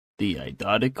The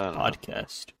Idotic I don't know.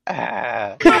 Podcast.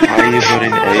 Why are you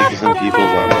putting eggs in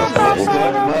people's arms?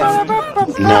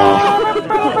 No.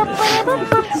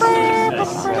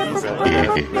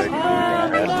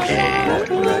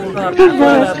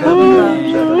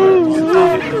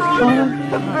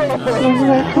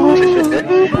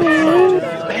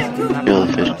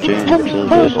 Jellyfish jam,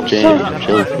 jellyfish jam,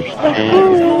 jellyfish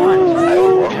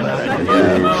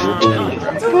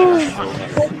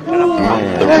The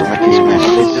rocket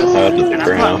smashes out of the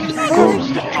ground.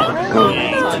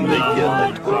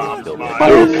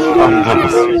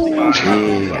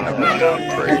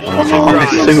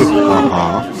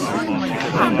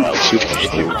 Super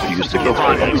soup used to go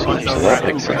for egg soup, so that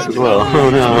makes sense as well. Oh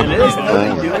no.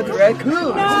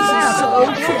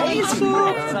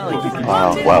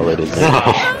 While it is new.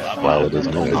 While it is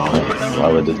new.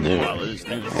 While it is new.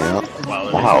 Yeah.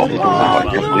 Wow. Wow, I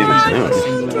can't believe it's noon.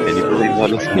 Can you believe that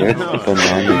it's noon? The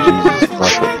banana Jesus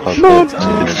puppet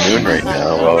is noon right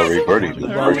now while we're recording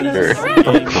this for sure.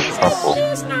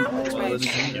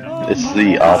 It's the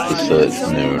opposite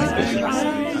noon.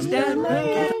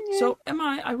 So am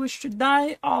I. I wish to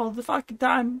die all the fucking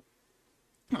time.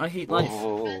 I hate life.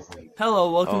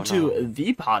 Hello, welcome to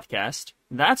the podcast.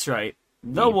 That's right.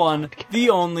 The one, the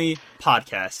only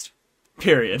podcast.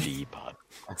 Period.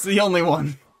 It's the only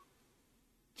one.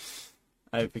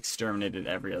 I've exterminated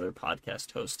every other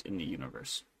podcast host in the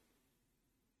universe.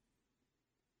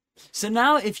 So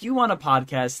now, if you want a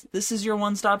podcast, this is your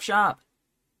one-stop shop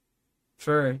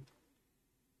for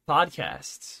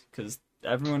podcasts, because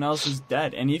everyone else is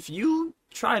dead. And if you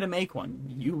try to make one,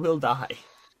 you will die.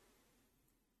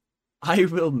 I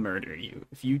will murder you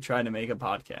if you try to make a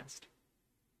podcast.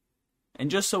 And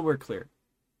just so we're clear,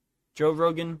 Joe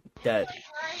Rogan, dead.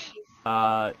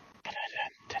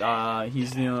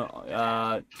 He's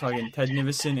the fucking Ted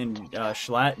Nivison and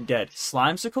Schlatt, dead.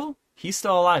 Slimesicle, he's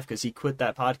still alive because he quit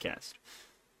that podcast.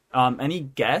 Any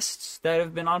guests that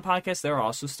have been on podcasts, they're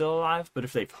also still alive. But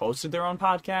if they've hosted their own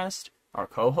podcast or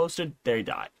co-hosted, they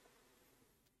died.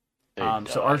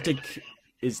 So Arctic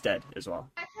is dead as well.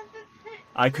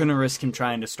 I couldn't risk him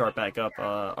trying to start back up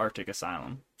Arctic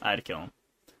Asylum. I had to kill him.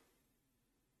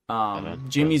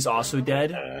 Jimmy's also dead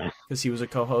because he was a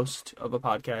co-host of a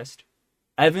podcast.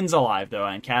 Evan's alive though,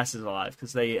 and Cass is alive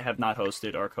because they have not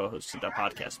hosted or co-hosted that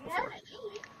podcast before.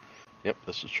 Yep,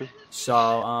 this is true.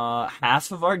 So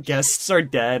half of our guests are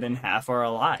dead and half are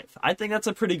alive. I think that's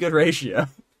a pretty good ratio.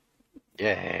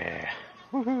 Yeah.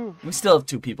 We still have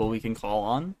 2 people we can call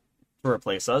on to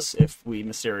replace us if we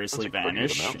mysteriously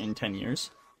vanish in 10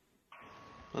 years.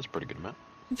 That's a pretty good amount.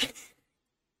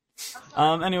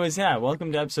 Anyways, yeah,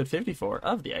 welcome to episode 54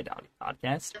 of the Idotic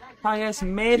Podcast. Podcast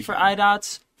made for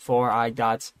idots, for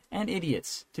idots, and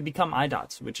idiots to become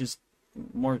idots, which is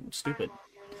more stupid.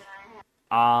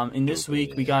 In this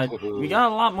week, we got a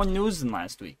lot more news than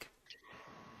last week.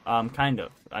 Kind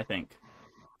of, I think.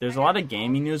 There's a lot of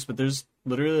gaming news, but there's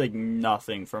literally like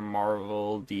nothing from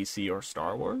Marvel, DC, or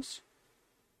Star Wars.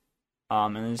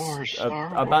 And there's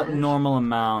about a normal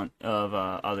amount of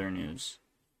other news.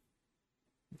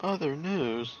 Other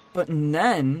news? But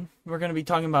then, we're going to be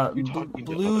talking about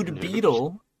Blue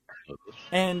Beetle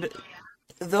and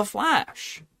The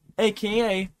Flash,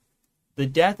 a.k.a. the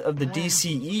death of the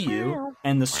DCEU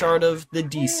and the start of the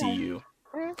DCU.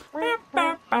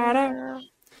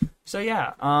 So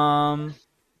yeah,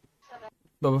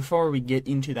 but before we get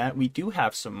into that, we do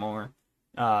have some more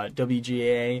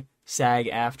WGA,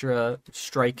 SAG-AFTRA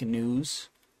strike news.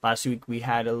 Last week we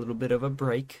had a little bit of a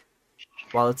break.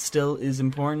 While it still is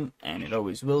important, and it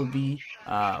always will be,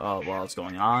 while it's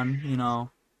going on, you know,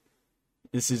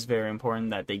 this is very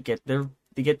important that they get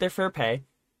their fair pay.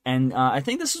 And I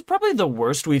think this is probably the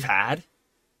worst we've had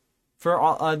for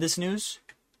all this news.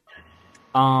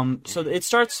 So it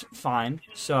starts fine.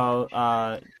 So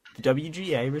the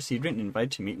WGA received an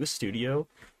invite to meet with studio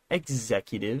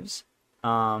executives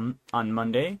on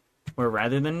Monday, where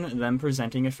rather than them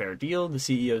presenting a fair deal, the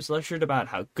CEOs lectured about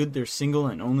how good their single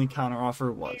and only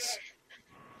counteroffer was.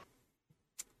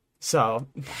 So,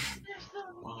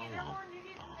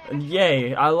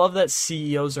 yay, I love that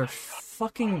CEOs are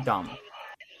fucking dumb.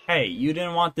 Hey, you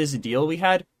didn't want this deal we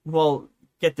had? Well,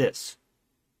 get this.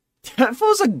 That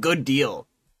was a good deal.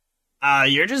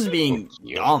 You're just being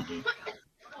dumb.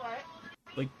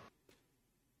 Like,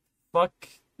 fuck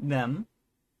them.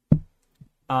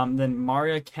 Then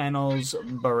Maria Canals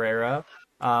Barrera,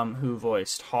 who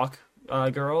voiced Hawk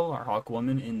Girl or Hawk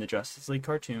Woman in the Justice League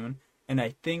cartoon, and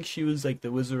I think she was like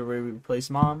the Wizard of Waverly Place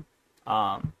mom.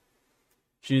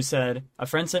 She said, "A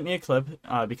friend sent me a clip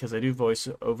because I do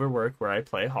voiceover work where I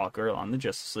play Hawk Girl on the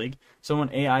Justice League. Someone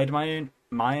AI'd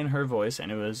my and her voice,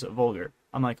 and it was vulgar.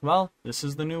 I'm like, well, this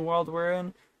is the new world we're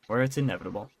in, where it's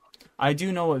inevitable. I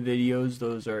do know what videos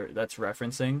that's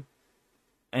referencing.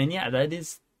 And yeah, that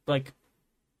is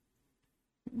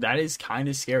kind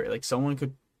of scary. Like, someone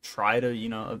could try to,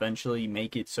 eventually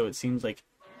make it so it seems like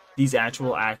these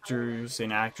actual actors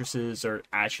and actresses are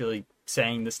actually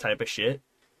saying this type of shit.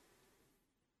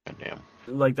 Damn.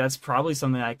 Like, that's probably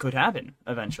something that could happen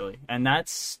eventually. And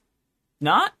that's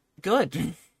not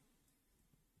good.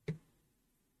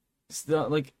 So,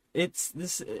 like,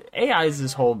 AI is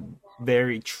this whole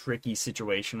very tricky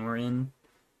situation we're in.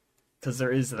 Because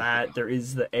there is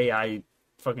the AI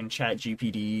fucking chat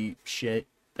GPT shit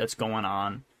that's going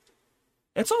on.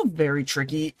 It's all very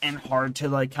tricky and hard to,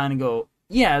 like, kind of go,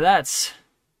 it's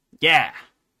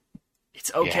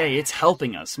okay, it's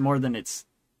helping us more than it's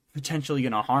potentially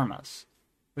going to harm us.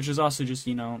 Which is also just,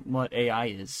 what AI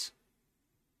is.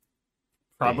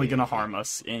 Probably going to harm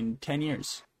us in 10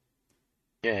 years.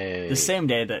 Yay. The same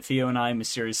day that Theo and I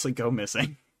mysteriously go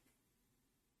missing.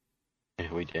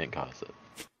 We didn't cause it.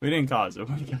 We didn't cause it.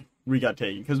 We got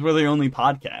taken. Because we're the only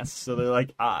podcast. So they're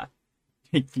like,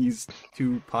 take these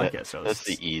two podcast hosts. That's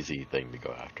the easy thing to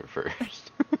go after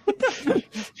first.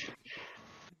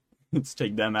 Let's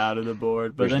take them out of the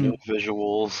board. But There's then no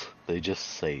visuals. They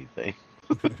just say things.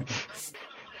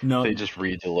 No. They just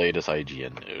read the latest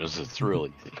IGN news. It's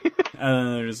really easy. And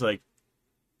then they're just like,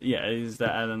 is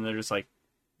that? And then they're just like,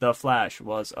 The Flash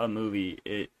was a movie.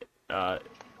 It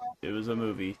was a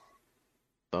movie.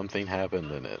 Something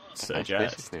happened in it. Such That's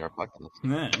as. basically our podcast.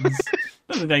 Yeah, it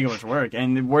doesn't take much work.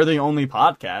 And we're the only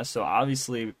podcast, so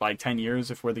obviously by 10 years,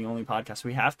 if we're the only podcast,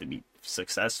 we have to be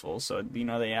successful. So, the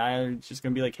AI are just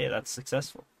going to be like, hey, that's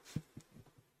successful.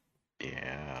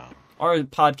 Yeah. Our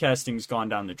podcasting's gone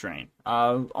down the drain.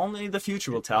 Only the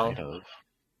future will tell.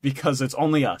 Because it's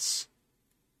only us.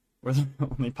 We're the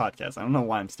only podcast. I don't know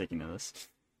why I'm sticking to this.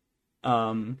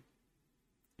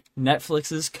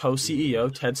 Netflix's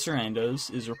co-CEO, Ted Sarandos,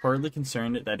 is reportedly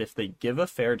concerned that if they give a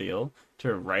fair deal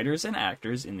to writers and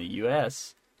actors in the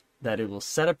U.S., that it will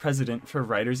set a precedent for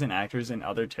writers and actors in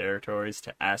other territories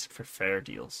to ask for fair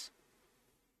deals.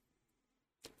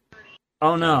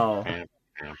 Oh no.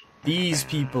 These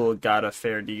people got a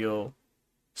fair deal,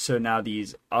 so now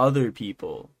these other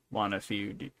people want a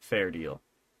fair deal.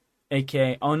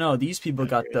 AKA, oh no, these people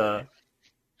got the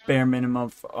bare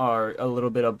minimum or a little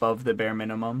bit above the bare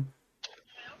minimum.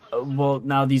 Well,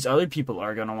 now these other people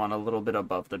are going to want a little bit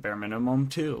above the bare minimum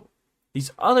too.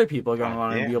 These other people are going to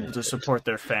want to be able to support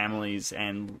their families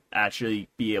and actually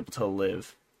be able to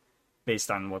live based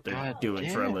on what they're doing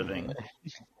for a living.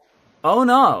 Oh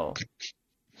no.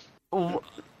 Oh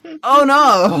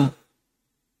no.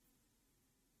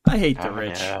 I hate the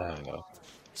rich.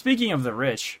 Speaking of the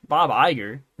rich, Bob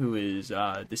Iger, who is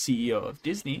the CEO of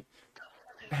Disney,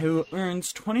 who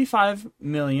earns $25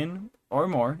 million or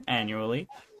more annually,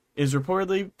 is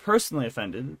reportedly personally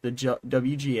offended the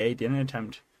WGA didn't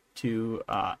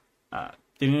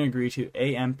agree to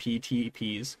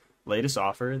AMPTP's latest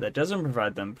offer that doesn't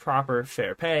provide them proper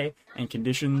fair pay and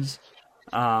conditions.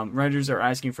 Writers are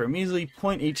asking for a measly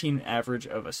 0.18 average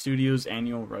of a studio's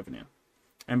annual revenue.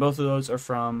 And both of those are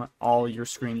from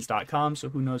allyourscreens.com, so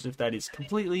who knows if that is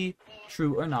completely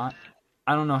true or not.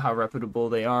 I don't know how reputable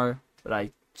they are, but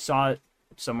I saw it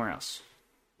somewhere else.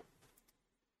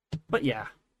 But yeah.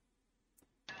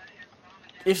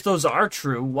 If those are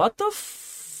true, what the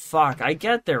fuck? I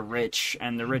get they're rich,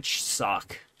 and the rich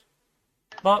suck.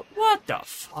 But what the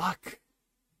fuck?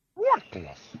 What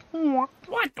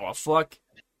the fuck?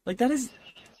 Like, that is...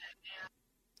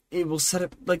 It will set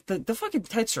up... Like, the fucking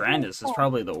Ted Sarandos is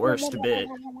probably the worst bit.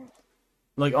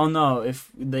 Like, oh no, if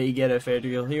they get a fair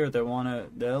deal here, they'll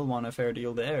want a fair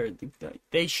deal there.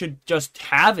 They should just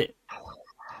have it.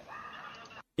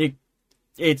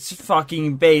 It's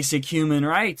fucking basic human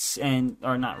rights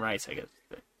or not rights, I guess,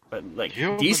 but like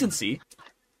human. Decency.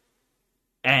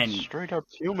 And straight up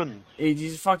human.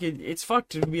 It's fucked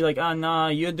to be like, oh nah,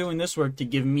 you're doing this work to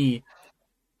give me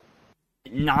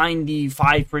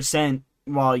 95%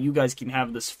 while you guys can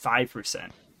have this 5%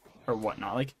 or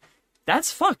whatnot. Like,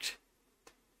 that's fucked.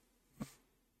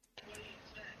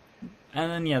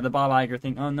 And then the Bob Iger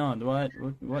thing. Oh no,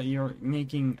 what you're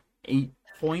making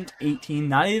 8.18,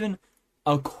 not even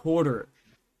a quarter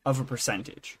of a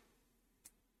percentage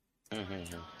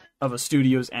of a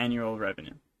studio's annual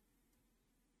revenue.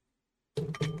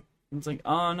 It's like,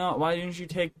 oh no, why didn't you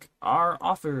take our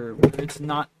offer where it's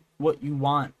not what you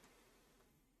want?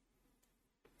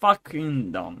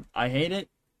 Fucking dumb. I hate it,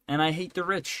 and I hate the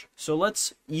rich. So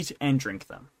let's eat and drink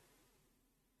them.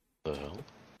 The hell?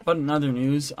 But in other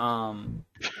news,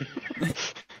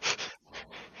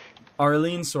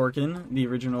 Arlene Sorkin, the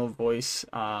original voice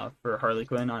for Harley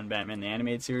Quinn on Batman the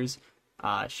Animated Series,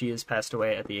 she has passed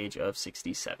away at the age of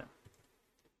 67.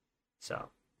 So,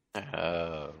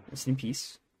 rest in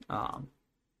peace.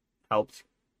 Helped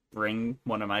bring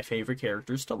one of my favorite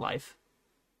characters to life.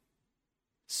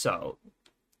 So,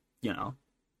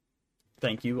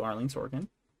 thank you, Arlene Sorkin.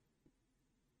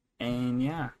 And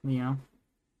yeah,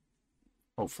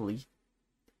 hopefully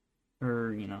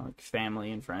her,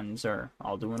 family and friends are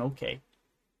all doing okay.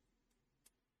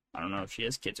 I don't know if she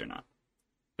has kids or not.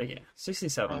 But yeah,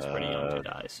 67 is pretty young to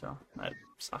die, so that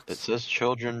sucks. It says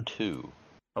children too.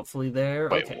 Hopefully they're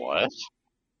Wait, okay. what?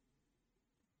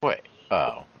 Wait.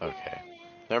 Oh, okay.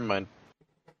 Never mind.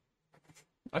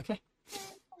 Okay.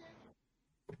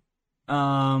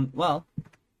 Well,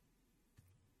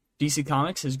 DC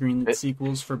Comics has greenlit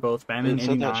sequels for both Batman It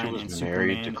said that she 89 was and Superman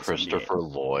married to Christopher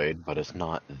 78. Lloyd, but it's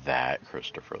not that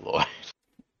Christopher Lloyd.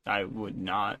 I would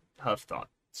not have thought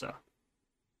so.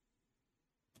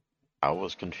 I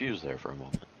was confused there for a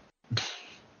moment.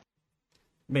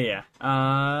 But yeah,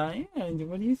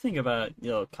 what do you think about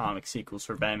comic sequels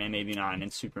for Batman 89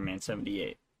 and Superman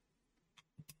 78?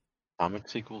 Comic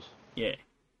sequels? Yeah.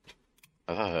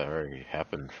 I thought that already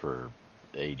happened for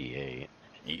 88.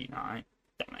 89.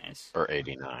 Dumbass. Or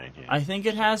 89, yeah. I think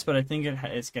it has, but I think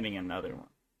it's getting another one.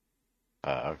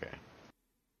 Okay.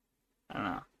 I don't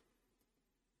know.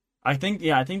 I think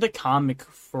the comic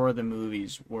for the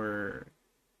movies were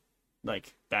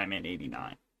like Batman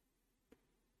 89.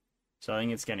 So I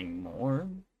think it's getting more.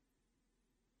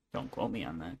 Don't quote me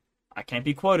on that. I can't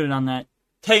be quoted on that.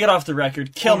 Take it off the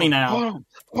record. Kill me now.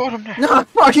 Quote him now. No,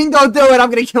 fucking don't do it. I'm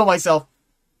gonna kill myself.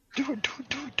 Do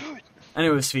it.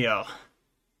 Anyways, Theo,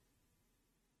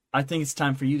 I think it's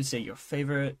time for you to say your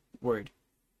favorite word.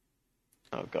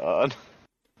 Oh, God.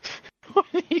 Why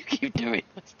do you keep doing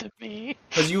this to me?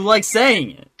 Because you like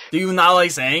saying it. Do you not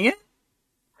like saying it?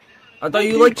 I thought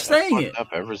you liked saying it. I fucked up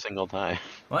every single time.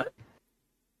 What?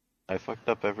 I fucked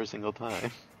up every single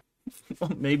time.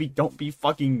 Well, maybe don't be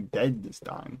fucking dead this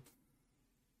time.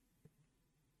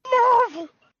 Marvel!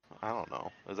 I don't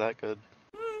know. Is that good?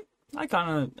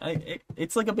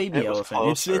 It's like a baby elephant.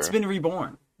 Closer. It's been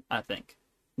reborn, I think.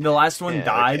 The last one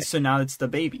died, okay. so now it's the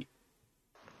baby.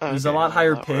 It Okay, was a lot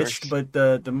higher that pitched, works. but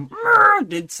the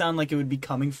did sound like it would be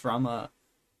coming from a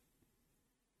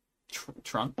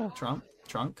trunk.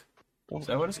 Is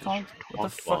that what it's called? What the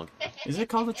fuck? Is it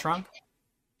called a trunk?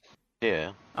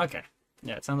 Yeah. Okay.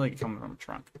 Yeah, it sounds like it's coming from a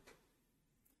trunk.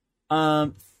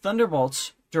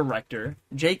 Thunderbolts director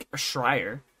Jake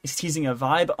Schreier is teasing a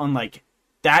vibe unlike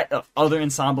that of other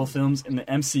ensemble films in the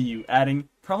MCU, adding,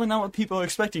 probably not what people are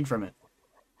expecting from it.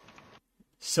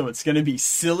 So it's gonna be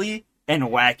silly and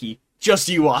wacky. Just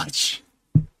you watch.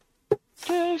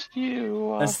 Just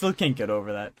you. I still can't get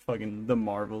over that fucking the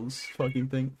Marvels fucking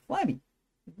thing. Flabby,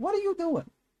 what are you doing?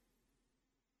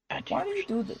 Why do you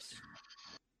do this?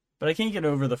 But I can't get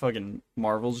over the fucking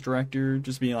Marvels director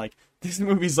just being like, this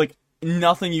movie's like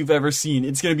nothing you've ever seen.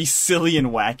 It's gonna be silly and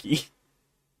wacky.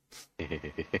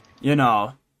 The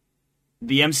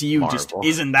MCU just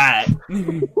isn't that.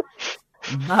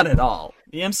 Not at all.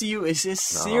 The MCU is as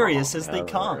serious as they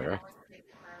come.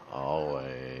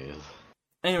 Always.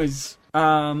 Anyways,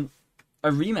 a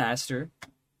remaster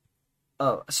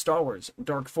of Star Wars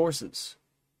Dark Forces.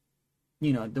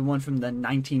 The one from the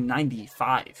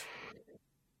 1995.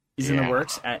 Is in the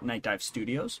works at Night Dive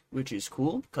Studios, which is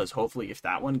cool, because hopefully if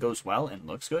that one goes well and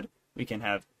looks good, we can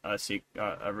have a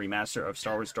remaster of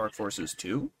Star Wars Dark Forces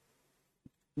 2.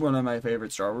 One of my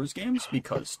favorite Star Wars games,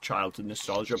 because childhood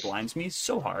nostalgia blinds me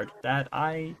so hard that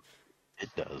I... It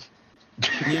does.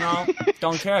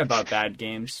 Don't care about bad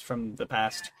games from the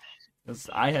past. Because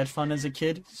I had fun as a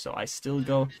kid, so I still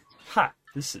go,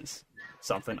 this is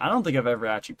something. I don't think I've ever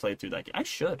actually played through that game. I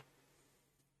should.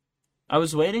 I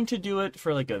was waiting to do it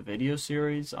for like a video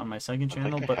series on my second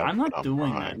channel, but I'm not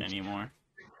doing that anymore.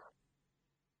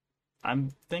 I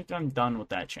think I'm done with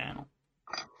that channel.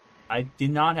 I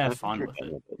did not have fun with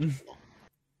it.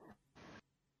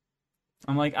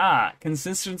 I'm like,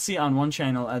 consistency on one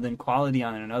channel and then quality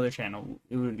on another channel,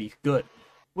 it would be good.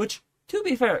 Which, to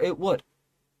be fair, it would.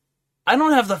 I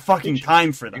don't have the fucking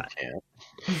time for that.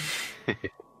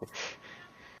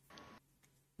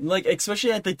 Like,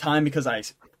 especially at the time, because I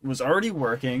was already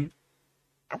working,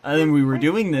 and then we were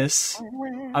doing this.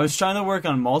 I was trying to work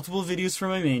on multiple videos for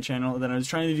my main channel, and then I was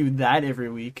trying to do that every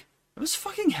week. It was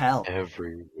fucking hell.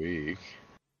 Every week.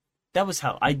 That was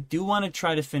hell. I do want to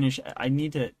try to finish... I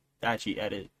need to actually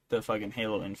edit the fucking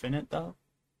Halo Infinite, though.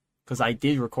 Because I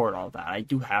did record all that. I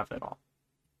do have it all.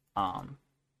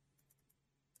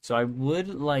 So I would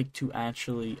like to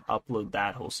actually upload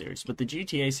that whole series, but the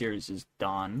GTA series is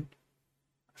done.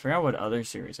 I forgot what other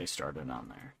series I started on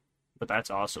there, but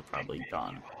that's also probably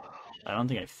done. I don't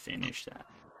think I finished that.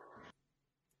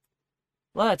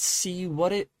 Let's see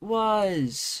what it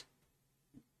was.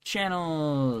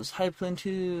 Channels, Hypelin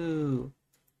 2.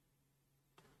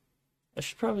 I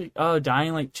should probably... Oh,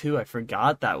 Dying Light 2. I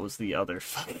forgot that was the other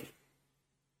fucking...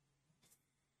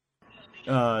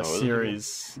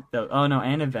 series. Oh, no,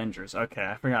 and Avengers. Okay,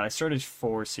 I forgot. I started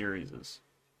 4 series.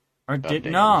 Or did...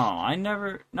 No, I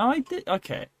never... No, I did...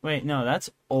 Okay, wait, no, that's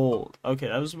old. Okay,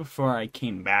 that was before I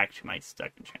came back to my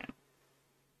second channel.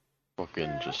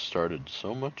 Fucking just started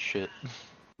so much shit.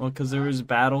 Well, because there was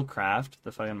Battlecraft,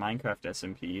 the fucking Minecraft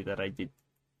SMP that I did,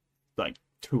 like,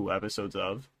 2 episodes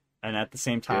of. And at the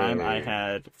same time, I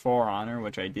had For Honor,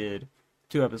 which I did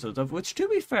 2 episodes of, which, to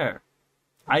be fair,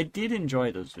 I did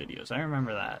enjoy those videos. I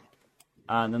remember that.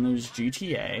 And then there was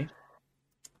GTA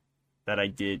that I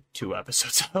did 2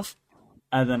 episodes of.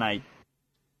 And then I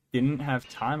didn't have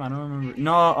time. I don't remember.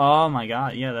 No, oh my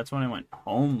god. Yeah, that's when I went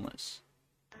homeless.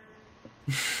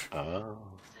 Oh.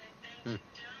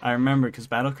 I remember because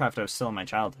Battlecraft, I was still in my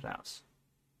childhood house.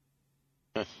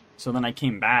 So then I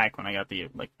came back when I got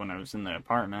when I was in the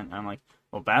apartment. And I'm like,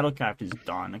 well, Battlecraft is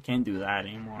done. I can't do that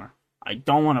anymore. I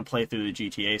don't want to play through the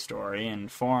GTA story,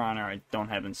 and For Honor I don't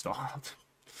have installed.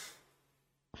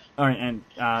 Alright, and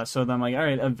so then I'm like,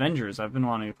 alright, Avengers, I've been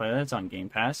wanting to play that. It's on Game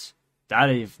Pass. That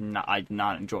I did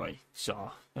not enjoy,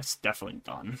 so that's definitely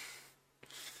done.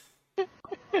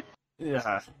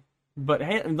 Yeah. But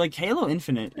Halo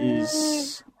Infinite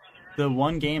is the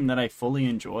one game that I fully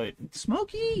enjoyed.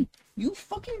 Smokey, you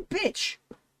fucking bitch!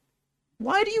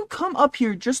 Why do you come up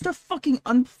here just to fucking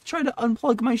try to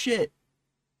unplug my shit?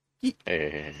 He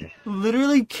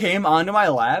literally came onto my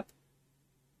lap,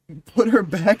 put her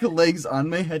back legs on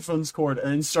my headphones cord, and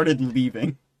then started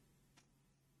leaving.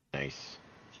 Nice.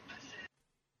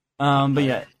 But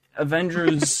yeah,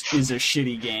 Avengers is a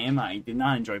shitty game. I did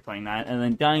not enjoy playing that. And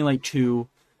then Dying Light 2...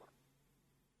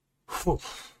 Whew.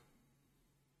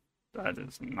 That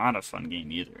is not a fun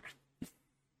game either.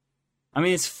 I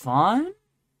mean, it's fun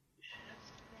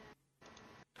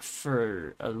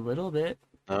for a little bit.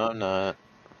 No, I'm not.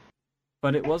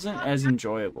 But it wasn't as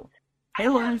enjoyable.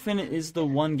 Halo Infinite is the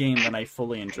one game that I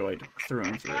fully enjoyed through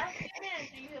and through.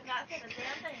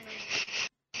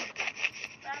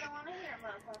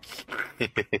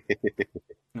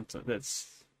 That's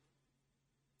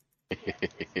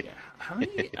yeah. How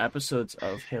many episodes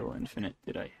of Halo Infinite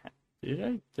did I have? Did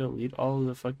I delete all of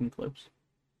the fucking clips?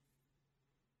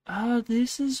 Oh,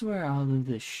 this is where all of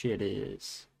this shit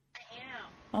is.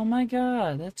 Oh my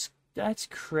god, that's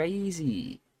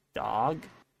crazy, dog.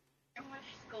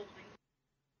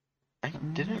 I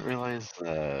didn't realize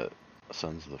that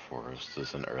Sons of the Forest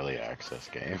is an early access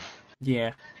game.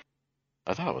 Yeah.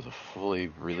 I thought it was a fully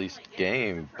released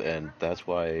game, and that's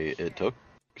why it took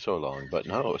so long. But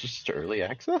no, it's just early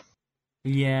access?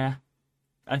 Yeah.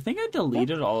 I think I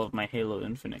deleted all of my Halo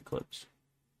Infinite clips.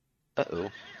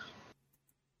 Uh-oh.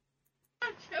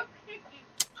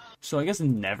 So I guess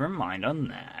never mind on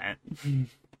that.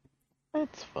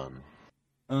 That's fun.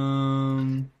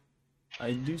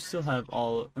 I do still have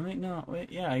all... I mean, no,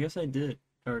 wait, yeah, I guess I did.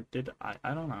 Or did I?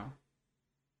 I don't know.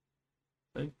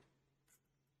 Like,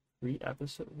 3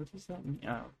 episodes? What does that mean?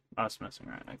 Oh, I was messing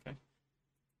around, okay.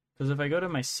 Because if I go to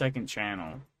my second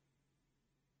channel,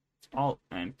 it's all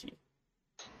empty.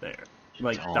 There.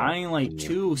 Like, Dying Light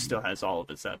 2 still has all of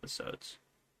its episodes.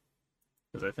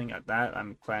 Because I think at that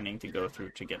I'm planning to go through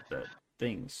to get the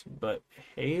things. But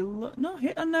Halo... No,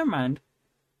 never mind.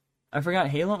 I forgot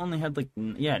Halo only had,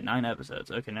 9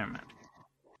 episodes. Okay, never mind.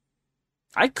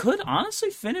 I could honestly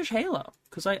finish Halo.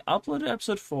 Because I uploaded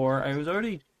episode 4. I was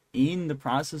already in the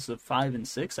process of 5 and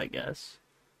 6, I guess.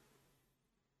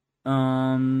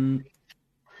 I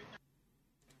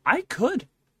could.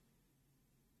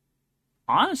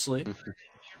 Honestly.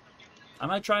 I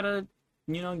might try to,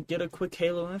 get a quick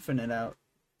Halo Infinite out.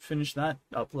 Finish that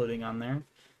uploading on there.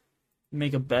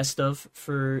 Make a best of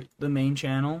for the main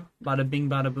channel. Bada bing,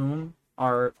 bada boom.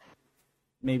 Or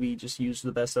maybe just use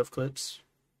the best of clips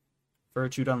for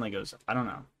Chewed on Legos. I don't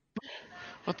know.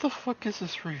 What the fuck is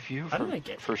this review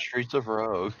for Streets of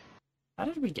Rogue? How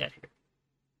did we get here?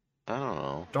 I don't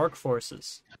know. Dark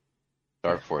Forces.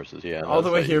 Dark Forces, yeah. All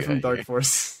the way here from Dark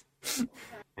Forces.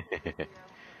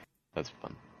 That's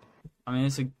fun. I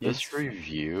mean, this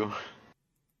review,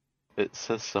 it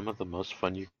says some of the most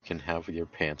fun you can have with your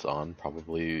pants on,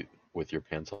 probably with your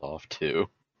pants off too.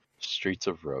 Streets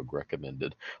of Rogue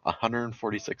recommended.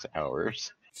 146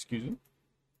 hours. Excuse me?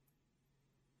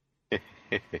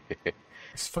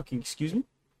 Excuse me?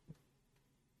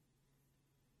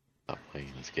 Stop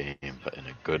playing this game, but in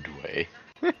a good way.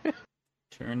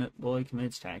 Turnip boy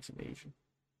commits tax evasion.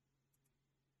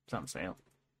 It's on sale.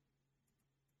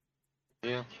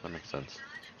 Yeah, that makes sense.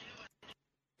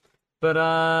 But,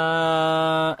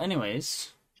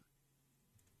 anyways,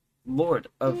 Lord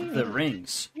of the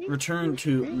Rings, Return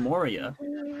to Moria,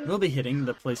 will be hitting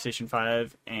the PlayStation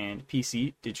 5 and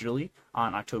PC digitally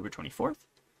on October 24th,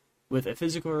 with a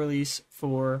physical release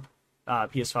for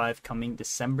PS5 coming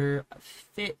December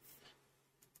 5th.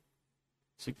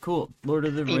 So cool, Lord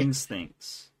of the Rings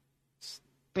things.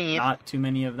 Not too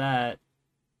many of that.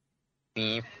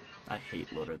 I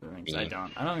hate Lord of the Rings. I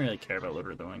don't really care about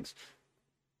Lord of the Rings.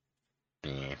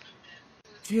 Dude,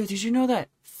 did you know that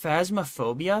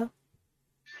Phasmophobia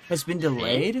has been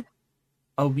delayed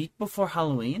a week before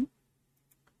Halloween?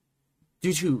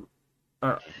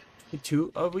 A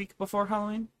week before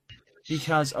Halloween?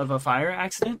 Because of a fire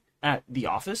accident at the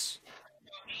office?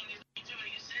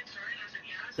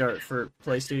 For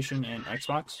PlayStation and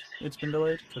Xbox, it's been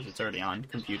delayed because it's already on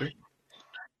computer.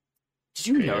 Did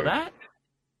you know that?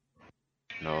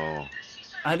 No.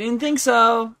 I didn't think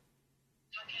so.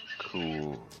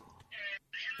 Cool.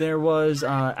 There was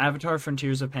Avatar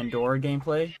Frontiers of Pandora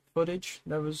gameplay footage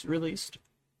that was released.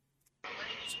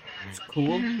 It's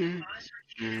cool.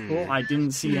 Cool. I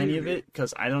didn't see any of it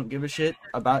because I don't give a shit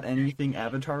about anything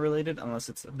Avatar related unless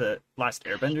it's the Last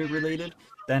Airbender related.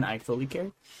 Then I fully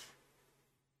care.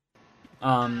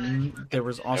 There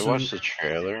was also... I watched the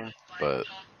trailer, but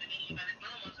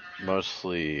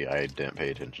mostly I didn't pay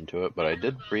attention to it. But I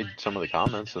did read some of the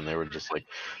comments, and they were just like,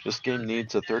 "This game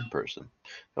needs a third person,"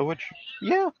 which,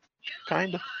 yeah,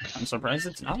 kind of. I'm surprised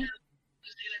it's not.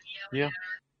 Yeah.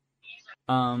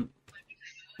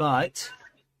 But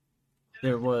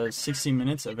there was 60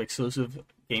 minutes of exclusive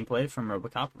gameplay from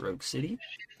RoboCop Rogue City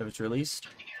that was released.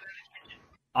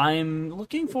 I'm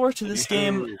looking forward to this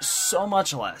game so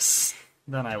much less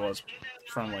than I was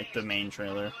from, like, the main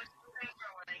trailer.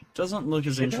 Doesn't look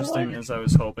as interesting as I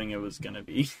was hoping it was gonna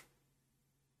be.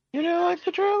 You didn't like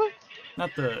the trailer?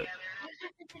 Not the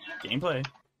gameplay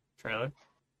trailer.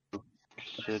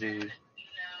 City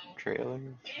trailer?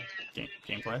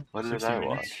 Gameplay? What did I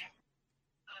watch?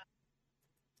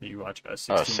 Did you watch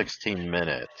 16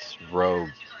 minutes.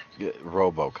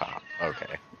 RoboCop.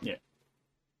 Okay. Yeah.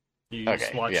 You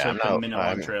just watched the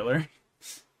minimum trailer?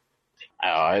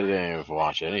 Oh, I didn't even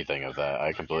watch anything of that.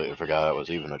 I completely forgot that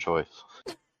was even a choice.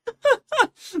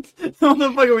 What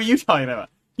the fuck were you talking about?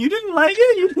 You didn't like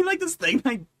it? You didn't like this thing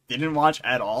I didn't watch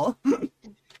at all?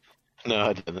 No,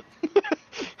 I didn't.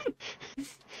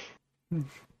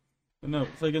 No,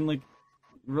 fucking like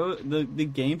the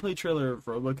gameplay trailer of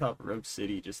RoboCop Rogue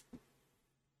City, just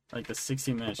like the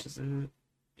 60 minutes,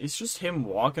 it's just him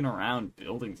walking around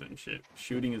buildings and shit,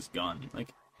 shooting his gun.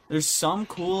 Like, there's some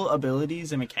cool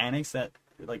abilities and mechanics that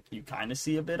like you kind of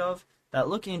see a bit of that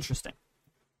look interesting,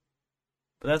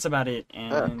 but that's about it.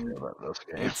 And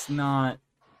it's not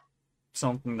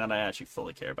something that I actually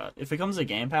fully care about. If it comes to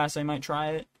Game Pass, I might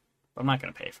try it, but I'm not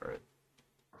gonna pay for it.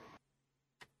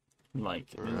 Like,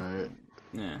 right.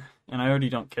 Yeah, and I already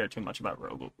don't care too much about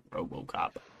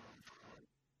RoboCop.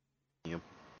 Yep.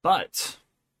 But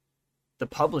the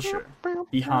publisher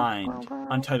behind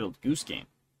Untitled Goose Game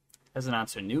has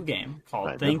announced a new game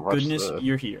called Thank Goodness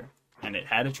You're Here, and it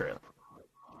had a trailer.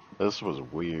 This was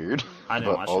weird, I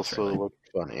didn't watch but the trailer. also looked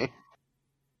funny.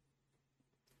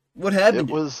 What happened?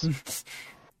 It was...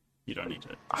 You don't need to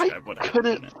describe what happened.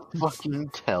 I couldn't fucking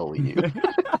tell you.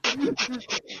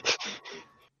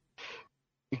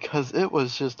 Because it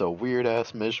was just a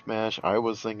weird-ass mishmash. I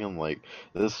was thinking, like,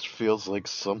 this feels like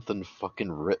something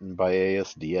fucking written by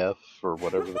ASDF, or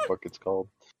whatever the fuck it's called.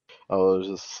 I was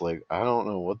just like, I don't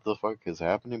know what the fuck is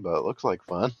happening, but it looks like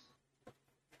fun.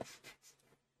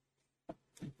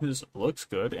 This looks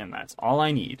good, and that's all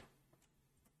I need.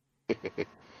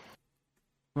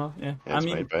 Well, yeah. It's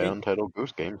made by Untitled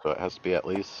Goose Game, so it has to be at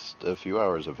least a few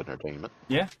hours of entertainment.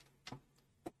 Yeah.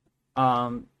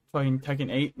 Fucking Tekken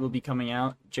 8 will be coming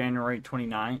out January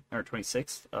 29th or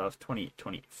 26th of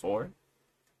 2024.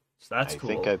 So that's cool.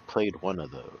 I think I played one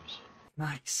of those.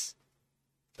 Nice.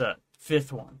 The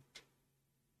 5th one.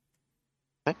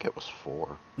 I think it was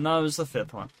 4. No, it was the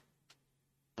 5th one.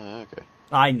 Okay.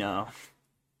 I know.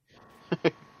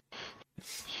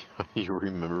 You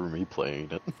remember me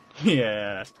playing it?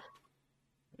 Yeah.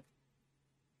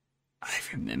 I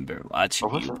remember watching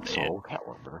you play Soul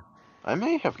Calibur. I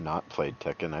may have not played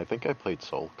Tekken. I think I played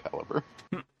Soul Calibur.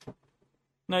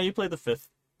 No, you played the 5th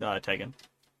Tekken.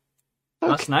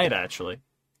 Okay. Last night, actually.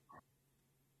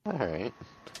 Alright.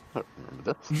 I don't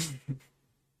remember this.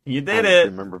 You did it! I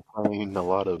remember playing a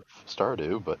lot of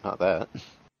Stardew, but not that.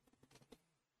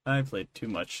 I played too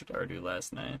much Stardew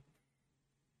last night.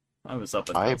 I was up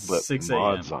I until put 6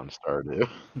 mods a.m. on Stardew.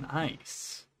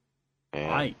 Nice.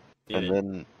 Yeah. I did And it.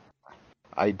 then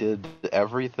I did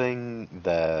everything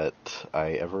that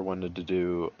I ever wanted to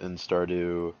do in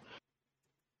Stardew.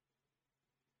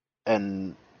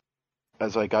 And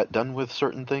as I got done with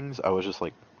certain things, I was just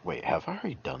like, wait, have I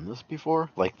already done this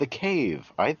before? Like the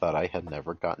cave. I thought I had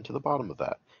never gotten to the bottom of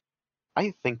that.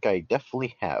 I think I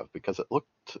definitely have, because it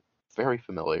looked very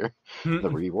familiar. The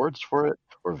rewards for it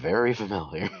were very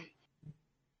familiar.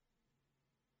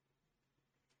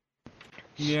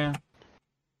 Yeah.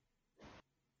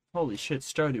 Holy shit,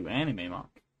 Stardew anime mock.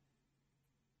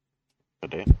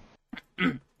 Okay.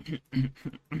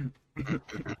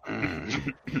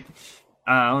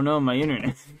 I don't know, my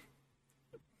internet.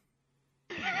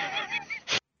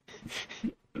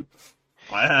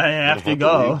 I have to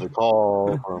go. Leave the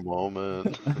call for a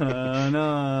moment.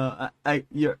 No,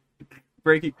 you're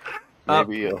breaking up.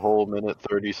 Maybe a whole minute,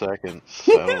 30 seconds.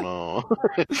 I don't know.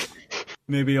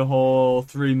 Maybe a whole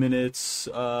 3 minutes.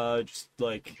 Just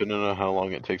like. Depending on how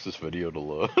long it takes this video to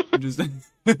load. Just.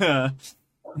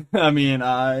 I mean,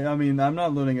 I'm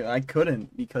not loading it. I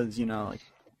couldn't because like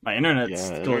my internet's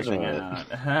glitching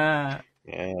out.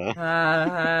 Yeah.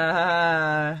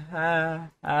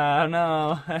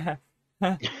 No.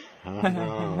 Oh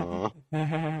no.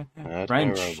 That's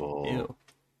French. terrible. Ew.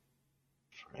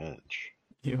 French.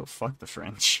 Ew, fuck the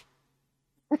French.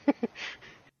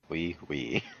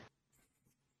 Oui.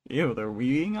 Ew, they're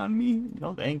weeing on me?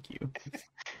 No, thank you.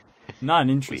 Not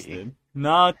interested.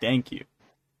 No, thank you.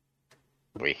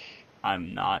 Oui.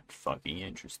 I'm not fucking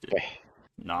interested.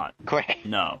 Not. Quay.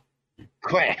 No.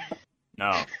 Quay.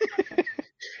 No.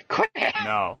 Quay.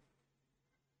 No.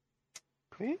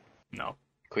 Quay? No.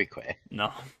 Quay.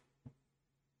 No.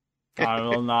 I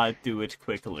will not do it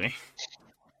quickly.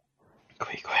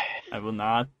 Quay. I will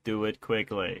not do it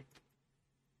quickly.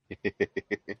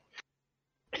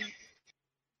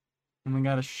 Oh my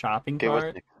god, a shopping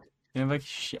cart? You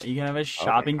can have a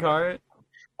shopping cart?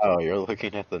 Oh, you're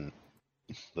looking at the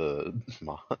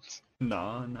mods?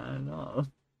 No, not at all.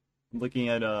 I'm looking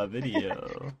at a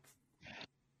video.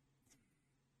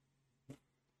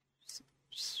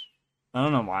 I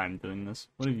don't know why I'm doing this.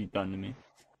 What have you done to me?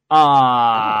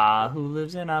 Who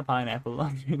lives in a pineapple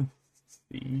under the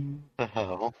sea? What the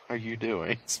hell are you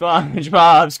doing?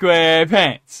 SpongeBob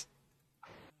SquarePants.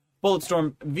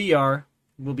 Bulletstorm VR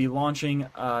will be launching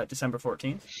December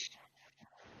 14th.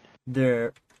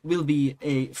 There will be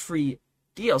a free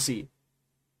DLC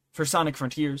for Sonic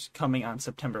Frontiers coming on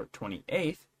September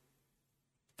 28th.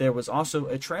 There was also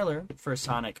a trailer for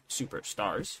Sonic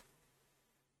Superstars.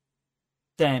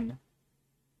 Then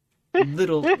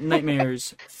Little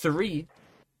Nightmares 3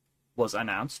 was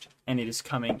announced, and it is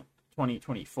coming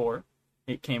 2024.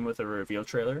 It came with a reveal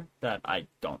trailer that I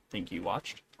don't think you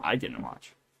watched. I didn't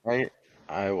watch.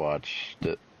 I watched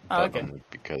it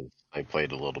because I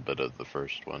played a little bit of the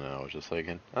first one, and I was just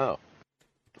thinking, oh,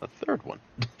 a third one.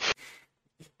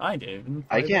 I did.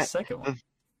 I can't. The second one.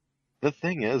 The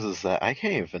thing is that I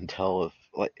can't even tell if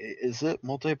is it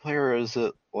multiplayer or is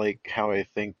it like how I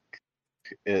think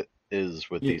it is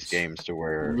with these games to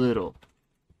where Little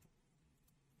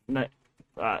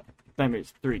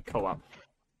Nightmares 3 co-op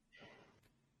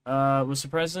was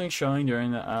surprisingly showing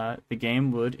during the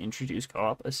game would introduce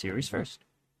co-op a series first.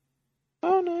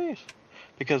 Oh, nice.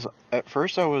 Because at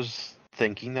first I was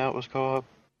thinking that was co-op,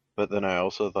 but then I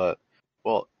also thought,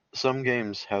 well, some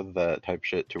games have that type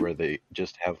shit to where they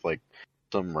just have like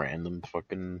some random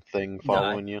fucking thing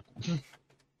following you.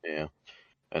 Yeah.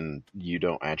 And you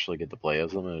don't actually get to play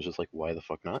as them, and it's just like, why the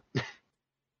fuck not?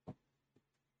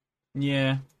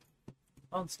 Yeah.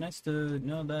 Well, it's nice to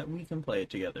know that we can play it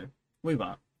together. We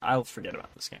won't. I'll forget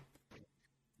about this game.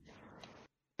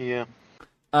 Yeah.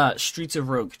 Streets of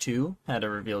Rogue 2 had a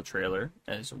reveal trailer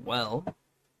as well.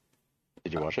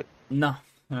 Did you watch it? No.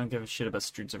 I don't give a shit about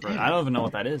Streets of Rogue. I don't even know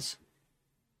what that is.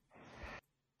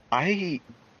 I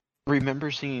remember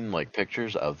seeing like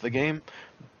pictures of the game,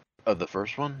 of the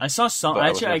first one. I saw some.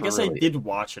 Actually, I guess I did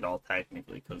watch it all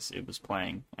technically because it was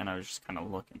playing, and I was just kind of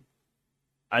looking.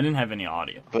 I didn't have any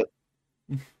audio. But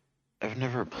I've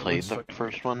never played the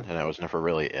first one, and I was never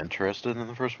really interested in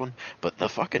the first one. But the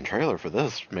fucking trailer for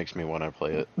this makes me want to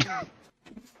play it.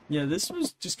 Yeah, this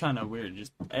was just kind of weird.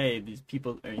 Just, hey, these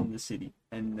people are in the city,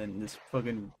 and then this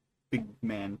fucking big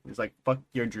man is like, fuck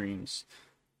your dreams.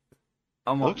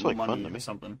 I want like money or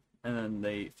something. And then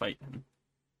they fight him.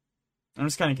 I'm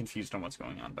just kind of confused on what's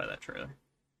going on by that trailer.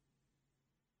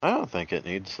 I don't think it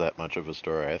needs that much of a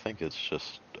story. I think it's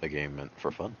just a game meant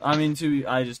for fun. I mean,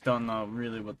 I just don't know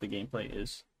really what the gameplay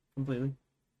is completely.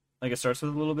 Like, it starts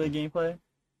with a little bit of gameplay,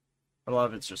 A lot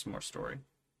of it's just more story.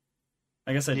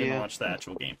 I guess I didn't Yeah. watch the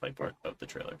actual gameplay part of the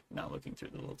trailer. Now looking through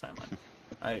the little timeline,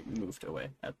 I moved away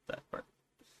at that part.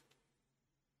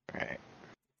 Right.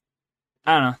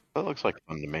 I don't know. That looks like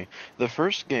fun to me. The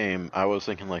first game, I was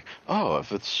thinking like, oh,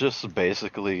 if it's just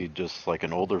basically just like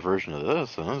an older version of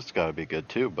this, then it's got to be good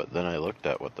too. But then I looked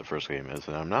at what the first game is,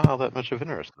 and I'm not all that much of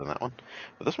interest in that one.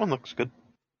 But this one looks good.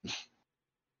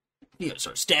 Here's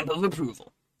our stamp of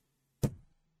approval.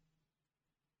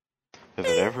 If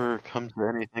it ever comes to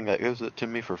anything that gives it to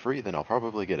me for free, then I'll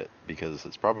probably get it because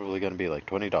it's probably going to be like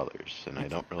 $20, and I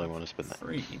don't really want to spend that.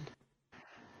 Free.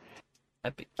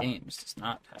 Epic Games does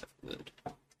not have good.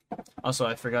 Also,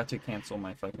 I forgot to cancel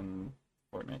my fucking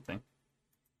Fortnite thing.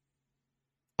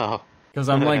 Oh, Because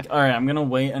I'm like, all right, I'm gonna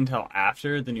wait until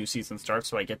after the new season starts,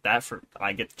 so I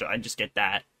just get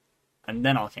that, and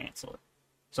then I'll cancel it.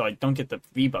 So I don't get the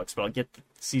V-Bucks, but I'll get the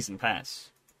season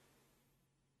pass.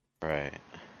 right.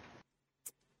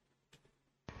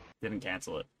 Didn't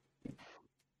cancel it.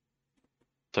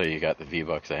 So you got the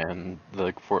V-Bucks and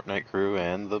the Fortnite crew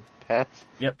and the pets?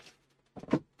 Yep.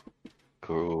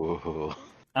 Cool.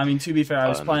 I mean, to be fair, I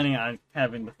was Fun. planning on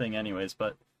having the thing anyways,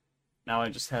 but now I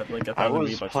just have like I 1,000 was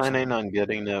V-Bucks. planning on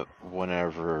getting it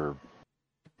whenever,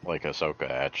 like, Ahsoka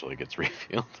actually gets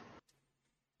revealed.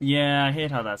 Yeah, I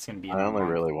hate how that's gonna be. I only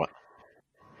really want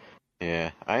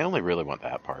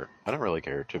that part. I don't really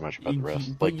care too much about the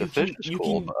rest. But Like, the fish is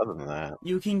cool, but other than that...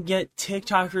 You can get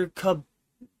TikToker Cub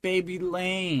Baby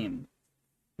Lame,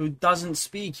 who doesn't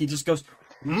speak. He just goes,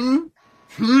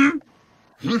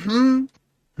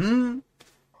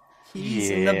 He's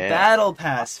in the Yeah. battle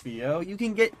pass, Theo. You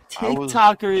can get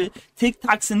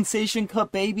TikTok sensation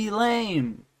Cup Baby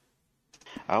Lame.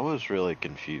 I was really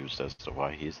confused as to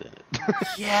why he's in it.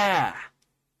 Yeah.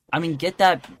 I mean, get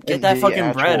that The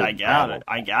fucking bread. actual I got battle. it.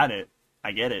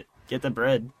 I get it. Get the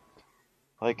bread.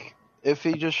 Like, if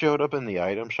he just showed up in the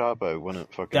item shop, I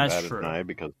wouldn't fucking That's bat true. an eye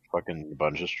because fucking a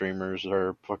bunch of streamers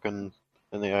are fucking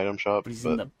in the item shop. But he's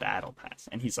in the battle pass,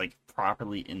 and he's like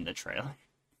properly in the trailer.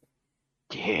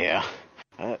 Yeah,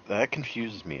 that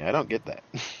confuses me. I don't get that.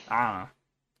 I don't know.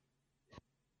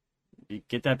 You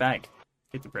get that bag.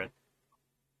 Get the bread.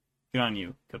 Good on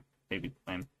you, Cup Baby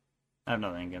Lame. I have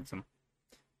nothing against him.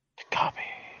 Copy.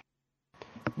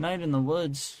 Night in the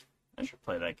Woods. I should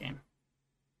play that game.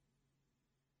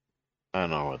 I don't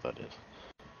know what that is.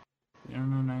 You don't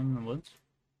know Night in the Woods?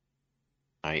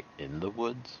 Night in the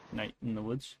Woods? Night in the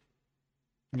Woods?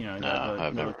 You know, No, the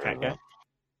I've little never cat heard guy? of that.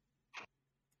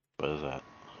 What is that?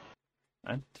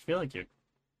 I feel like you're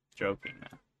joking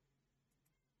now.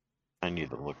 I need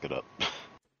to look it up.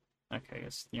 Okay, I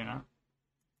guess you're not.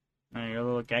 No, you're a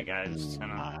little cat guy. Just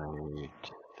kind of... Night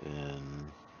in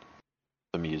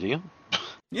the museum?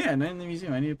 Yeah, Night in the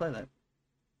Museum. I need to play that.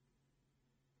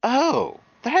 Oh,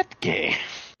 that game.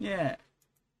 Yeah,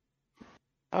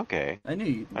 Okay, I knew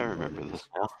you. I remember this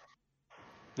now.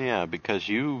 Yeah, because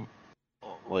you,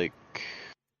 like,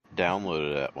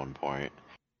 downloaded it at one point,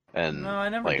 and No, I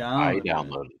never like, downloaded I it.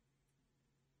 downloaded it.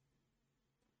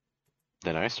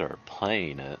 Then I started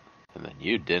playing it, and then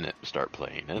you didn't start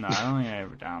playing it. No, I don't think I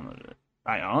ever downloaded it.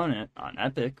 I own it on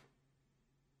Epic,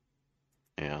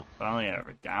 Yeah. but I don't think I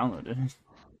ever downloaded it.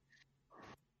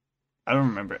 I don't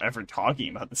remember ever talking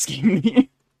about this game to you.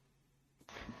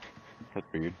 That's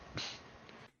weird.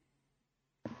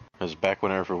 It was back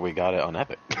whenever we got it on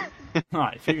Epic. Oh,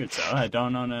 I figured so. I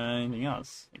don't own anything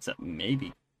else except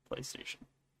maybe PlayStation.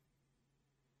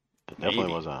 It definitely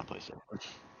Maybe. wasn't on PlayStation.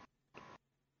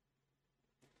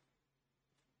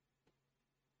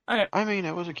 Okay. I mean,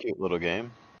 it was a cute little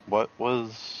game. What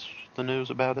was the news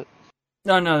about it?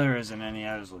 No, there isn't any.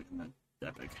 I was looking at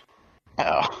Epic.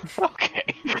 Oh, okay.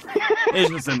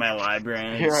 It was in my library.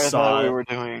 And Here I I saw thought we it. were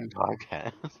doing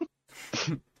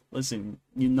podcasts. Listen,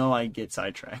 you know I get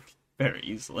sidetracked very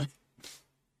easily.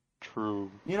 True.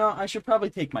 You know, I should probably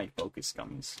take my focus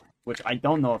gummies, which I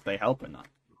don't know if they help or not.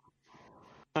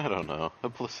 I don't know. A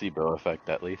placebo effect,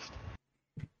 at least.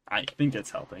 I think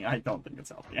it's helping. I don't think it's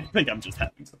helping. I think I'm just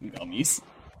having some gummies.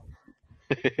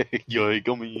 Yay,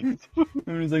 gummies.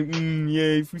 I'm just like,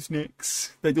 yay, fruit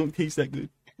snacks. They don't taste that good.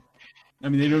 I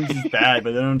mean, they don't taste bad,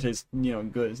 but they don't taste,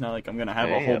 good. It's not like I'm gonna have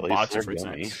a Hey, at whole least box they're of fruit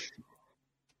gummy. snacks.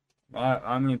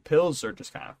 I mean, pills are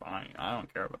just kind of fine. I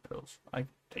don't care about pills. I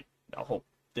take a whole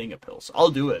thing of pills.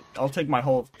 I'll do it. I'll take my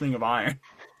whole thing of iron.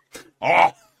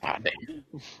 Oh! God damn.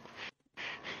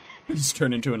 Just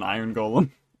turn into an iron golem.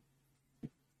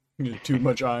 Get too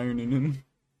much iron in him.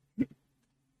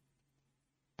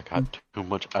 I got too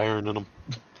much iron in them.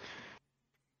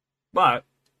 But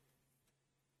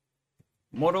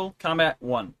Mortal Kombat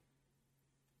 1.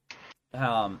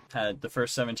 had the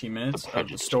first 17 minutes of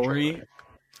the story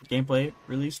gameplay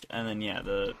released, and then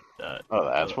Oh,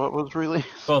 that's what was released?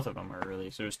 both of them were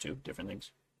released. There was two different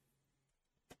things.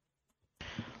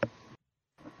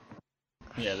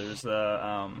 Yeah, there's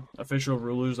the official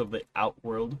rulers of the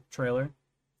Outworld trailer,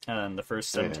 and then the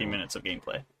first 17 minutes of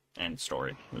gameplay and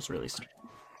story was released.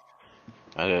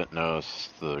 I didn't notice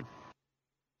the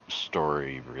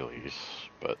story release,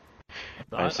 but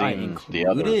I've I seen included the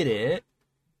other. it.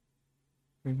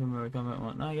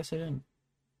 No, I guess I didn't.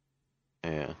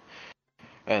 Yeah.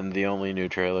 And the only new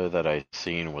trailer that I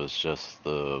seen was just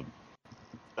the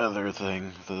other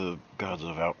thing, the Gods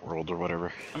of Outworld or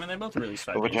whatever. I mean, they both released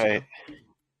 5 Which days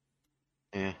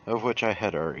ago. Of which I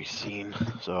had already seen,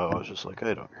 so I was just like,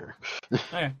 I don't care.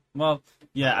 Okay, well,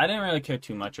 yeah, I didn't really care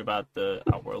too much about the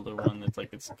Outworlder one. It's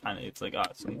like some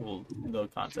cool little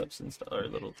concepts and stuff, or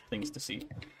little things to see.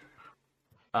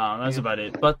 That's about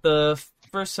it. But the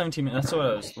first 17 minutes, that's what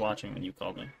I was watching when you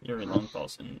called me. You're lone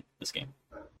calls in this game.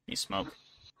 You smoke.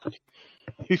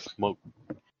 He smoked.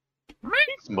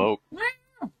 Smoke.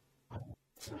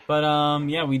 But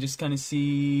yeah, we just kind of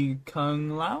see Kung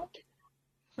Lao,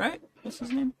 right? What's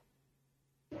his name?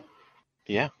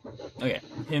 Yeah. Okay,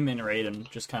 him and Raiden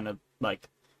just kind of like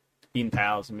being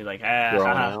pals and be like,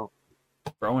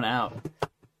 throwing out.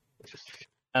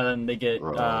 And then they get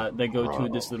they go to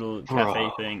this little cafe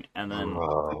thing, and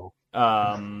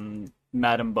then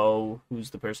Madame Bo, who's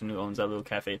the person who owns that little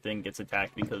cafe thing, gets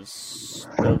attacked because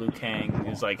Liu Kang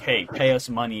is like, hey, pay us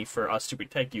money for us to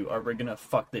protect you, or we're gonna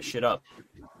fuck this shit up.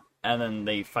 And then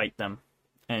they fight them,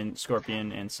 and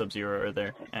Scorpion and Sub-Zero are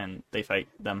there, and they fight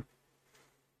them.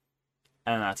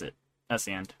 And that's it. That's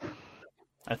the end.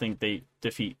 I think they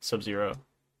defeat Sub-Zero,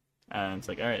 and it's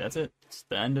like, alright, that's it. It's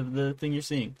the end of the thing you're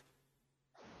seeing.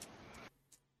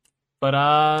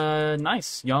 But,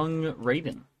 nice. Young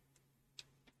Raiden.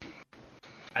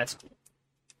 That's cool.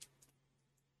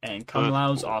 And Kung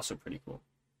Lao's also pretty cool.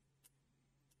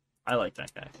 I like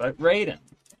that guy. But Raiden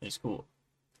is cool.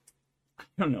 I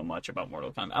don't know much about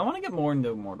Mortal Kombat. I want to get more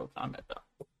into Mortal Kombat, though.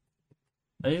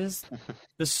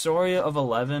 The story of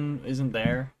 11 isn't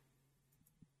there.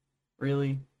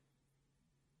 Really.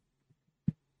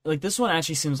 Like, this one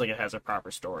actually seems like it has a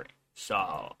proper story.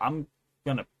 So, I'm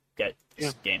gonna get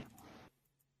this game.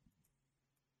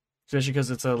 Especially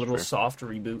because it's a little soft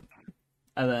reboot.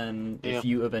 And then, if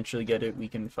you eventually get it, we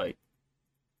can fight.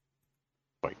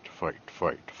 Fight.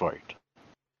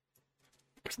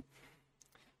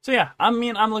 So yeah, I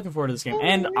mean, I'm looking forward to this game.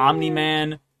 And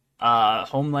Omni-Man,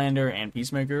 Homelander, and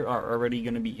Peacemaker are already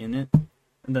going to be in it.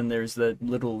 And then there's the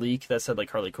little leak that said,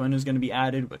 like, Harley Quinn is going to be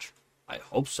added, which I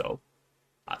hope so.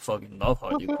 I fucking love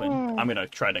Harley Quinn. I'm going to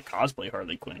try to cosplay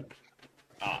Harley Quinn.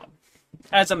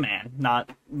 As a man, not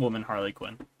woman Harley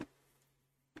Quinn.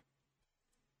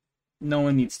 No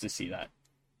one needs to see that.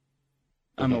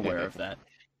 I'm aware of that.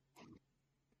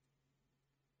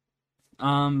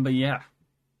 But yeah.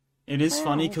 It is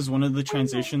funny because one of the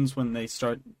transitions when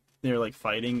they're like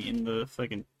fighting in the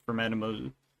fucking for Madame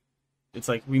Bo, it's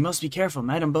like, we must be careful.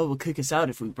 Madame Bo will kick us out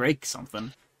if we break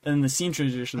something. And then the scene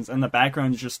transitions and the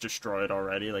background is just destroyed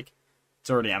already. Like, it's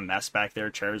already a mess back there.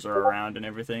 Chairs are around and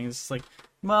everything. It's like,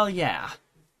 well, yeah.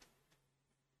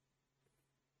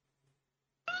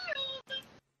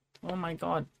 Oh my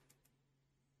god.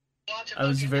 I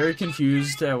was very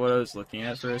confused at what I was looking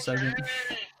at for a second.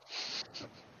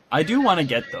 I do want to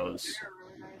get those.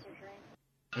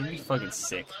 That'd be fucking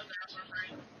sick.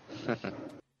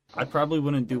 I probably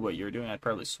wouldn't do what you're doing. I'd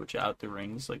probably switch out the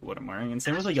rings, like what I'm wearing. And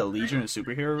same with like a Legion of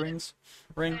Superhero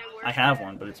ring. I have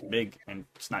one, but it's big and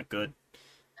it's not good.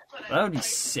 But that would be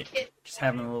sick. Just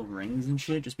having little rings and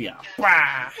shit. Just be a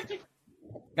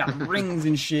got rings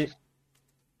and shit.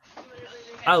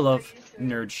 I love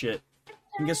nerd shit.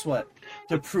 And guess what?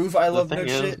 To prove I love nerd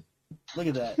shit, look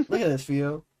at that. Look at this,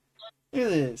 Theo. Look at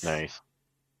this. Nice.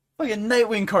 Like a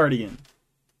Nightwing cardigan.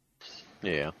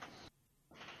 Yeah.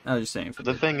 I was just saying.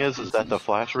 The thing is that the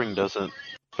flash ring doesn't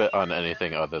fit on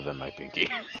anything other than my pinky.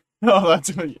 Oh,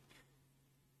 that's what you...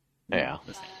 Yeah.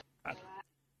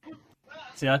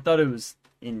 See, I thought it was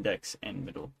index and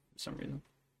middle for some reason.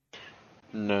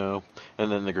 No.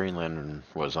 And then the Green Lantern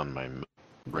was on my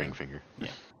ring finger. Yeah.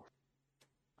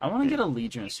 I want to get a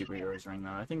Legion of Superheroes ring,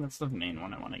 though. I think that's the main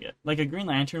one I want to get. Like, a Green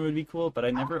Lantern would be cool, but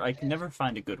I can never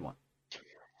find a good one.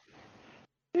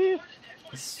 Yeah.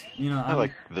 I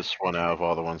like this one out of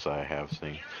all the ones I have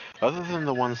seen. Other than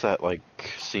the ones that, like,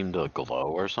 seem to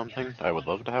glow or something, I would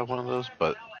love to have one of those,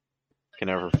 but can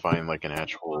never find, like, an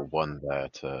actual one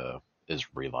that is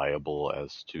reliable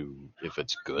as to if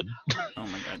it's good. Oh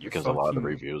my god, because a lot of the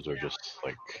reviews are just,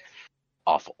 like,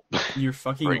 awful. Your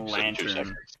fucking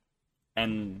lantern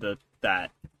and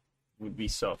that would be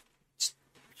so.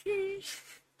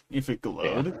 If it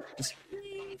glowed, just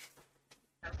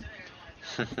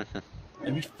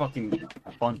it'd be fucking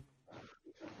fun.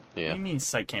 Yeah. What do you mean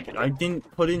site can't be? I didn't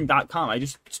put in .com. I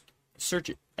just search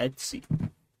it. Etsy.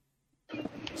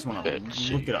 Just want to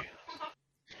look it up.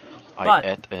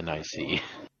 But, I see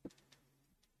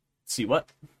what?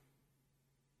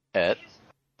 I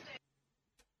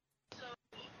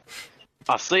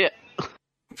see it.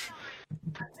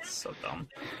 So dumb.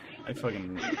 I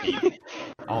fucking hate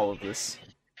all of this.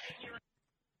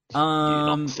 You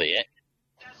don't see it.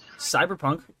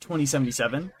 Cyberpunk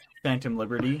 2077, Phantom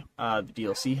Liberty, the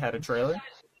DLC had a trailer.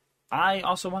 I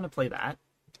also want to play that.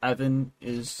 Evan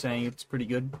is saying it's pretty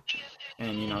good.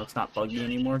 And, you know, it's not buggy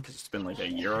anymore because it's been like a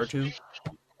year or two.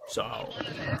 So, I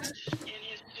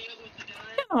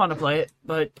want to play it,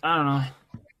 but I don't know.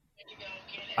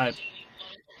 I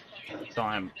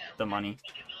don't have the money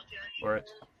for it.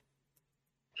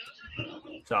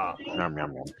 So, Yum,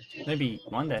 yum, yum. maybe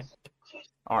one day.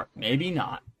 Or maybe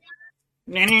not.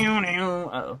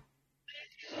 Uh-oh.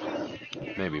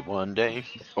 Maybe one day,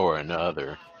 or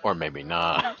another, or maybe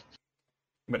not. I'm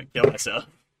gonna kill myself.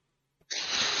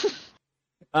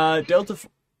 Delta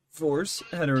Force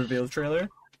had a reveal trailer.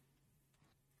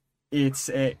 It's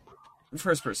a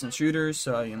first-person shooter,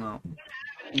 so, you know,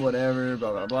 whatever,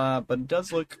 blah, blah, blah. But it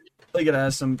does look like it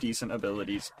has some decent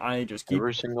abilities. I just keep...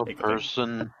 Every single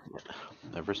person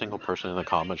in the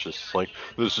comments is like,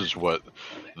 this is what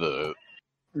the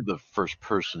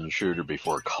first-person shooter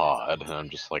before COD. And I'm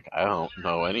just like, I don't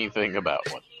know anything about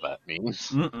what that means.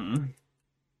 Mm-mm.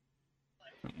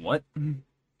 What?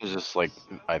 It's just like,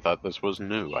 I thought this was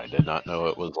new. I did not know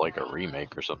it was like a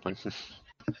remake or something.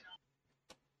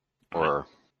 Or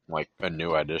like a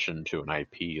new addition to an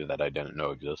IP that I didn't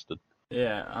know existed.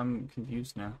 Yeah, I'm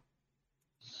confused now.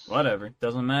 Whatever.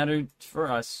 Doesn't matter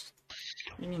for us.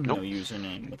 You need no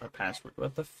username with a password.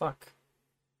 What the fuck?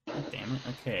 God damn it.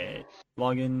 Okay.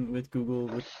 Log in with Google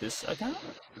with this account?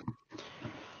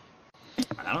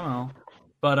 I don't know.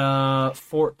 But,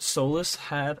 Fort Solis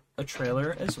had a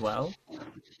trailer as well.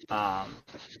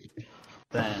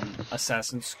 Then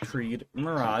Assassin's Creed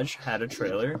Mirage had a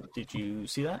trailer. Did you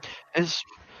see that?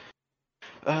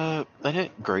 I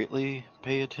didn't greatly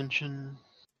pay attention,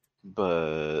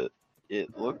 but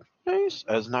it looked nice.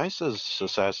 As nice as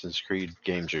Assassin's Creed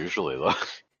games usually look.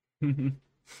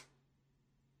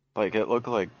 Like, it looked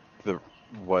like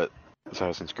what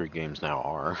Assassin's Creed games now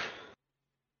are.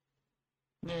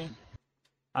 Yeah.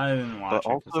 I didn't watch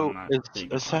but it. But also, is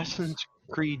Assassin's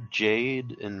Creed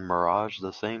Jade and Mirage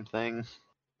the same thing?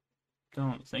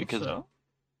 Don't think because so.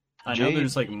 I know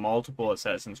there's like multiple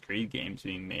Assassin's Creed games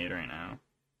being made right now.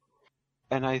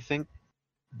 And I think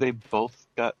they both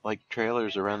got like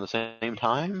trailers around the same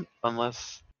time,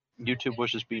 unless YouTube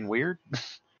was just being weird.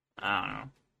 I don't know.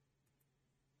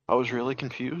 I was really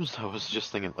confused. I was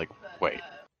just thinking like, wait,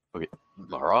 okay,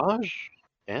 Mirage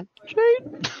and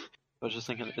Jade? I was just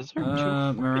thinking, is there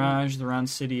two? Mirage, the run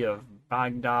city of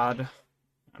Baghdad.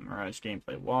 Mirage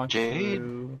gameplay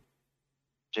walkthrough.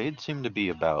 Jade seemed to be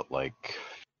about like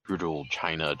feudal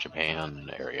China, Japan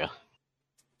area.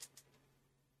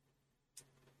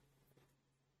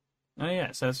 Oh yeah,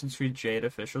 Assassin's Creed Jade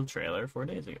official trailer 4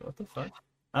 days ago. What the fuck?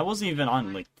 I wasn't even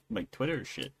on like Twitter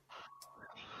shit.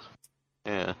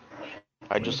 Yeah,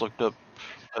 I just looked up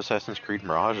Assassin's Creed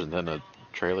Mirage, and then a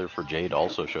trailer for Jade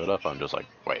also showed up. I'm just like,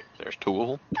 wait, there's two of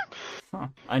them? Huh.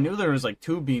 I knew there was like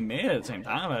two being made at the same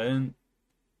time. I didn't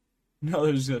know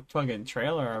there's a fucking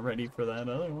trailer already for that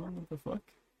other one. What the fuck?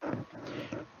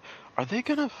 Are they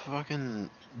gonna fucking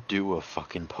do a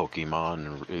fucking Pokemon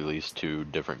and release two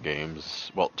different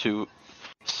games? Well, two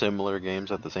similar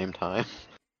games at the same time?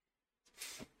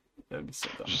 That'd be so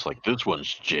dumb. Just like, this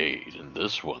one's Jade and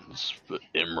this one's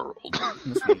Emerald.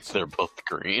 They're both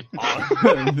green.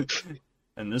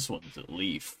 And this one's a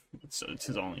leaf. So it's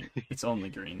only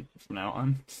green from now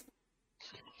on.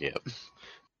 Yep.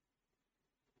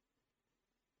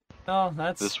 Oh,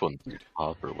 that's... This one's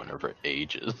copper whenever it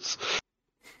ages.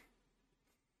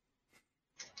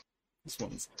 This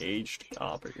one's aged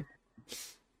copper.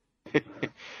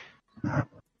 I'll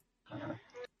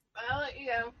let you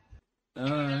go. Okay.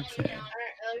 Alright, I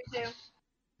love you too.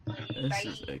 This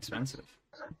is expensive.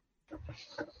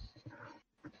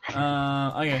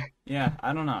 Okay. Yeah,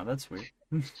 I don't know. That's weird.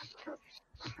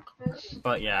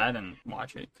 But yeah, I didn't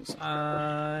watch it because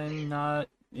I'm not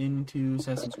into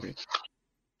Assassin's Creed.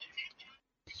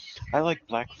 I like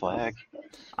Black Flag.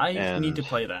 I need to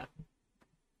play that.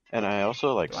 And I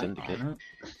also like Do Syndicate.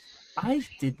 I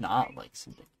did not like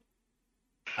Syndicate.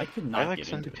 I could not I like get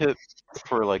Syndicate into it.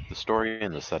 for like the story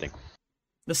and the setting.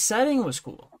 The setting was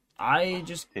cool. I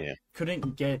just Yeah.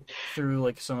 couldn't get through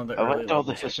like some of the I early liked all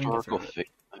the levels. I couldn't get through historical. it.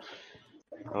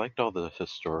 I liked all the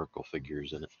historical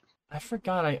figures in it. I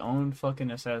forgot I owned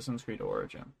fucking Assassin's Creed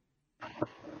Origin.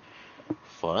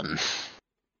 Fun.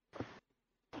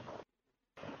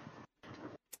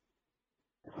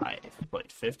 I've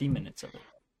played 50 minutes of it.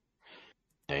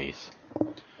 Nice.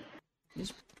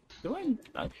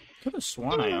 I could have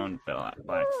sworn I owned Black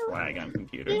Flag on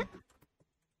computer. You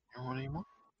want any more?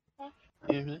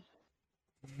 I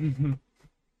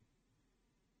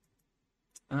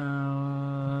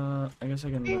guess I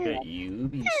can look at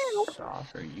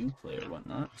Ubisoft or Uplay or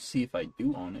whatnot. See if I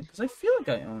do own it, because I feel like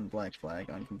I own Black Flag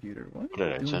on computer. What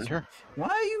Did I send her?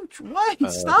 Why?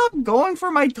 Stop going for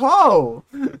my toe!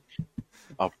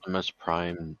 Optimus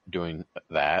Prime doing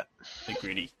that. The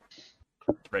gritty.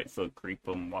 Right foot creep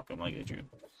him, walk him like a Jew.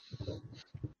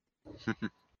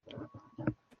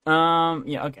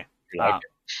 Yeah, okay. Like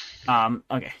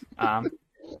Okay.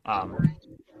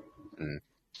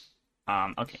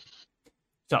 Okay.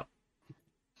 So,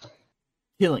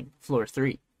 Healing, Floor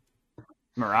 3.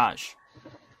 Mirage.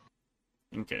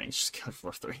 I'm kidding, it's just got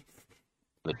Floor 3.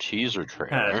 the teaser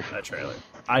trailer. That trailer.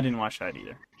 I didn't watch that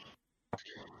either.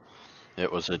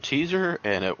 It was a teaser,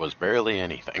 and it was barely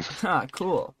anything. Ah,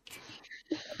 cool.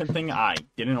 Good thing I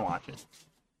didn't watch it.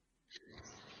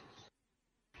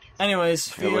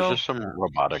 Anyways, It was just some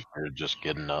robotic nerd just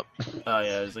getting up Oh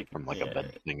yeah, it was like from like a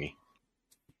bed thingy.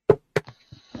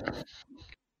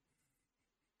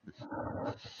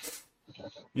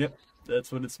 Yep,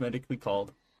 that's what it's medically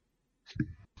called.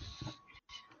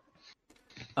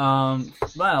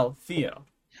 Well, Theo,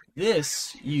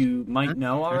 this you might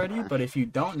know already, but if you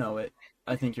don't know it,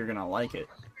 I think you're gonna like it.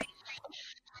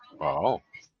 Oh.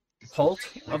 Cult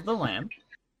of the Lamb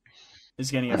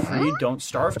is getting a free Don't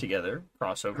Starve Together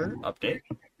crossover update.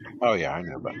 Oh yeah, I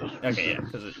know about this. Okay, yeah,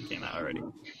 because it came out already.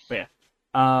 But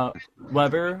yeah.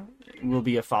 Weber will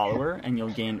be a follower, and you'll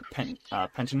gain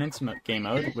Penitence game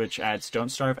mode, which adds Don't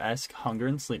Starve-esque hunger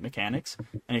and sleep mechanics.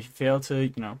 And if you fail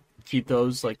to, keep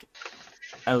those,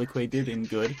 eloquated and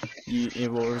good,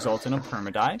 it will result in a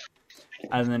permadie.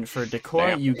 And then for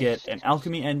decor, you get an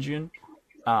alchemy engine,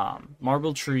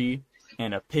 marble tree,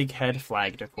 and a pig head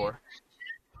flag decor.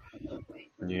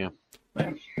 Yeah.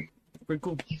 Yeah, pretty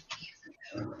cool.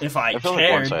 If I feel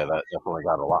cared. like once I had that, definitely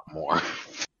got a lot more.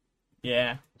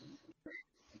 Yeah.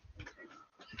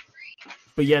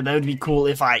 But yeah, that would be cool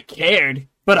if I cared,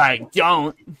 but I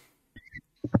don't.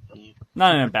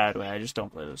 Not in a bad way, I just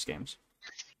don't play those games.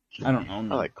 I don't own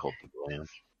them. I like Cult of the Lamb.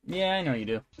 Yeah, I know you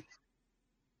do.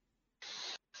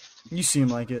 You seem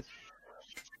like it.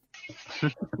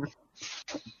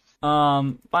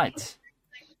 But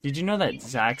did you know that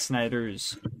Zack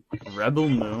Snyder's Rebel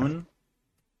Moon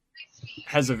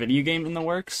has a video game in the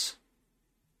works?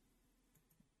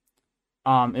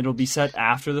 It'll be set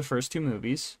after the first two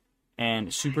movies,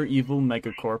 and Super Evil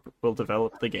Megacorp will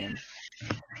develop the game.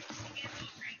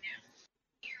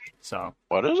 So.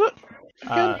 What is it?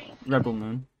 Rebel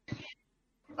Moon.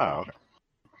 Oh, okay.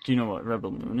 Do you know what Rebel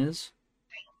Moon is?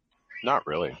 Not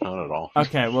really. Not at all.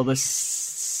 Okay, well, the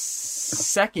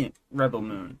second Rebel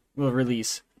Moon will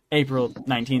release April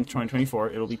 19th,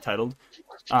 2024. It'll be titled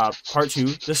Part 2,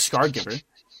 The Scargiver.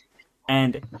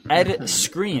 And Ed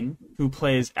Skrein, who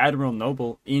plays Admiral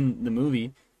Noble in the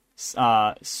movie,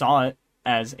 saw it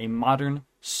as a modern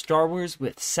Star Wars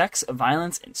with sex,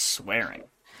 violence, and swearing.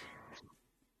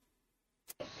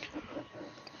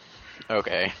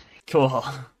 Okay. Cool.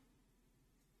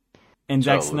 And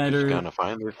Zack Snyder... Luke's gonna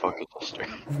finally fuck his sister.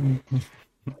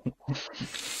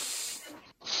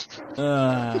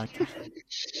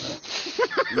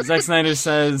 Zack Snyder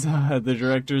says the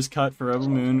director's cut for Rebel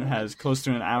Moon has close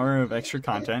to an hour of extra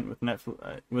content. With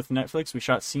Netflix, we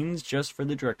shot scenes just for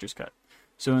the director's cut.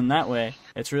 So in that way,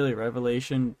 it's really a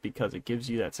revelation because it gives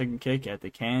you that second kick at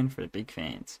the can for the big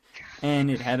fans.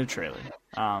 And it had a trailer.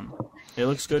 It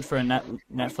looks good for a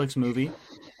Netflix movie.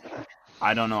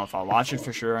 I don't know if I'll watch it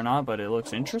for sure or not, but it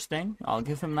looks interesting. I'll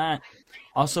give him that.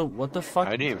 Also, what the fuck?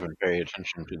 I didn't even pay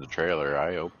attention to the trailer.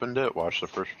 I opened it, watched the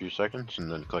first few seconds,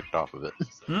 and then clicked off of it.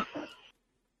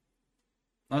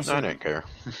 Also, I didn't care.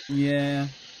 Yeah.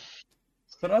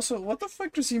 But also, what the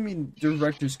fuck does he mean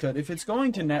director's cut? If it's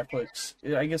going to Netflix,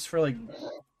 I guess for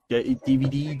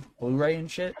DVD, Blu-ray and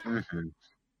shit? Mm-hmm.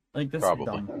 That's Probably.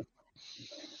 dumb.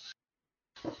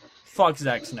 Fuck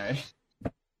Zack Snyder.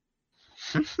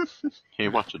 He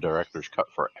wants a director's cut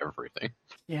for everything.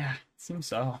 Yeah, seems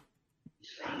so.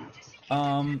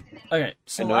 Okay,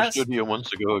 so and no studio wants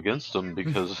to go against him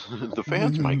because the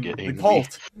fans might get angry. The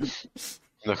cult.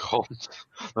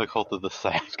 The cult of the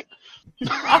sack.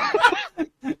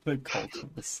 The cult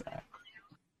of the sack.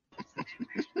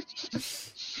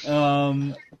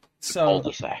 So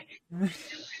Cul-de-sac.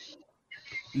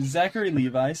 Zachary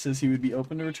Levi says he would be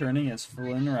open to returning as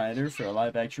Flynn Rider for a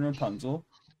live-action Rapunzel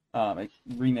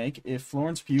remake if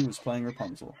Florence Pugh was playing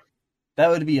Rapunzel. That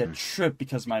would be a trip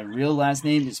because my real last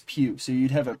name is Pugh, so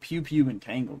you'd have a Pew Pew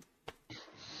entangled.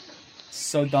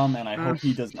 So dumb, and I hope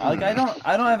he doesn't. Like, I don't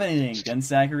have anything against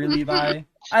Zachary Levi.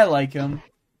 I like him.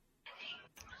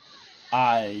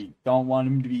 I don't want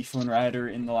him to be Flynn Rider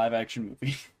in the live-action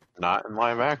movie. Not in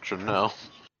live action, no.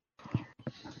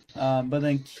 But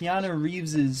then Keanu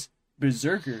Reeves'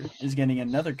 Berserker is getting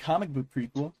another comic book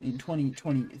prequel in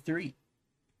 2023.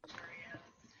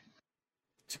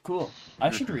 It's cool. I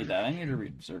should read that. I need to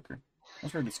read Berserker.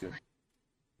 I've heard it's good.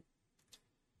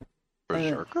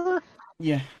 Berserker?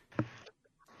 Yeah.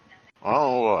 I don't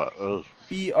know what it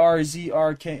is.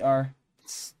 Berzrkr.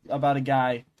 It's about a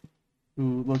guy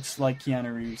who looks like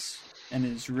Keanu Reeves and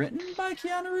is written by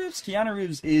Keanu Reeves. Keanu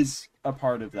Reeves is a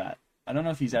part of that. I don't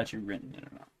know if he's actually written it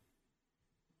or not.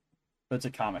 But it's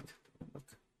a comic book.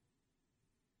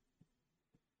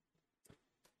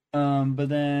 But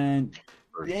then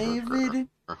David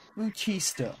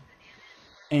Bautista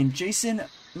and Jason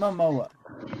Momoa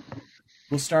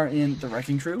will star in The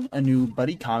Wrecking Crew, a new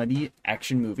buddy comedy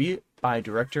action movie by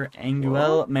director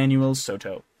Angel Manuel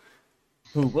Soto,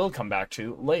 who we'll come back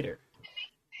to later.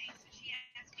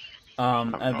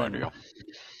 And then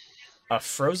a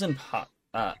Frozen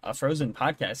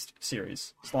podcast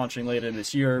series is launching later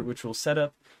this year, which will set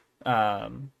up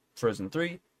Frozen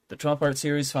 3. The 12-part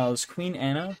series follows Queen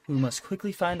Anna, who must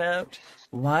quickly find out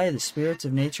why the spirits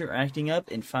of nature are acting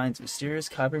up and finds mysterious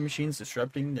copper machines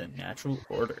disrupting the natural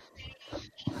order.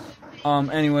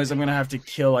 Anyways, I'm gonna have to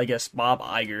kill, I guess, Bob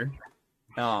Iger.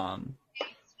 Bob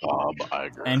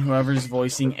Iger. And whoever's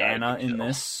voicing Anna in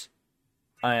this.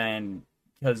 And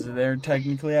because they're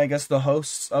technically, I guess, the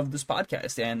hosts of this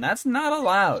podcast, and that's not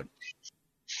allowed.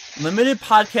 Limited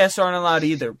podcasts aren't allowed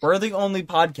either. We're the only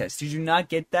podcast. Did you not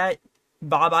get that,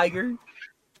 Bob Iger?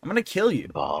 I'm gonna kill you.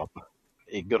 Bob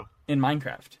Iger. In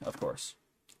Minecraft, of course.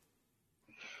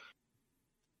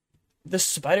 The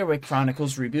Spiderwick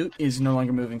Chronicles reboot is no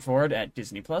longer moving forward at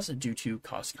Disney Plus due to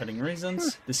cost-cutting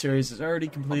reasons. The series is already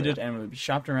completed and will be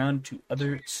shopped around to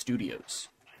other studios.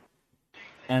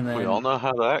 And then We all know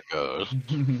how that goes.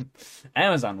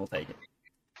 Amazon will take it.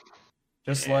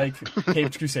 Just like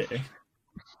Caped Crusader.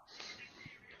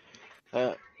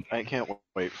 I can't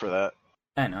wait for that.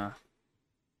 I know.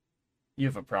 You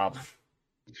have a problem.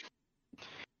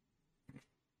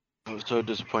 I was so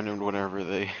disappointed whenever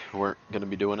they weren't going to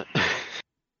be doing it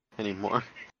anymore.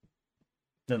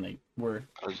 Then they were.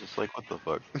 I was just like, what the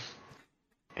fuck?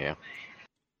 Yeah.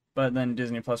 But then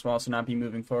Disney Plus will also not be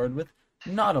moving forward with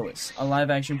Nautilus, a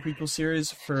live-action prequel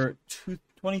series for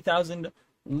 20,000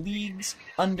 Leagues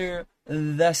Under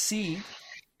the Sea.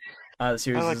 The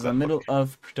series is in the middle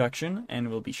of production and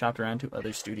will be shopped around to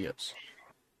other studios.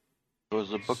 It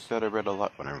was a book that I read a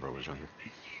lot whenever I was younger.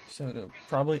 So it'll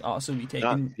probably also be taken...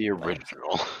 Not the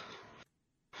original.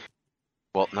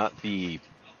 Well, not the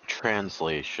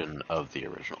translation of the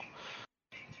original.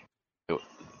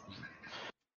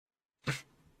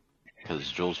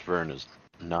 Because Jules Verne is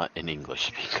not an English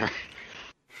speaker.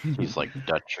 He's like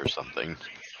Dutch or something.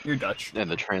 You're Dutch. And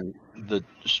the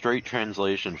straight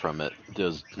translation from it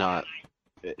does not...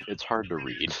 It's hard to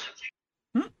read.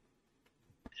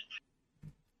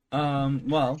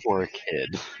 Well... For a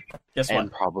kid. Guess what?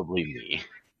 And probably me.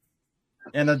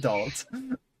 An adult.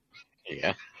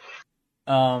 Yeah.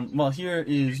 Well, here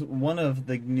is one of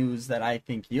the news that I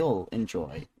think you'll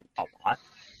enjoy a lot.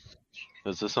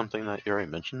 Is this something that you already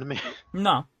mentioned to me?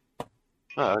 No.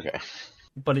 Oh, okay.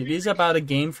 But it is about a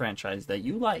game franchise that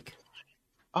you like.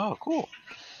 Oh, cool.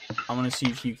 I want to see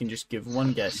if you can just give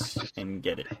one guess and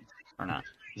get it, or not.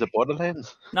 Is it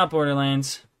Borderlands? Not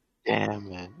Borderlands. Damn,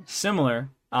 man. Similar.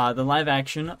 The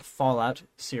live-action Fallout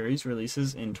series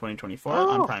releases in 2024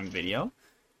 on Prime Video.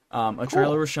 A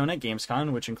trailer was shown at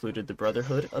Gamescom, which included the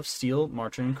Brotherhood of Steel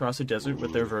marching across the desert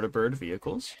with their vertibird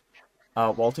vehicles.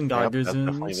 Walton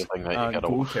Goggins'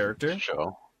 cool character.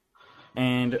 Show.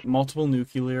 And multiple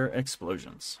nuclear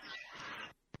explosions.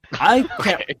 I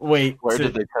can't wait. Where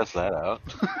did they test that out?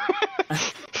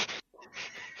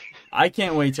 I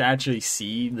can't wait to actually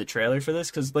see the trailer for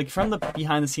this, because like from the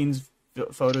behind-the-scenes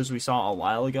photos we saw a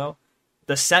while ago,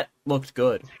 the set looked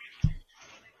good.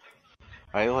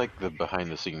 I like the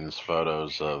behind-the-scenes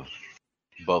photos of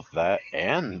both that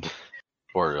and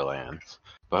Borderlands,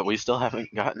 but we still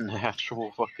haven't gotten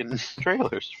actual fucking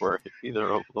trailers for either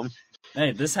of them.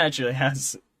 Hey, this actually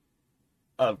has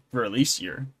a release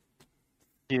year.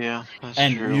 Yeah, that's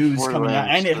and true. news coming out,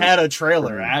 and it had a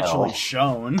trailer actually hell.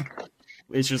 shown.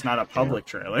 It's just not a public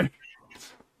trailer.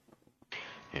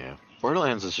 Yeah,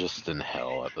 Borderlands is just in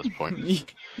hell at this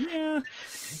point. Yeah.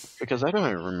 Because I don't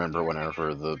even remember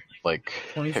whenever the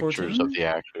pictures 2014? of the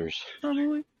actors.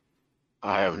 Probably.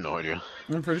 I have no idea.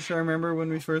 I'm pretty sure I remember when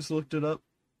we first looked it up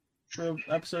for an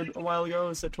episode a while ago.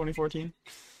 It said 2014.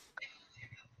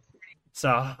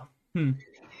 So, who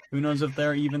knows if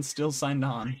they're even still signed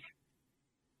on.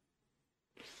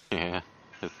 Yeah,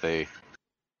 if they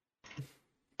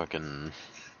fucking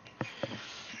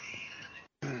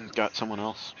got someone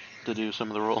else to do some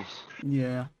of the roles.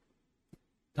 Yeah.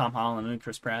 Tom Holland and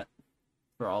Chris Pratt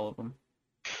for all of them.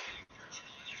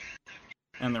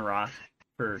 And The Rock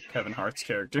for Kevin Hart's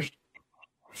character.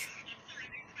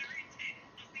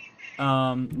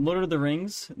 Lord of the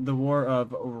Rings, The War of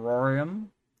Rohirrim,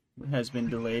 has been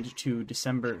delayed to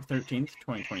December 13th,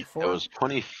 2024. It was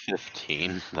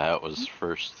 2015 that was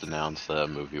first announced that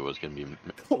movie was going to be...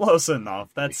 Close enough.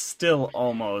 That's still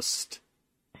almost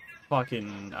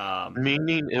fucking...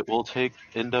 Meaning it will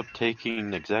end up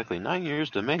taking exactly 9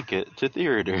 years to make it to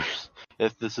theaters,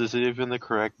 if this is even the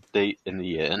correct date in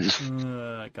the end.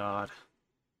 God.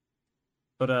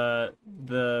 But,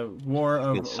 the War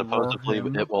of And supposedly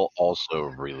Rohirrim... it will also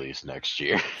release next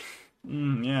year.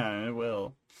 Yeah, it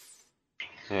will.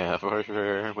 Yeah, for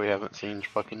sure. We haven't seen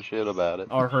fucking shit about it.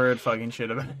 Or heard fucking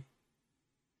shit about it.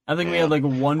 I think we had like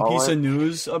one piece of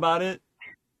news about it.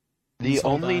 The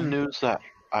only news that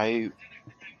I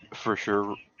for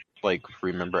sure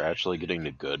remember actually getting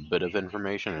a good bit of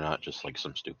information and not just like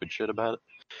some stupid shit about it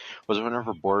was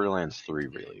whenever Borderlands 3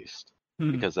 released.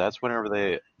 Because that's whenever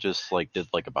they just did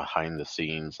a behind the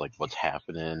scenes what's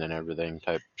happening and everything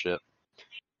type shit.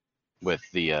 With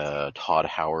the Todd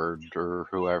Howard or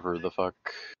whoever the fuck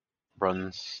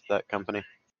runs that company.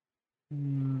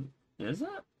 Is it?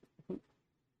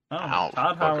 I don't know.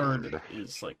 Todd Howard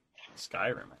is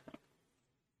Skyrim, I think.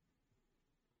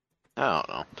 I don't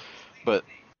know. But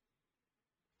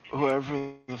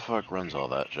whoever the fuck runs all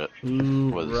that shit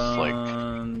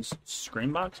runs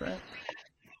Screenbox, right?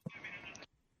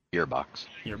 Gearbox,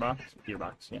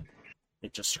 yeah.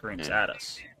 It just screams at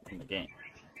us in the game.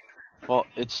 Well,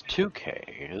 it's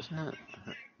 2K, isn't it?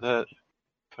 That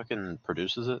fucking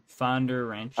produces it? Founder,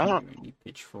 Randy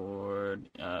Pitchford,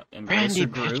 Randy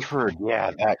Pitchford,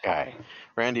 yeah, that guy.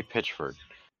 Randy Pitchford.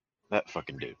 That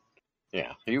fucking dude.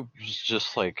 Yeah, he was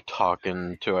just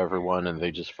talking to everyone and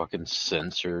they just fucking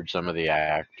censored some of the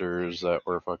actors that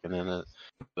were fucking in it.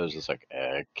 It was just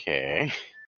okay.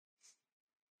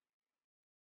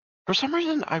 For some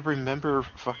reason, I remember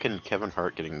fucking Kevin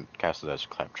Hart getting casted as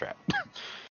Claptrap.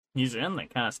 He's in the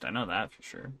cast, I know that for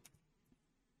sure.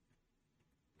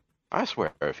 I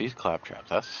swear, if he's Claptrap,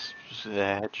 that's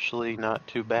actually not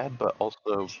too bad, but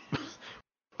also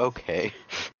okay.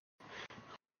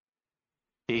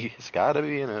 He's gotta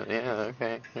be in it, yeah,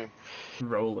 okay.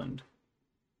 Roland.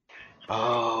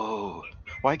 Oh,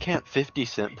 why can't 50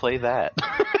 Cent play that?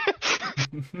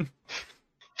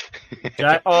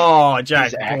 Jack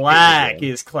Black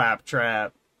is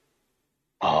Claptrap.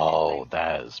 Oh,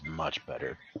 that is much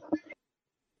better.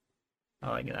 I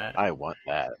like that. I want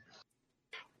that.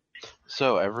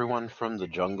 So everyone from the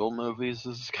Jungle movies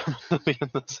is coming to be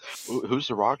in this. Who's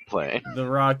The Rock playing? The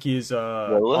Rock is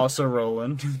also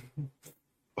Roland.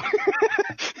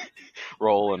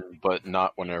 Roland, but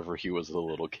not whenever he was a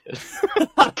little kid.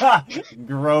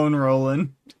 Grown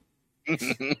Roland.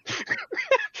 He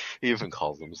even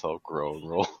calls himself Grown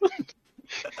Roland.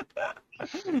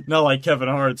 Not like Kevin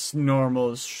Hart's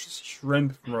normal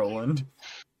shrimp Roland.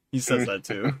 He says that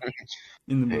too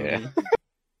in the movie.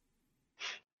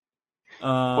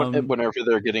 Yeah. Whenever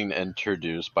they're getting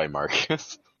introduced by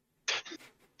Marcus.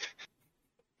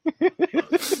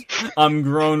 I'm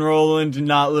Grown Roland,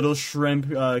 not little shrimp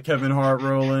Kevin Hart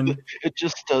Roland. It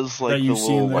just does the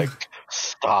little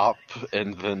stop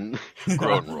and then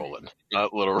Grown Roland,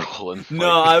 not little Roland.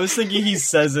 No, I was thinking he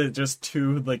says it just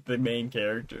to the main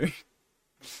character.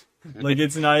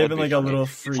 It's not even a little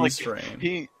freeze frame.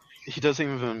 He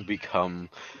doesn't even become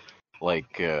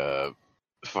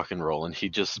fucking Roland. He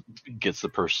just gets the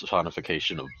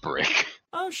personification of Brick.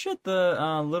 Oh shit,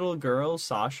 the little girl,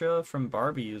 Sasha from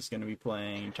Barbie, is going to be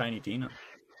playing Tiny Tina.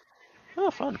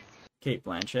 Oh, fun. Kate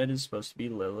Blanchett is supposed to be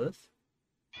Lilith.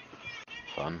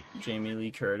 Fun. Jamie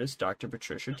Lee Curtis, Dr.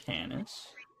 Patricia Tannis.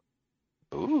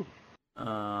 Ooh.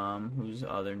 Who's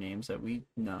other names that we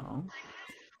know?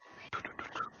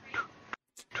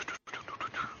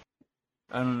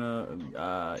 I don't know.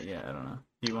 Yeah, I don't know.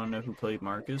 Do you want to know who played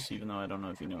Marcus, even though I don't know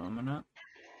if you know him or not?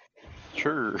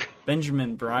 Sure.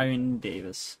 Benjamin Brian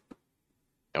Davis.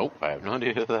 Nope, I have no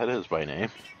idea who that is by name.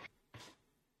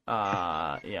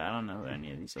 Yeah, I don't know who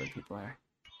any of these other people are.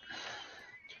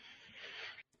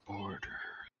 Border.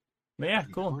 But yeah,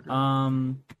 cool.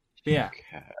 Border. Yeah.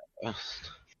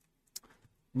 Cast.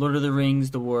 Lord of the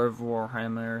Rings: The War of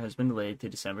Warhammer has been delayed to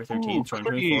December 13th,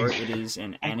 2024. It is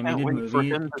an animated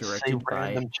movie directed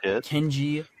by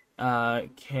Kenji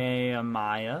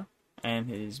Kamiya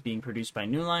and is being produced by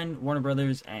New Line, Warner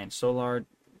Brothers, and Solar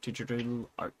Digital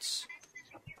Arts.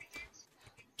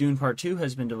 Dune Part 2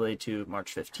 has been delayed to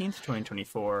March 15th,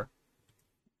 2024.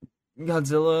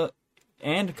 Godzilla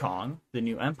and Kong, The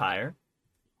New Empire,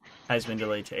 has been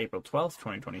delayed to April 12th,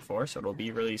 2024, so it'll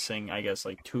be releasing, I guess,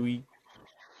 like 4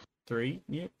 years?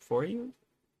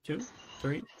 2,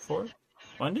 3, 4?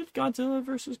 When did Godzilla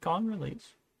vs. Kong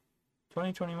release?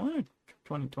 2021 or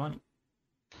 2020?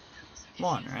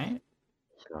 1, right?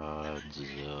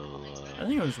 Godzilla. I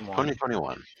think it was 1.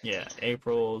 2021. Yeah,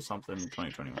 April something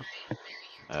 2021.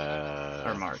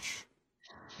 Or March.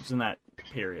 It was in that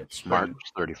period. Spring.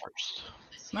 March 31st.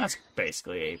 That's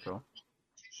basically April.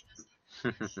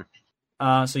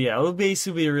 So yeah, it'll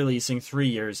basically be releasing 3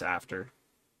 years after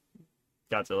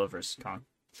Godzilla vs. Kong.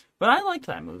 But I liked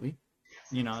that movie.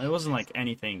 You know, it wasn't like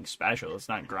anything special. It's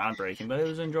not groundbreaking, but it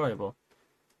was enjoyable.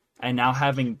 And now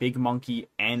having Big Monkey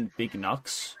and Big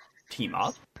Nux team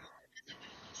up.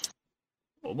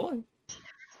 Oh boy.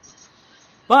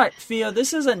 But, Fia,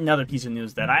 this is another piece of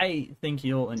news that I think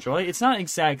you'll enjoy. It's not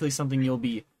exactly something you'll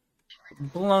be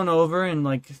blown over and,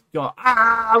 like, go,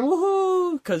 ah,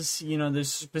 woohoo! Because, you know,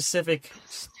 there's specific,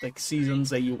 like,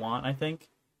 seasons that you want, I think.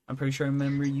 I'm pretty sure I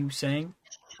remember you saying.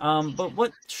 But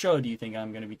what show do you think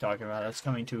I'm going to be talking about that's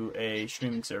coming to a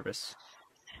streaming service?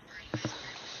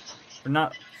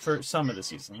 For some of the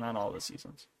seasons, not all the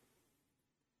seasons.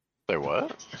 Say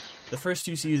what? The first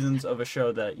 2 seasons of a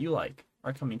show that you like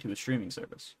are coming to a streaming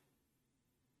service.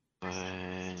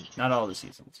 Not all the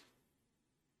seasons.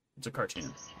 It's a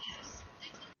cartoon.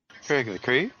 Craig the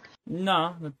Creek?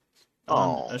 No, it's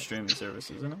on a streaming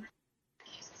service, isn't it?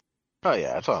 Oh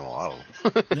yeah, it's on a lot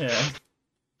of them. Yeah.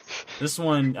 This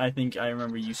one, I think I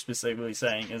remember you specifically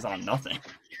saying, is on nothing.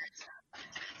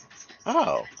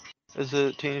 Oh. Is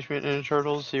it Teenage Mutant Ninja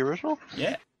Turtles, the original?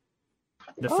 Yeah.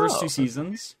 The first 2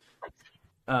 seasons...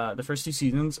 the first 2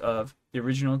 seasons of the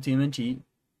original TMNT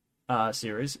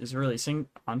series is releasing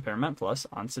on Paramount Plus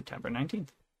on September 19th.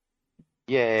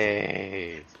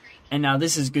 Yay! And now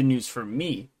this is good news for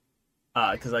me,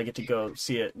 because I get to go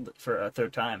see it for a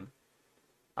 3rd time,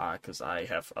 because I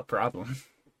have a problem.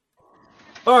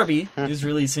 Barbie is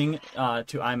releasing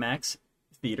to IMAX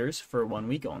theaters for 1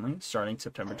 week only, starting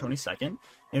September 22nd.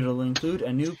 It'll include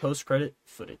a new post-credit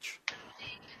footage.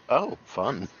 Oh,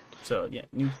 fun. So, yeah,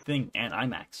 new thing, and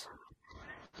IMAX.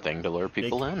 Thing to lure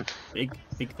people in. Big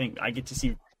thing. I get to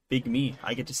see big me.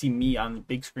 I get to see me on the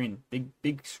big screen.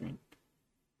 Big screen.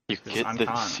 You get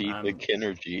to see the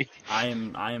Kinergy. I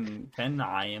am Ken.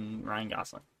 I am Ryan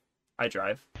Gosling. I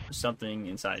drive. Something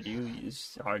inside you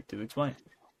is hard to explain.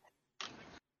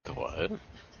 The what?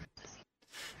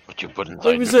 What you put inside?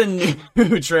 There was a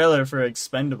new trailer for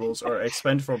Expendables or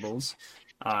Expendables.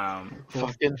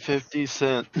 Fucking 50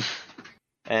 Cent.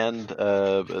 And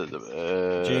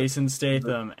Jason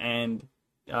Statham and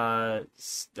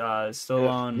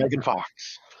Stallone. Megan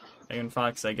Fox. Megan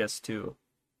Fox, I guess, too.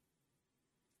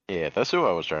 Yeah, that's who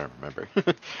I was trying to remember.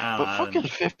 But fucking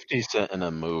 50 Cent in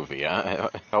a movie, I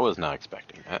was not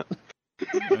expecting that.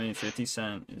 I mean, 50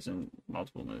 Cent is in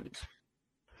multiple movies.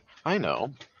 I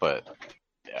know, but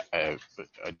I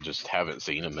just haven't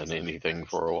seen him in anything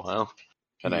for a while.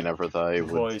 And I never thought I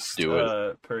would do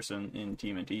it. Person in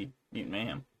TMNT, Mutant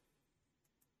Mayhem.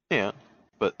 Yeah,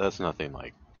 but that's nothing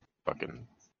like fucking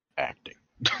acting.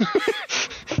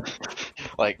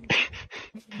 Like,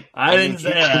 I didn't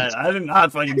say that. I did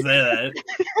not fucking say that.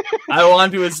 I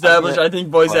want to establish I think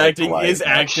voice acting is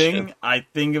acting. I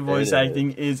think voice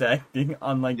acting is acting,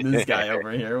 unlike this guy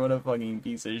over here. What a fucking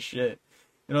piece of shit.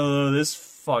 You know, this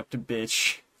fucked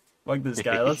bitch. Fuck this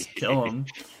guy. Let's kill him.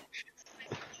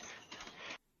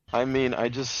 I mean, I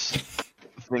just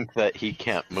think that he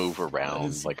can't move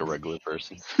around like a regular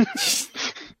person.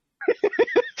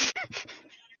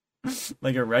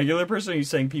 Like a regular person? Are you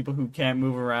saying people who can't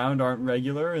move around aren't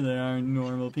regular and they aren't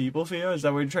normal people, Theo? Is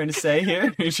that what you're trying to say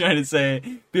here? You're trying to say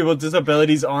people with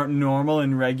disabilities aren't normal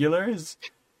and regular? Is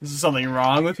there something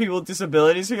wrong with people with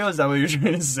disabilities, Theo? Is that what you're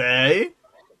trying to say?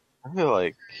 I feel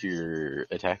like you're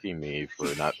attacking me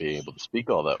for not being able to speak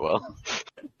all that well.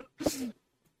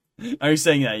 Are you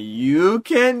saying that you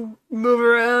can move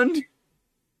around?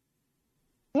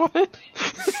 What?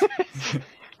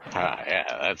 Yeah,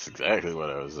 that's exactly what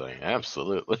I was saying.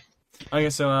 Absolutely. Okay,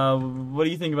 so what do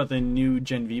you think about the new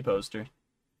Gen V poster?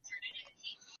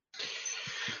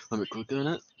 Let me click on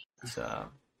it. It's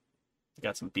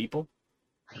got some people.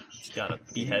 It's got a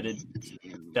beheaded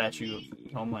statue of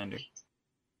Homelander.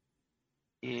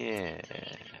 Yeah,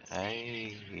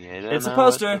 I don't It's a know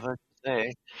poster. what the fuck to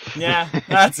say. Yeah,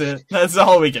 that's it. That's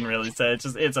all we can really say.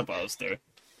 It's a poster.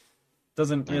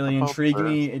 Doesn't really intrigue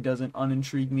me. It doesn't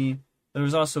unintrigue me. There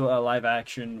was also a live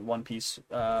action One Piece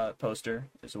poster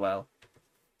as well.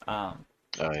 Oh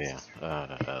yeah.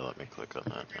 Let me click on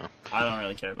that now. I don't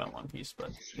really care about One Piece,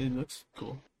 but it looks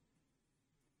cool.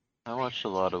 I watched a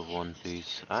lot of One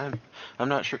Piece. I'm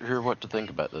not sure what to think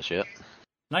about this yet.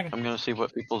 Okay. I'm gonna see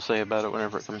what people say about it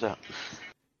whenever it comes out.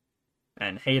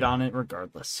 And hate on it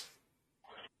regardless.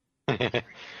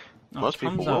 Most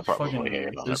people will probably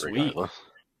hate on it regardless.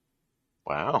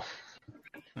 Wow.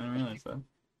 I didn't realize that.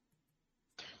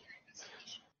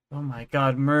 Oh my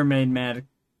god, Mermaid Man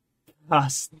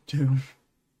costume.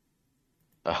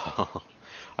 Oh,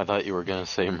 I thought you were gonna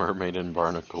say Mermaid and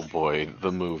Barnacle Boy,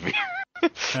 the movie.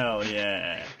 Hell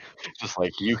yeah. Just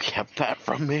like, you kept that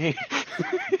from me.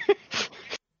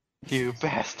 You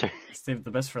bastard. Saved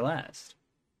the best for last.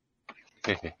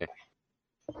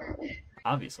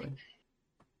 Obviously.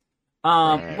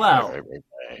 Well,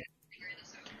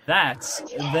 that's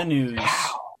the news.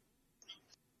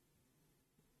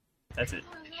 That's it.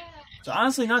 So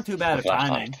honestly, not too bad of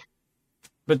timing.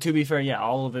 But to be fair, yeah,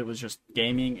 all of it was just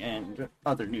gaming and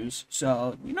other news.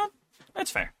 So, that's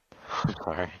fair. I'm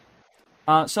sorry.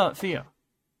 So, Theo,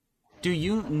 do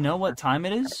you know what time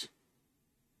it is?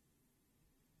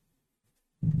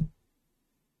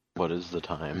 What is the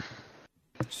time?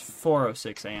 It's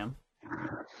 4:06 a.m.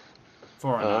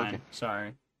 4:09, okay.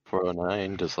 Sorry.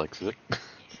 4:09, dyslexic.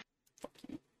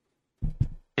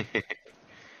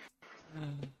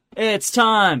 It's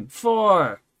time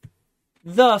for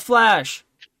The Flash.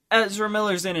 Ezra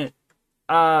Miller's in it.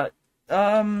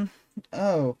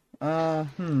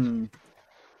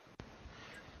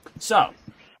 So,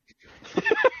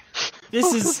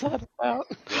 this is What's that about?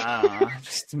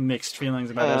 just mixed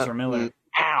feelings about Ezra Miller.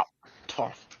 Ow!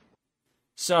 Tough.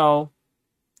 So,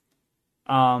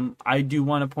 I do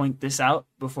want to point this out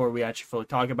before we actually fully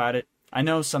talk about it. I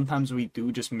know sometimes we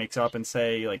do just mix up and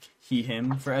say, like, he,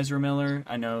 him for Ezra Miller.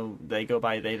 I know they go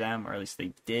by they, them, or at least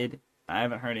they did. I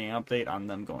haven't heard any update on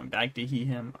them going back to he,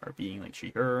 him, or being like she,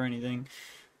 her, or anything.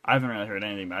 I haven't really heard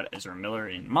anything about Ezra Miller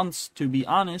in months, to be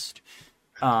honest.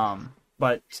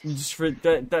 But just for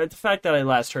the fact that I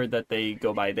last heard that they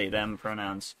go by they, them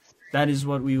pronouns, that is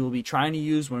what we will be trying to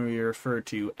use when we refer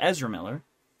to Ezra Miller.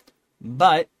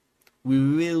 But we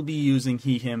will be using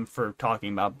he, him for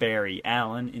talking about Barry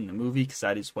Allen in the movie, because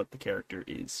that is what the character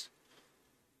is.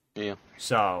 Yeah.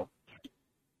 So,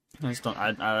 I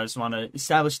just want to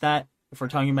establish that. If we're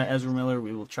talking about Ezra Miller,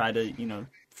 we will try to,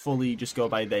 fully just go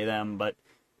by they, them. But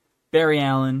Barry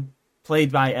Allen,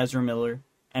 played by Ezra Miller,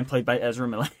 and played by Ezra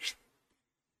Miller.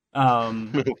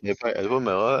 Played by Ezra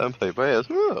Miller and played by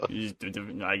Ezra Miller.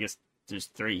 I guess there's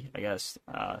three, I guess.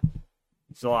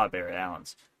 There's a lot of Barry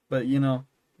Allens. But,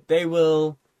 they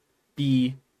will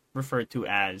be referred to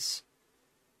as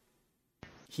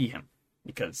he, him.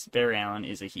 Because Barry Allen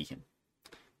is a he, him.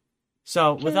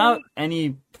 So, without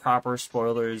any proper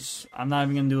spoilers, I'm not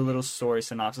even going to do a little story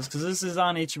synopsis, because this is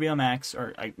on HBO Max,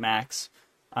 or Max,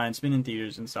 and it's been in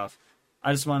theaters and stuff.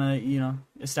 I just want to,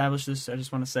 establish this. I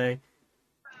just want to say,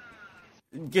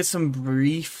 get some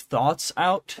brief thoughts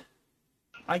out,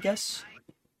 I guess.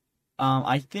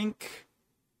 I think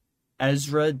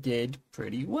Ezra did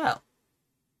pretty well.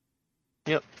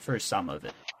 Yep. For some of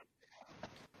it.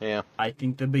 Yeah. I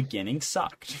think the beginning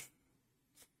sucked.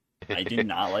 I did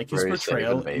not like his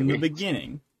portrayal in the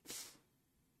beginning.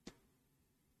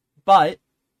 But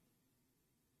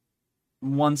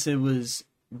once it was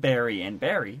Barry and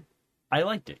Barry, I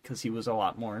liked it because he was a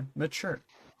lot more mature.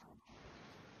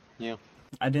 Yeah.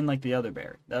 I didn't like the other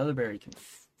Barry. The other Barry can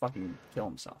fucking kill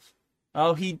himself.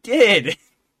 Oh, he did!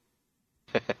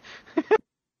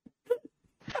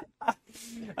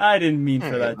 I didn't mean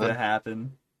for that to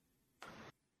happen.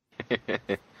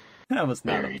 That was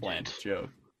not a planned joke.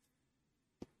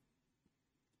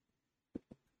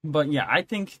 But yeah, I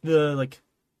think the,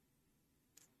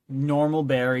 normal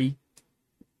Barry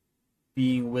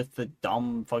being with the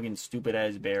dumb, fucking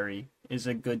stupid-ass Barry is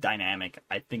a good dynamic.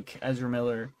 I think Ezra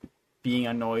Miller being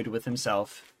annoyed with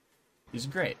himself is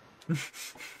great.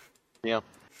 Yeah.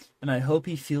 And I hope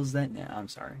he feels that now. I'm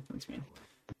sorry. That's mean.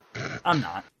 I'm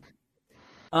not.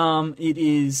 It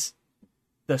is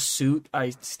the suit I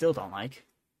still don't like.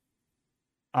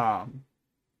 I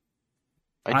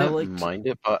didn't mind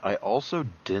it, but I also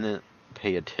didn't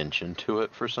pay attention to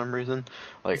it for some reason.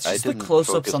 Like, It's just I the didn't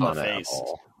close-ups focus on the on it at face.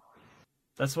 all.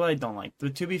 That's what I don't like.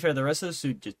 But to be fair, the rest of the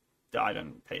suit just I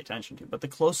didn't pay attention to. But the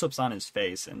close-ups on his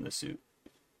face in the suit,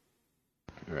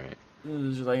 Right. it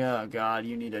was just like, oh god,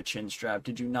 you need a chin strap.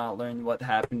 Did you not learn what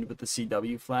happened with the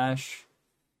CW Flash?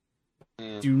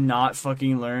 Yeah. Do not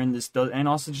fucking learn this. And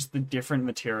also just the different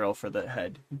material for the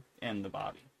head and the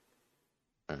body.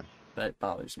 That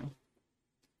bothers me.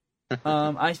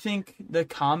 I think the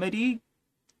comedy,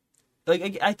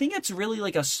 like, I think it's really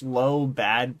like a slow,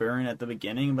 bad burn at the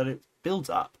beginning, but it builds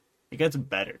up. It gets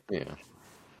better. Yeah.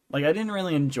 Like, I didn't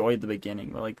really enjoy the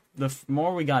beginning, but like the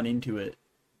more we got into it,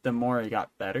 the more it got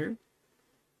better.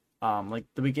 Like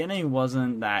the beginning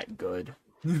wasn't that good.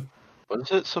 Was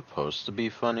it supposed to be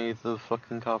funny, the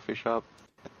fucking coffee shop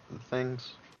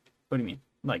things? What do you mean?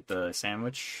 Like the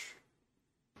sandwich?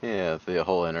 Yeah, the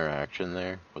whole interaction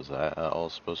there. Was that all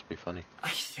supposed to be funny? I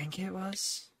think it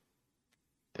was.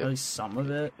 At least some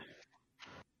of it.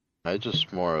 I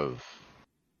just more of...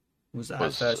 Was that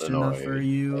was fast enough for annoyed.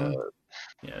 you?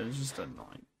 Yeah, it was just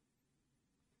annoying.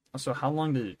 Also, how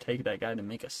long did it take that guy to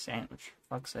make a sandwich?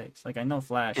 For fuck's sakes. Like, I know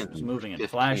Flash was moving at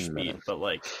Flash 15 speed, minutes. but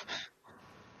like...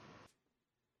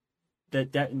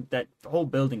 That whole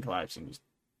building collapsing was,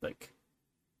 like...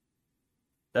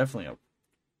 Definitely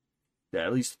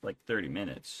at least, like, 30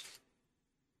 minutes.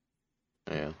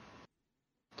 Yeah.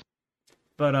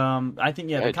 But, I think,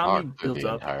 yeah, the I comedy talked through builds the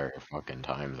up. entire fucking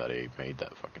time that he made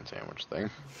that fucking sandwich thing.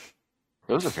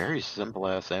 It was a very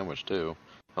simple-ass sandwich, too.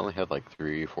 Only had, like,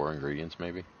 3-4 ingredients,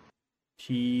 maybe.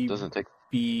 Doesn't take...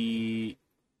 TBRB.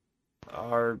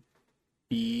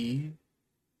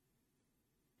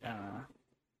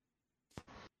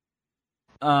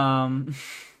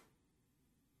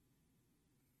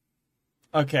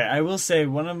 Okay, I will say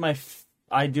one of my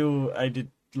I did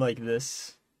like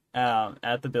this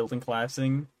at the building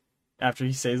collapsing. After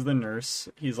he saves the nurse,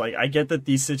 he's like, I get that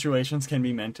these situations can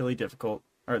be mentally difficult,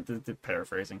 or the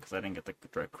paraphrasing because I didn't get the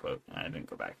direct quote and I didn't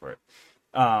go back for it.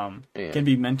 Can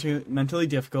be mentally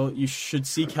difficult. You should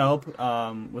seek help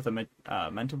with a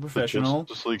mental professional.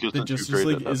 The Justice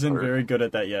League isn't very good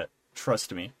at that yet.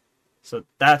 Trust me. So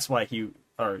that's why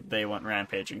they went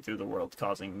rampaging through the world,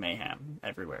 causing mayhem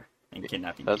everywhere and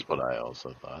kidnapping That's people. what I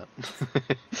also thought.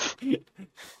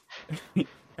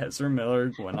 Ezra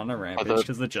Miller went on a rampage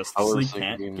because the Justice League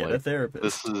can't get a therapist.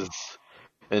 This is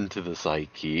into the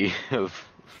psyche of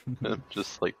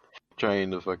just like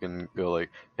trying to fucking go like,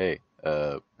 hey,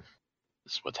 this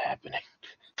is what's happening.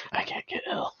 I can't get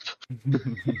help.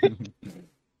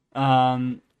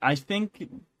 I think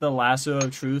the lasso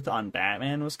of truth on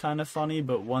Batman was kind of funny,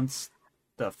 but once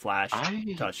the Flash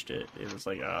touched it, it was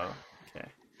like, oh, okay.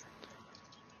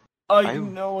 I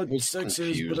know what sex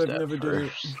is, but I've never done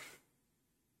it.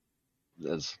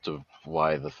 As to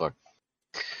why the fuck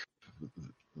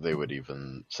they would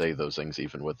even say those things,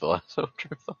 even with the lasso of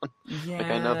truth on. Yeah.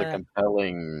 Like, I know the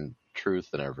compelling truth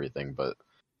and everything, but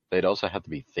they'd also have to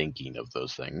be thinking of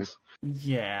those things.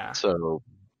 Yeah. So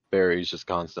Barry's just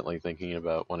constantly thinking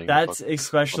about wanting That's to fuck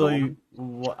especially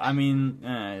what I mean,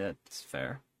 that's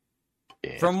fair.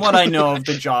 Yeah. From what I know of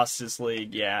the Justice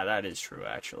League, yeah, that is true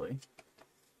actually.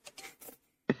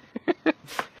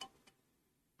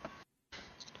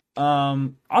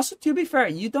 Also, to be fair,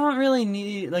 you don't really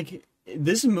need, like,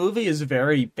 this movie is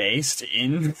very based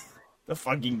in the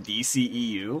fucking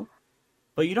DCEU,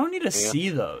 but you don't need to see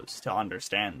those to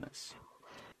understand this.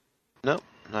 No,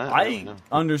 I no.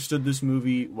 understood this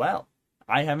movie well.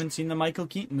 I haven't seen the Michael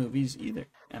Keaton movies either,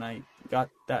 and I got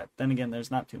that. Then again,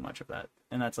 there's not too much of that,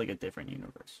 and that's like a different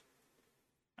universe.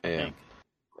 I think.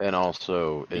 And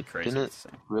also, Be it crazy didn't to say.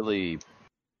 really,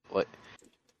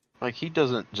 like he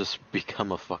doesn't just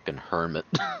become a fucking hermit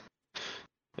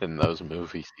in those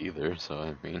movies either,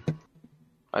 so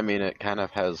I mean, it kind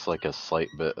of has like a slight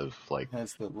bit of like... It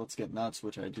has the let's get nuts,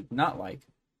 which I did not like.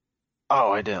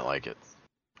 Oh, I didn't like it.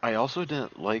 I also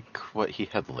didn't like what he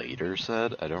had later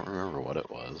said. I don't remember what it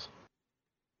was.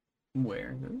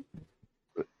 Where?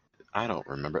 I don't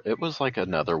remember. It was like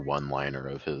another one-liner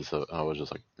of his. So I was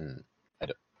just like,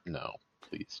 no,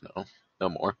 please, no. No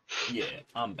more. Yeah,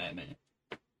 I'm Batman.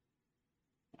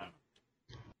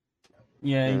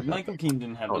 Yeah, Michael Keaton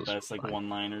didn't have the best like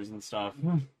one-liners and stuff.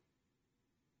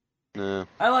 Yeah.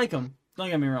 I like him. Don't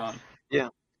get me wrong. Yeah.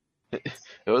 It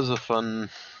was a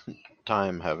fun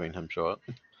time having him show up.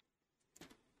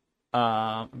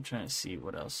 I'm trying to see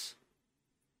what else.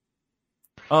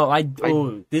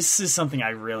 This is something I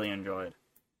really enjoyed.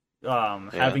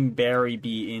 Having Barry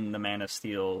be in the Man of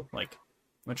Steel, like,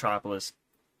 Metropolis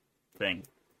thing.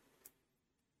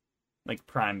 Like,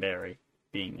 Prime Barry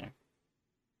being there.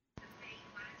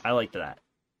 I liked that.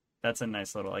 that's a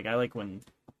nice little, like, I like when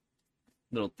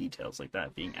little details like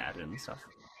that being added and stuff.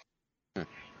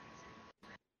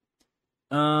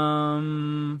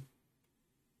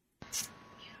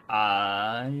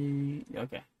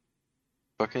 Okay.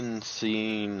 Fucking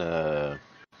seeing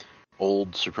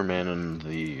old Superman and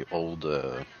the old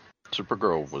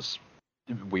Supergirl was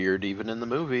weird even in the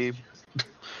movie.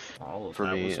 All of For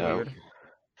that me, was weird.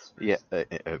 yeah.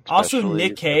 Also, Especially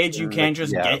Nick Cage, you can't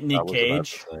just yeah, get I Nick was about to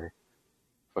Cage. say.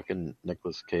 Fucking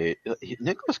Nicolas Cage.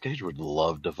 Nicolas Cage would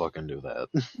love to fucking do that.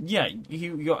 Yeah,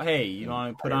 you go, hey, you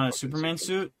want to put on a Fucking Superman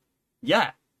suit?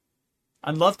 Yeah.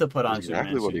 I'd love to put on a That's Superman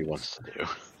exactly what suit. he wants to do.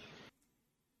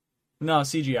 No,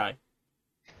 CGI.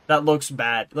 That looks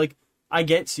bad. Like, I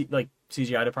get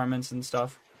CGI departments and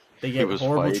stuff. They get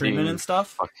horrible treatment and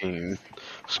stuff. Fucking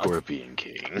Scorpion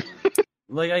King.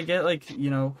 Like, I get, like, you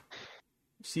know,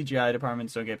 CGI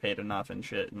departments don't get paid enough and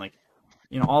shit. And, like,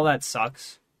 you know, all that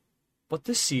sucks. But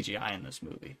this CGI in this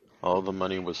movie. All the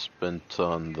money was spent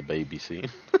on the baby scene.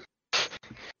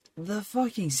 The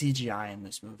fucking CGI in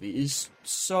this movie is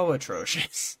so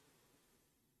atrocious.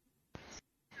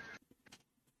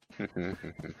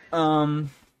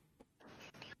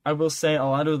 I will say a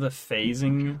lot of the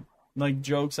phasing, like,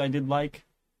 jokes I did like.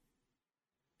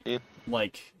 Yeah.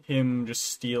 Like, him just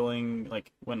stealing,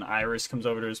 like, when Iris comes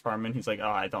over to his apartment, he's like, oh,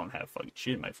 I don't have fucking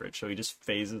shit in my fridge. So he just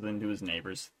phases into his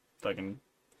neighbor's fucking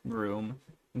room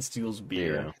and steals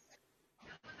beer.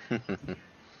 Yeah.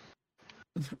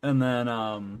 And then,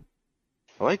 I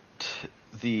liked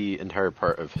the entire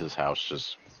part of his house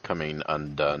just coming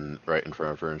undone right in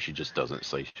front of her, and she just doesn't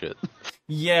say shit.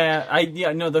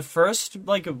 no, the first,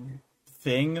 like,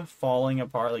 thing falling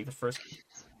apart, like, the first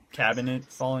cabinet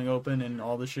falling open and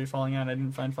all the shit falling out, I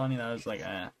didn't find funny. That was like,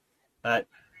 that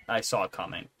I saw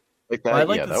coming. Like that, I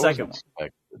like yeah, the that second was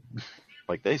expected.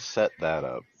 Like, they set that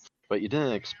up, but you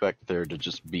didn't expect there to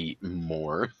just be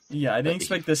more. Yeah, I didn't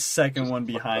expect the second one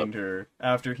behind her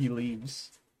after he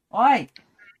leaves. Why?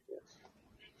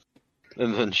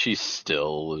 And then she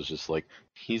still was just like,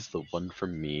 he's the one for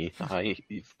me. I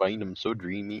find him so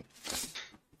dreamy.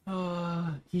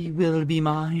 He will be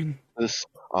mine. This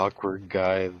awkward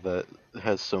guy that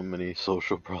has so many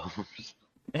social problems.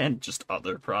 And just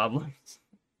other problems.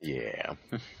 Yeah.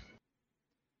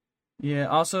 Yeah,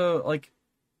 also, like,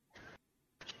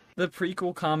 the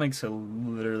prequel comics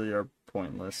literally are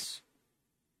pointless.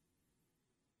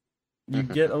 You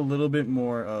get a little bit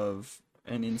more of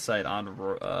an insight on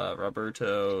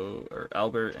Roberto, or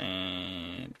Albert,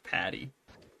 and Patty.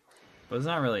 But it's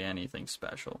not really anything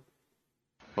special.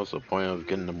 What's the point of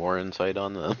getting more insight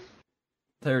on them?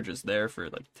 They're just there for,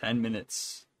 like, 10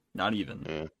 minutes. Not even.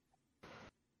 Yeah.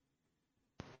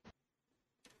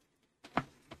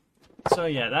 So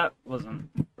yeah, that wasn't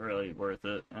really worth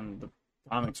it, and the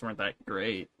comics weren't that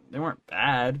great. They weren't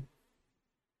bad.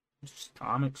 It's just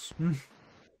comics.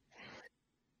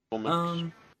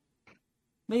 But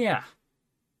yeah,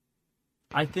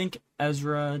 I think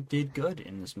Ezra did good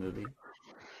in this movie.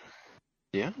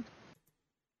 Yeah.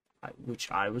 Which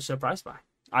I was surprised by.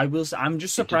 I'm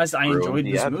just surprised I enjoyed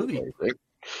this movie.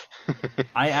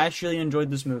 I actually enjoyed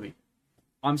this movie.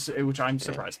 Which I'm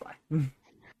surprised by.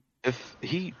 If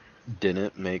he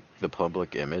didn't make the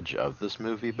public image of this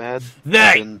movie bad,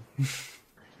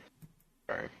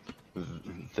 Sorry.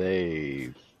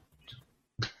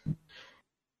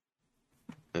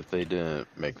 If they didn't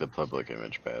make the public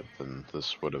image bad, then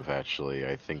this would have actually,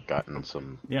 I think, gotten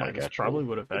some. Yeah, like, this probably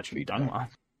would have actually done well.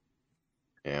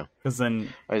 Yeah. Because then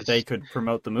they could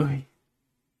promote the movie.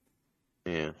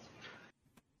 Yeah.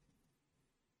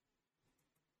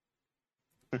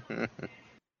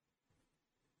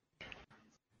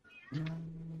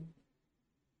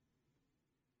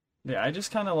 Yeah, I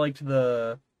just kind of liked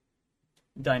the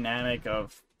dynamic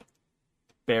of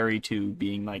Barry 2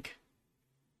 being, like,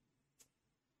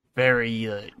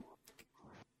 very,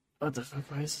 what the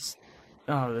fuck is this?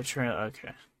 Oh, the trailer,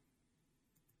 okay.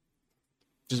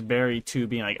 Just Barry 2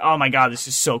 being like, oh my god, this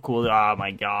is so cool, oh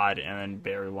my god, and then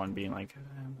Barry 1 being like,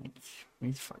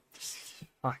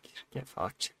 fuck, get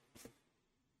fucked.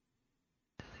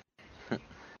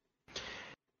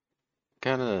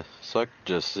 Kinda sucked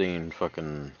just seeing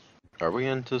fucking... Are we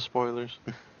into spoilers?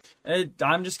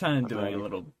 I'm just kind of doing a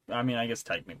little... I mean, I guess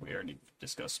technically we already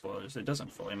discussed spoilers. It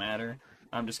doesn't fully matter.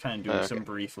 I'm just kind of doing some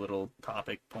brief little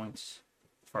topic points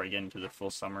before I get into the full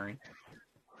summary.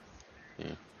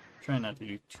 Yeah. Trying not to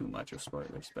do too much of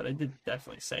spoilers, but I did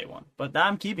definitely say one. But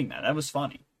I'm keeping that. That was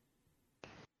funny.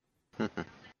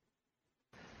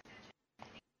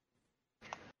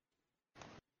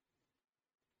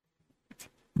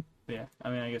 Yeah, I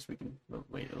mean, I guess we can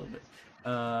wait a little bit.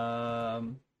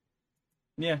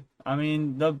 Yeah, I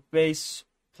mean, the base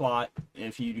plot,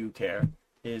 if you do care,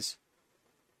 is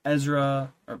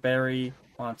Ezra or Barry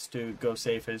wants to go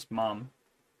save his mom.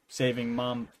 Saving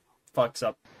mom fucks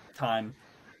up time.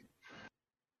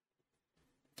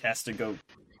 Has to go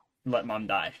let mom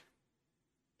die.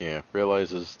 Yeah,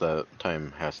 realizes that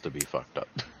time has to be fucked up.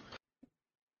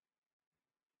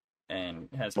 And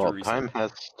has to Well, reset. time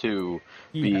has to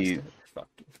He be... has to be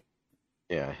fucked.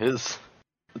 Yeah, his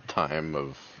time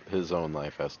of his own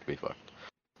life has to be fucked.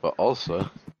 But also,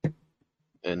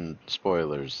 in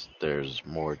spoilers, there's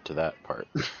more to that part.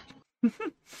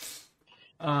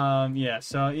 Yeah,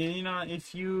 so, you know,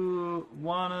 if you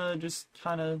wanna just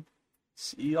kind of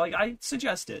see, like, I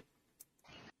suggest it.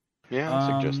 Yeah,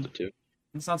 I suggest it too.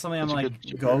 It's not something It's I'm a like,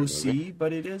 good go superhero see, movie.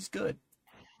 but it is good.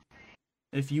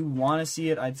 If you want to see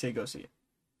it, I'd say go see it.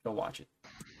 Go watch it.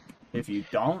 If you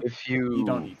don't, If you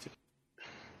don't you need to.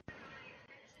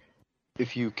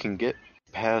 if you can get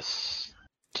past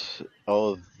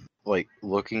all of like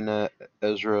looking at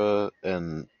Ezra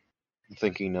and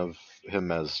thinking of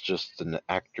him as just an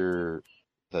actor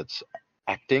that's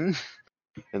acting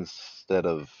instead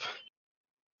of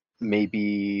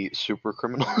maybe super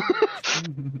criminal,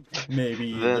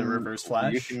 Maybe the then Reverse you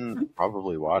Flash. can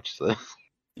probably watch this.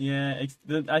 Yeah,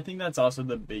 I think that's also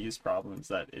the biggest problem is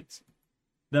that it's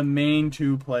the main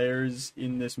two players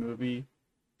in this movie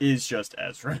is just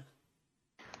Ezra.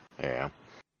 Yeah.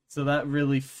 So that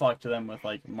really fucked them with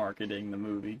like marketing the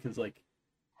movie because like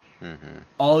hmm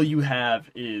all you have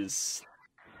is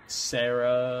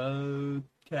Sarah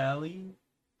Callie.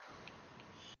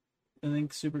 I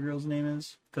think Supergirl's name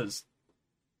is because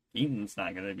Eaton's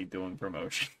not gonna be doing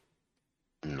promotion.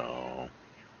 No.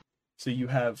 So you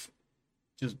have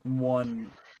just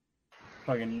one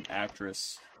fucking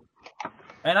actress.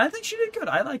 And I think she did good.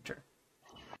 I liked her.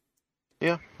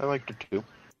 Yeah, I liked it too.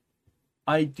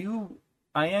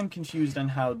 I am confused on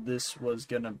how this was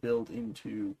gonna build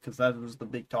into, because that was the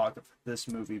big talk of this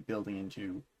movie building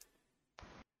into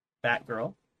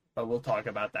Batgirl, but we'll talk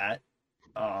about that.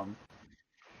 I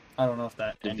don't know if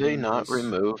that Did ending they not was...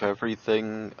 remove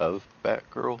everything of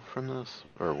Batgirl from this,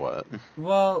 or what?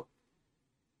 Well,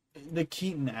 the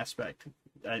Keaton aspect,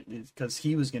 because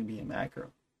he was gonna be in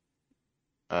Batgirl.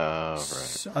 Right.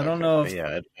 So, I don't know if... Yeah,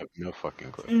 I have no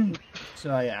fucking clue.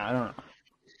 So yeah, I don't know.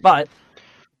 But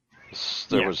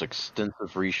There yeah. was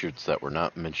extensive reshoots that were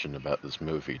not mentioned about this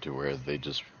movie to where they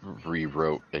just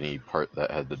rewrote any part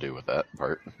that had to do with that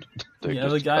part. Yeah,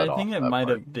 just like cut I off think it that might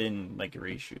part. have been like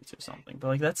reshoots or something, but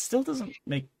like that still doesn't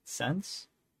make sense.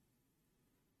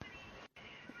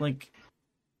 Like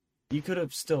you could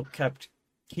have still kept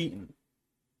Keaton.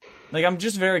 Like I'm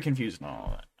just very confused on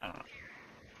all that. I don't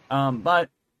know. But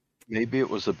Maybe it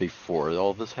was a before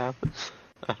all this happens.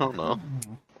 I don't know.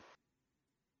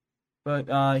 But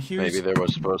here's... Maybe there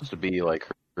was supposed to be like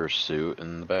her suit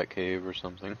in the Batcave or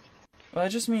something. Well, I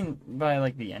just mean by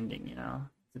like the ending, you know.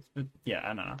 But yeah,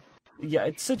 I don't know. Yeah,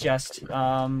 it suggests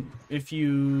if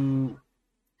you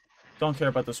don't care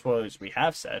about the spoilers we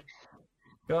have said,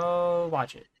 go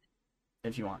watch it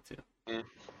if you want to. Yeah.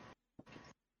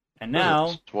 And now,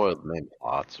 Doesn't spoil the main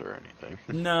plots or anything.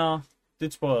 no,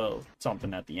 did spoil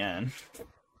something at the end.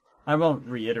 I won't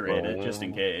reiterate it just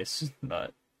in case,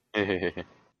 but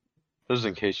just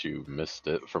in case you missed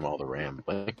it from all the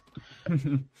rambling.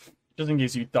 just in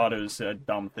case you thought it was a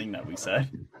dumb thing that we said,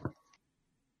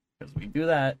 because we do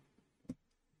that.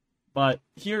 But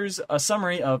here's a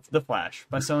summary of The Flash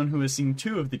by someone who has seen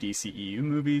 2 of the DCEU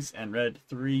movies and read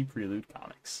 3 Prelude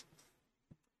comics.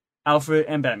 Alfred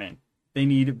and Batman. They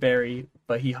need Barry,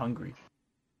 but he hungry.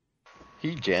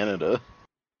 He janitor.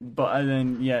 But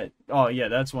then, yeah. Oh, yeah,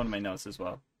 that's one of my notes as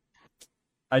well.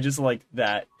 I just like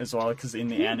that as well, because in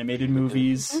the animated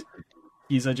movies,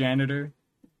 he's a janitor.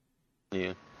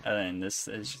 Yeah. And then this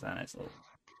is just a nice little...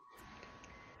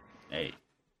 Hey.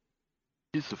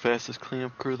 He's the fastest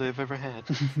cleanup crew they've ever had.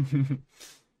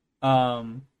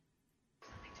 But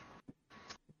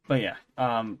yeah.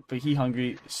 But he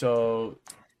hungry, so...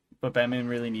 But Batman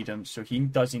really needs him, so he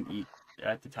doesn't eat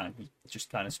at the time. He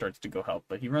just kind of starts to go help.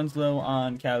 But he runs low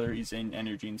on calories and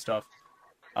energy and stuff.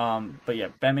 But yeah,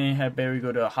 Batman had Barry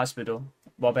go to a hospital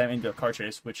while Batman did a car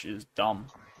chase, which is dumb.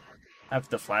 Have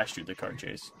the Flash do the car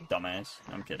chase. Dumbass.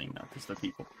 I'm kidding, though, because the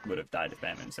people would have died if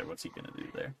Batman said, what's he gonna do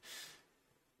there?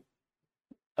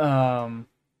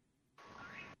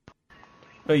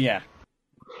 But yeah.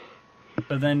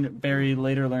 But then Barry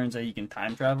later learns that he can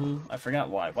time travel. I forgot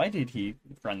why. Why did he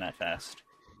run that fast?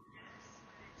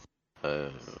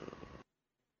 It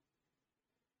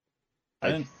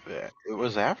I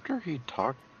was after he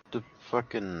talked to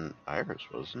fucking Iris,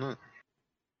 wasn't it?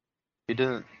 He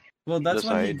didn't Well, that's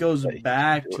when he decides goes that he can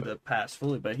back do to it. the past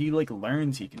fully, but he like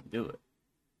learns he can do it,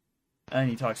 and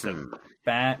he talks to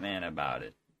Batman about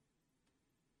it.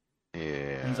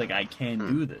 Yeah. And he's like, "I can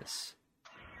do this,"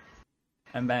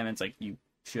 and Batman's like, "You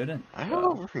shouldn't." I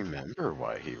don't remember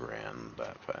why he ran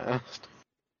that fast.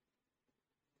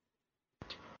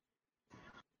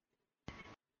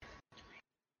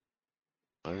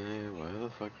 Why the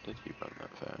fuck did he run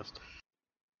that fast?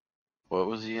 What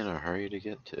was he in a hurry to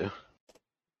get to?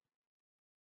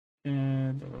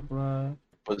 And blah blah blah.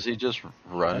 Was he just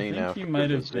running think he after might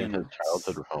have visiting been- his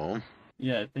childhood home?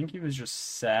 Yeah, I think he was just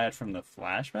sad from the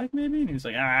flashback, maybe, and he was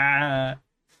like, "Ah."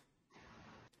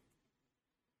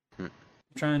 I'm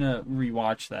trying to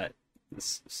rewatch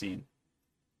this scene.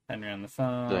 Henry on the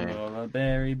phone, Same. blah, blah, blah.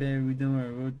 Barry, we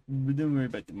don't worry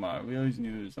about tomorrow. We always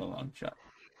knew it was a long shot.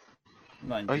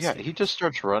 Oh yeah, he just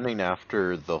starts running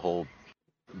after the whole,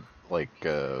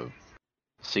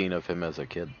 scene of him as a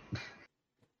kid.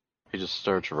 He just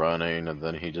starts running, and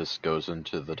then he just goes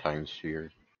into the time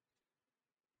sphere.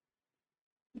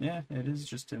 Yeah, it is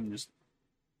just him just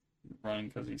running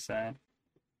because he's sad.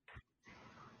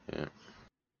 Yeah.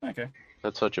 Okay.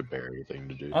 That's such a Barry thing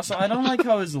to do. Also, I don't like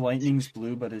how his lightning's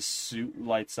blue, but his suit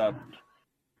lights up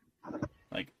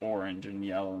like orange and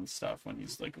yellow and stuff when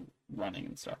he's like running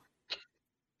and stuff.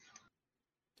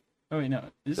 Oh wait, no.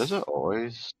 Doesn't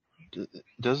always...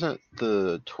 Doesn't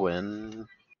the twin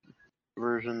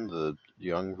version, the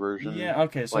young version, Yeah,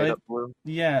 okay, so light up blue?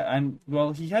 yeah,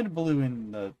 well, he had blue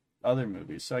in the other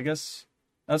movies, so I guess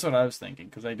that's what I was thinking,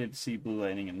 because I did see blue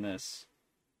lightning in this.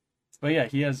 But yeah,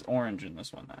 he has orange in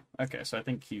this one now. Okay, so I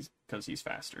think because he's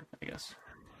faster, I guess.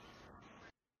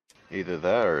 Either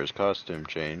that or his costume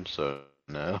changed, so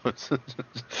no.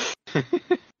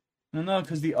 No,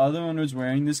 because the other one was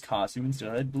wearing this costume and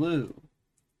still had blue.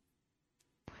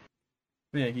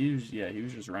 But yeah, he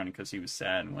was just running because he was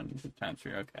sad and went into the time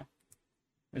sphere. Okay.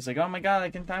 It's like, oh my god, I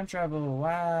can time travel!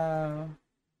 Wow.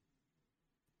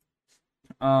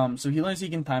 So he learns he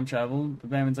can time travel, but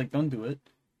Batman's like, don't do it.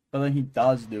 But then he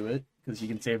does do it because he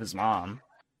can save his mom.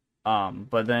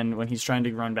 But then when he's trying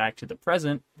to run back to the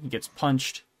present, he gets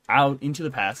punched out into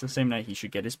the past the same night he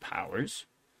should get his powers.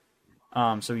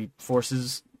 So he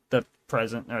forces the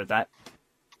present, or that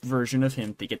version of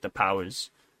him, to get the powers.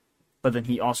 But then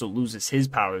he also loses his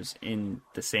powers in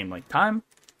the same Hmm. time.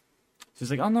 So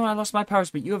he's like, oh no, I lost my powers,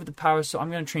 but you have the powers, so I'm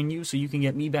going to train you so you can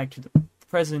get me back to the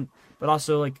present. But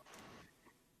also, like,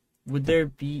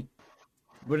 wouldn't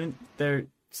there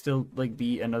still, like,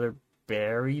 be another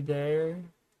Barry there?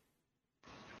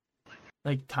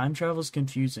 Like, time travel's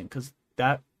confusing, because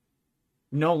that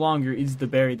no longer is the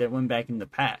Barry that went back in the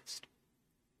past.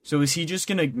 So is he just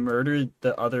going to murder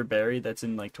the other Barry that's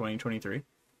in, like, 2023?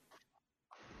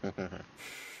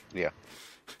 Yeah.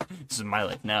 This is my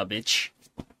life now, bitch.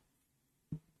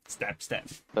 Stab.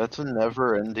 That's a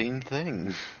never-ending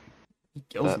thing. He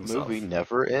kills That himself. movie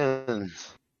never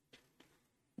ends.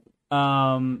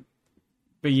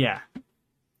 But yeah.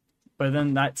 But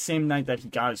then that same night that he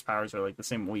got his powers, or like the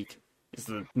same week, is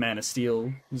the Man of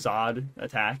Steel Zod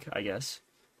attack, I guess.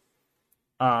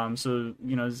 So,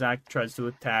 Zack tries to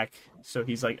attack, so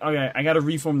he's like, okay, I gotta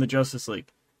reform the Justice League.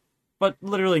 But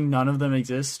literally none of them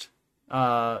exist.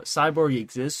 Cyborg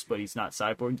exists, but he's not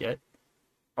Cyborg yet.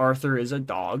 Arthur is a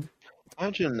dog.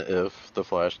 Imagine if the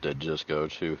Flash did just go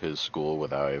to his school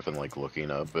without even, looking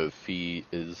up if he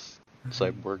is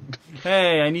Cyborg.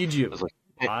 Hey, I need you. I was like,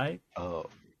 hey, Why? oh,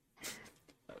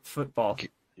 Football.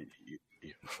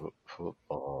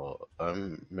 football.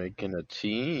 I'm making a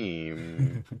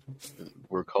team.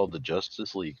 We're called the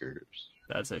Justice Leaguers.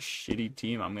 That's a shitty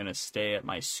team. I'm gonna stay at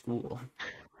my school.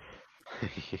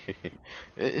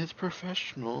 It's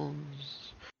professionals.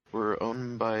 We're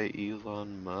owned by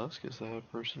Elon Musk. Is that a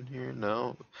person here?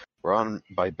 No. We're owned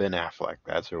by Ben Affleck.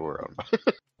 That's who we're owned by.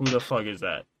 Who the fuck is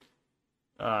that?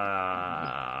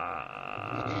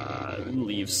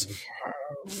 Leaves.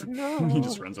 No. He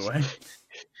just runs away.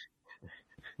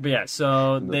 But yeah,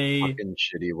 so The fucking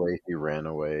shitty way he ran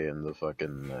away in the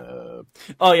fucking...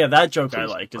 Oh yeah, that joke I Please,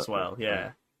 liked as well,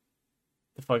 yeah.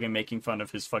 The fucking making fun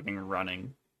of his fucking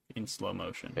running in slow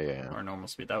motion. Yeah. Or normal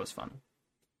speed. That was fun.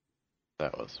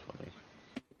 That was funny.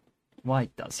 Why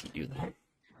does he do that?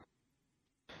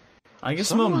 I guess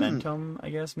Someone- momentum, I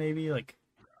guess, maybe, like...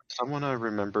 Someone I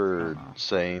remember Uh-huh.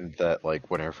 saying that,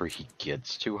 whenever he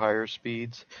gets to higher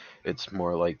speeds, it's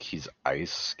more like he's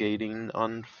ice skating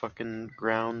on fucking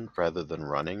ground rather than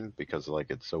running because,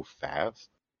 it's so fast.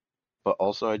 But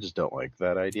also, I just don't like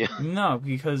that idea. No,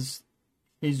 because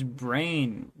his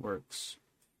brain works,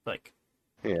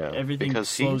 Yeah, everything because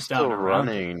slows he's down still around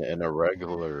him. running in a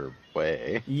regular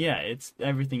way. Yeah, it's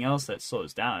everything else that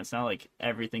slows down. It's not like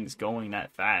everything's going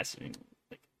that fast. I mean,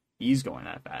 like, he's going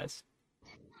that fast.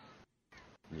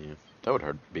 Yeah, that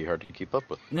would be hard to keep up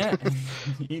with. Yeah,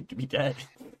 he'd be dead.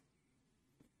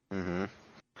 Mm-hmm.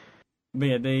 But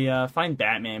yeah, they find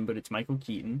Batman, but it's Michael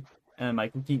Keaton. And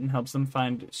Michael Keaton helps them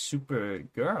find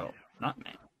Supergirl, not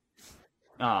man.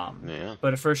 Yeah.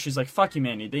 But at first she's like, fuck you,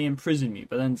 man, they imprisoned me.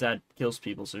 But then Zod kills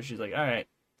people, so she's like, alright,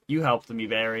 you helped me,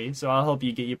 Barry, so I'll help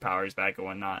you get your powers back and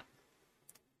whatnot.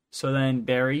 So then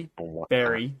Barry,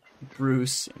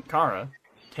 Bruce, and Kara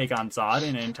take on Zod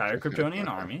and an entire Kryptonian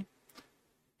army.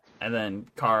 And then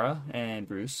Kara and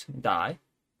Bruce die.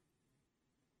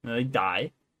 And then they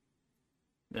die.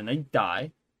 Then they die.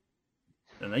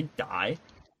 Then they die.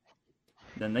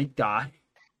 Then they die.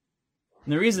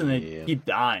 And the reason they keep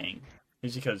dying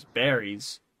is because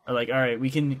Barrys are like, alright,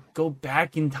 we can go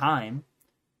back in time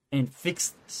and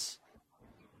fix this.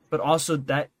 But also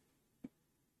that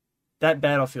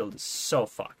battlefield is so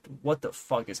fucked. What the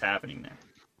fuck is happening there?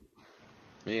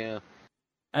 Yeah.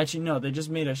 Actually, no, they just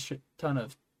made a shit ton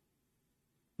of...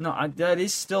 No, that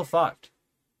is still fucked.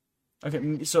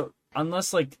 Okay, so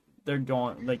unless, like, they're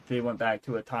going... Like, they went back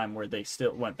to a time where they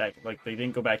still went back... Like, they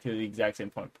didn't go back to the exact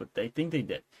same point, but they think they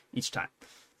did each time.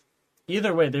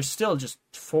 Either way, there's still just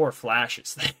 4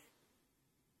 flashes there.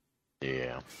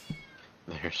 Yeah.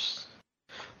 There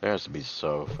has to be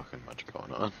so fucking much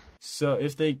going on. So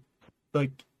if they...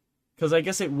 Like... Because I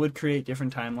guess it would create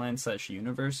different timelines /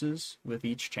 universes with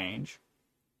each change.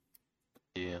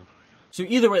 Yeah. So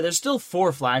either way, there's still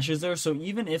 4 flashes there, so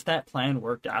even if that plan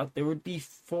worked out, there would be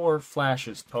 4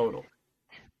 flashes total.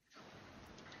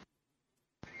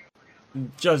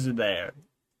 Just there.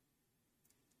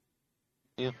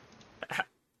 Yeah.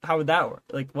 How would that work?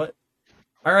 Like, what?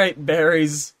 Alright,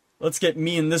 Barrys, let's get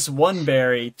me and this one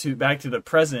Barry back to the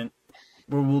present,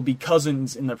 where we'll be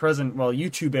cousins in the present, while you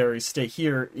 2 Barrys stay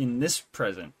here in this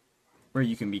present, where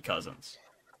you can be cousins.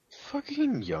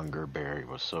 Fucking younger Barry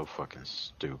was so fucking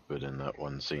stupid in that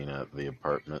one scene at the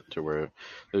apartment, to where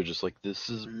they're just like, this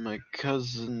is my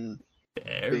cousin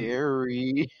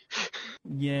Barry.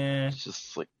 Yeah. It's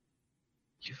just like,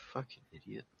 you fucking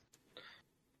idiot.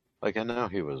 Like, I know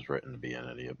he was written to be an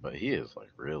idiot, but he is, like,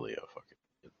 really a fucking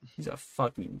idiot. He's a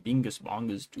fucking bingus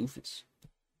bongus doofus.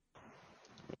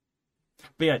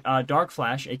 But yeah, Dark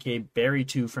Flash, aka Barry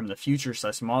 2 from the future,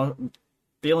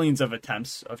 billions of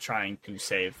attempts of trying to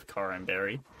save Kara and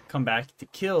Barry, come back to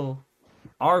kill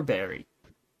our Barry,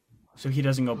 so he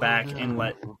doesn't go back and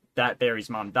let that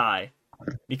Barry's mom die,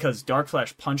 because Dark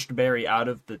Flash punched Barry out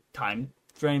of the time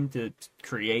frame to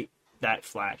create that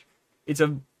Flash. It's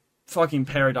a fucking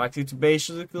paradox. It's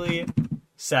basically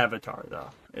Savitar, though.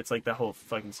 It's like the whole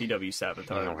fucking CW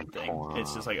Savitar thing.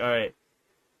 It's just like, alright,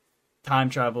 time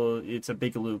travel, it's a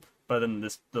big loop, but then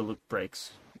the loop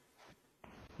breaks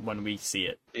when we see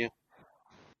it. Yeah.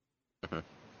 Mm-hmm.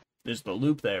 There's the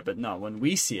loop there, but no, when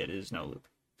we see it, it is no loop.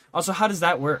 Also, how does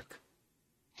that work?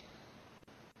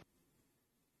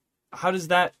 How does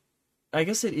that... I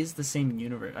guess it is the same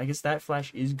universe. I guess that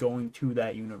Flash is going to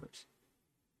that universe.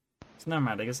 So never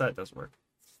mind, I guess that does work.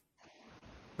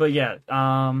 But yeah,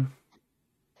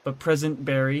 but present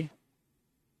Barry...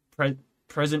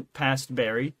 present past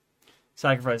Barry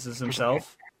sacrifices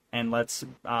himself and lets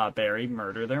Barry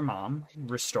murder their mom,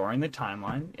 restoring the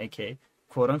timeline, aka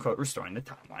quote-unquote restoring the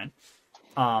timeline.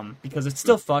 Because it's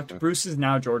still fucked. Bruce is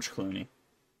now George Clooney.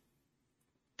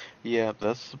 Yeah,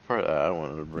 that's the part I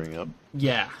wanted to bring up.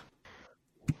 Yeah.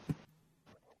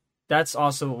 That's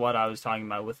also what I was talking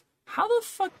about with how the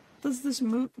fuck was this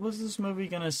movie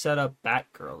gonna set up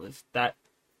Batgirl if that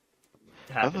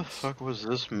happens? How the fuck was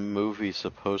this movie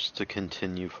supposed to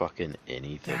continue fucking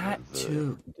anything with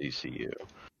the DCU?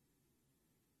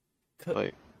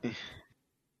 Like,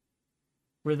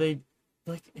 were they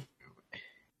like?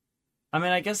 I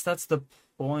mean, I guess that's the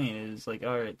point. Is like,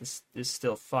 all right, this is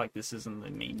still fucked. This isn't the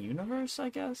main universe, I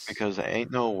guess. Because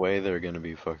ain't no way they're gonna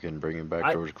be fucking bringing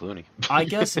back George Clooney. I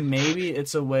guess maybe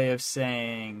it's a way of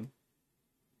saying,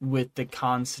 with the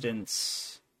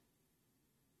constants,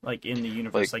 like in the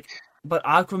universe, like. But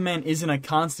Aquaman isn't a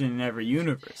constant in every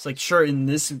universe. Like, sure, in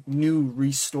this new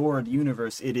restored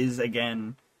universe, it is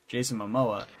again Jason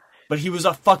Momoa, but he was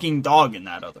a fucking dog in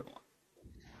that other one.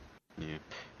 Yeah,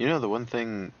 you know, the one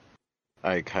thing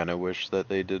I kind of wish that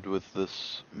they did with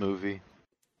this movie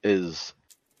is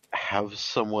have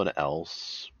someone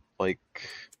else, like,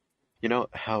 you know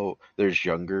how there's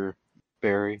younger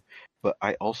Barry, but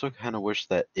I also kind of wish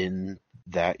that in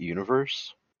that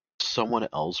universe, someone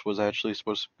else was actually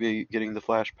supposed to be getting the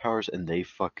Flash powers, and they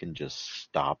fucking just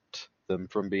stopped them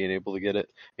from being able to get it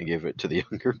and gave it to the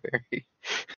younger Barry.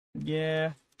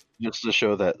 Yeah. Just to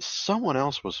show that someone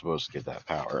else was supposed to get that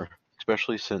power.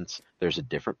 Especially since there's a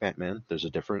different Batman, there's a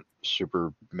different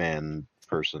Superman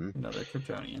person. Another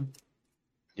Kryptonian.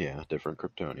 Yeah, different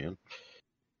Kryptonian.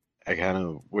 I kind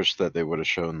of wish that they would have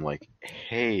shown, like,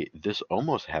 hey, this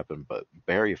almost happened, but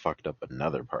Barry fucked up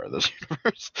another part of this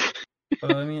universe.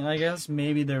 But I mean, I guess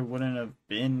maybe there wouldn't have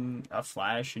been a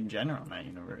Flash in general in that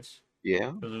universe. Yeah.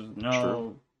 Because there's no.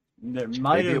 True. There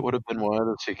might Maybe have. it would have been one of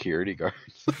the security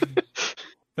guards.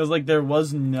 Because, like, there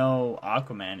was no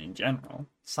Aquaman in general.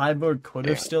 Cyborg could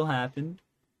have still happened.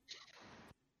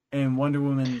 And Wonder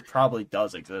Woman probably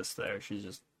does exist there. She's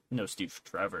just no Steve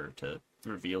Trevor to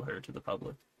reveal her to the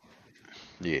public.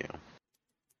 Yeah.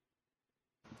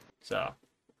 So.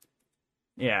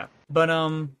 Yeah. But,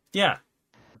 yeah.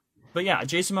 But, yeah,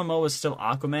 Jason Momoa is still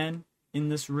Aquaman in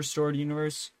this restored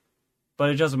universe. But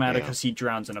it doesn't matter because he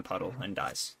drowns in a puddle and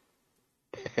dies.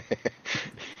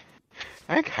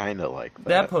 I kind of like that.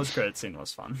 That post-credit scene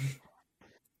was fun.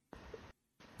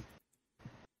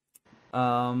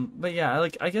 But yeah,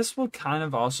 I guess we'll kind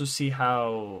of also see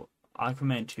how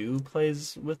Aquaman 2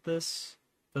 plays with this,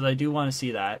 because I do want to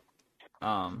see that.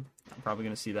 I'm probably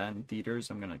gonna see that in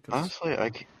theaters. Honestly,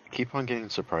 I keep on getting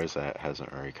surprised that it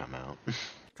hasn't already come out.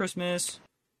 Christmas.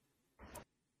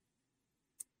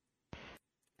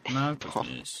 Not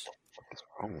Christmas. What's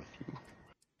wrong with you?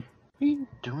 What are you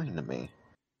doing to me?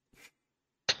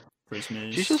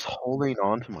 Christmas. She's just holding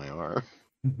on to my arm.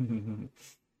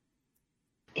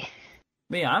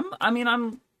 But yeah,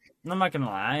 I'm not gonna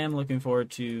lie, I am looking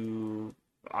forward to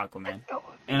Aquaman.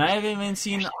 And I haven't even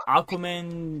seen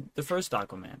Aquaman, the first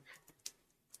Aquaman.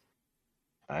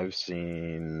 I've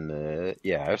seen it.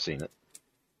 Yeah, I've seen it.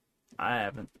 I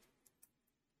haven't.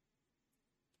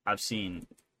 I've seen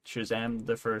Shazam,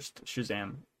 the first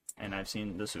Shazam, and I've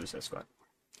seen the Suicide Squad.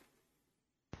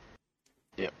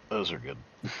 Yep, those are good.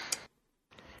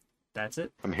 That's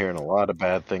it? I'm hearing a lot of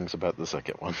bad things about the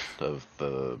second one of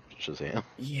the Shazam.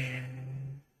 Yeah.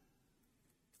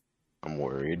 I'm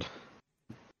worried.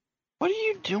 What are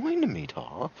you doing to me,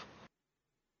 Toph?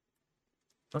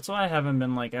 That's why I haven't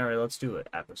been like, alright, let's do an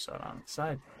episode on the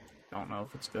side. Don't know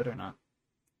if it's good or not.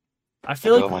 I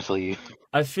feel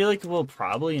like we'll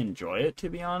probably enjoy it, to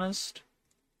be honest.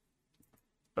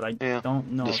 But I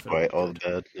don't know despite all the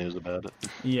bad news about it.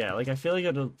 Yeah, like I feel like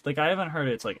it'll, like I haven't heard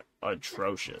it's like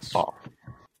atrocious. Oh.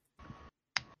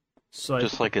 So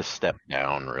just like a step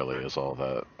down, really, is all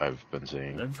that I've been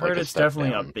seeing. I've heard it's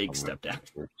definitely a big step down.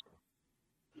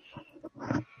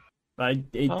 But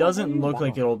it doesn't look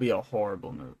like it'll be a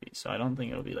horrible movie, so I don't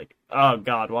think it'll be like, oh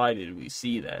god, why did we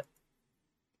see that?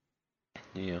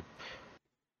 Yeah.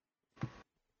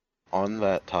 On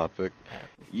that topic,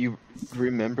 you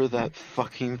remember that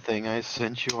fucking thing I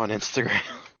sent you on Instagram?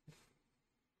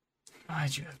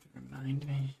 Why'd you have to remind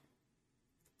me?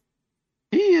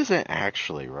 He isn't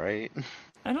actually, right?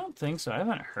 I don't think so. I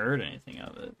haven't heard anything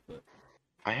of it. But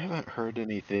I haven't heard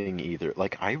anything either.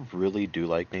 Like, I really do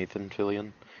like Nathan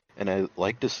Fillion, and I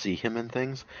like to see him in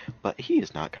things, but he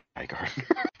is not Guy Gardner.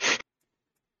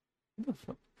 What the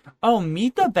fuck? Oh,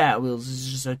 Meet the Batwheels is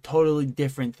just a totally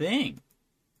different thing.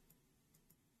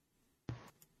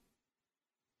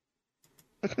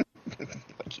 What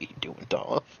are you doing,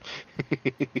 Dolph?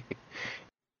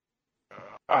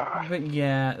 But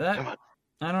yeah, that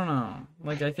I don't know.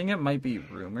 Like, I think it might be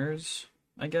rumors,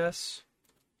 I guess.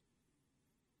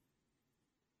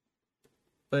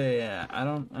 But yeah, I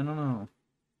don't know.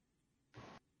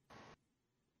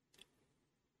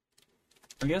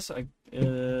 I guess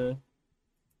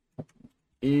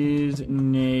is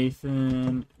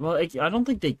Nathan? Well, I don't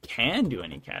think they can do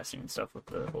any casting and stuff with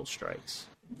the whole strikes.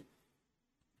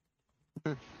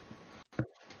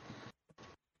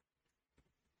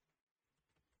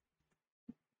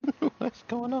 What's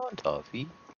going on, Toffee?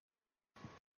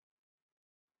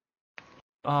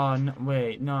 Oh, no,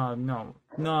 wait, no.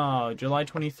 July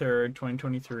 23rd,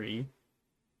 2023.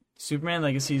 Superman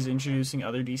Legacy is introducing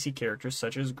other DC characters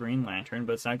such as Green Lantern,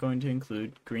 but it's not going to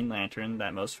include Green Lantern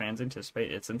that most fans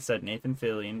anticipate. It's instead Nathan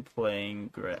Fillion playing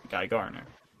Guy Gardner.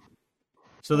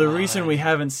 So the reason we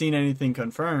haven't seen anything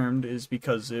confirmed is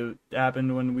because it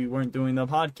happened when we weren't doing the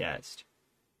podcast.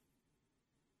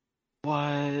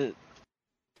 What?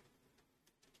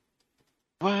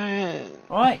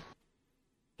 Oi!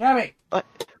 Gabby!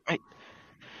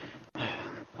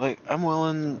 I'm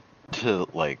willing to,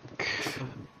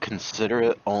 consider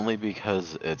it only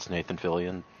because it's Nathan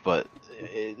Fillion, but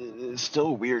it's still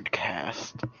a weird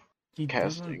casting.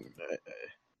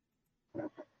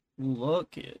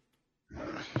 Look it.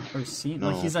 Or seem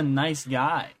like he's a nice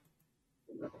guy.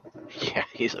 Yeah,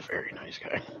 he's a very nice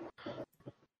guy.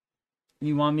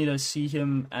 You want me to see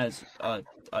him as a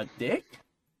dick?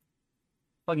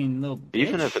 Fucking little bitch.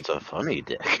 Even if it's a funny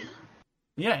dick.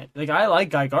 Yeah, like, I like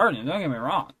Guy Gardner, don't get me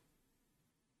wrong.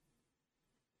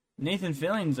 Nathan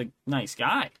Fillion's a nice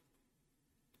guy.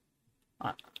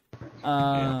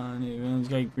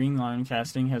 Green Lantern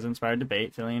casting has inspired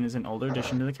debate. Fillion is an older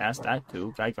addition to the cast, that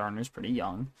too. Guy Gardner's pretty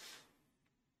young.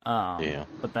 Yeah.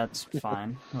 But that's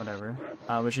fine, whatever.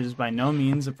 Which is by no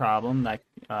means a problem, that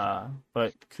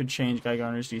but could change Guy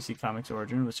Gardner's DC Comics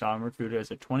origin, with Shaw recruited as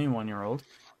a 21-year-old.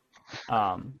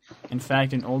 In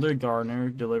fact, an older Gardner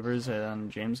delivers on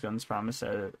James Gunn's promise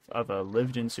of a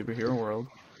lived-in superhero world,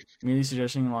 merely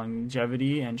suggesting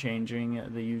longevity and changing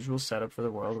the usual setup for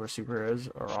the world where superheroes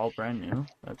are all brand new.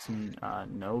 That's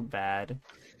no bad.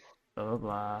 Blah, blah,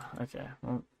 blah. Okay,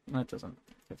 well, that doesn't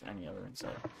give any other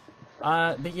insight.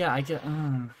 But yeah, I get,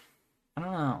 I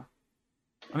don't know.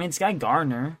 I mean, it's Guy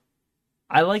Gardner.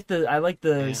 I like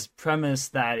the premise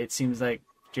that it seems like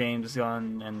James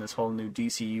Gunn and this whole new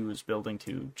DCU is building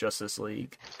to Justice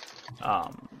League.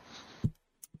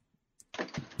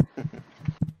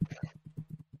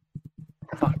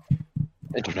 Fuck.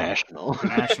 International,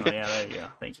 yeah, there you go.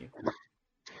 Thank you.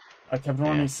 I kept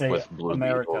wanting to say with Blue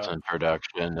America. Beetle's in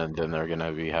production, and then they're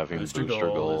gonna be having Booster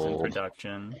Gold is in Gold.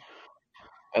 production.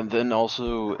 And then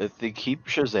also, if they keep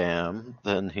Shazam,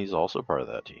 then he's also part of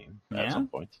that team at some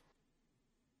point.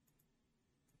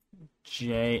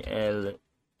 JLI.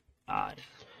 I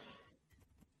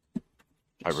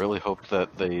really hope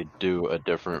that they do a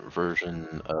different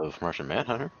version of Martian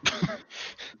Manhunter.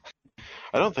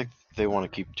 I don't think they want to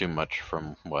keep too much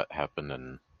from what happened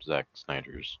in Zack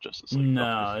Snyder's Justice League.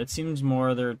 No, it seems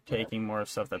more they're taking more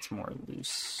stuff that's more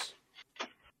loose.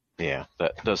 Yeah,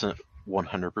 that doesn't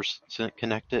 100%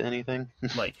 connect to anything.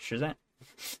 Like Shazam.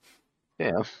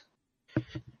 Yeah.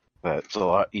 That's a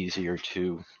lot easier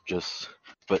to just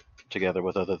put together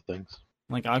with other things.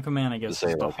 Like Aquaman, I guess,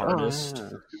 is the hardest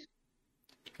to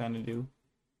kind of do.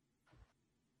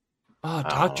 Oh,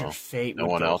 Dr. Fate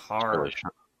would go hard.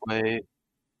 Really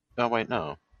no, wait,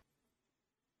 no.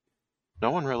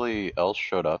 No one really else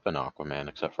showed up in Aquaman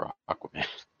except for Aquaman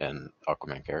and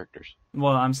Aquaman characters.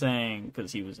 Well, I'm saying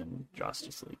because he was in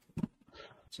Justice League.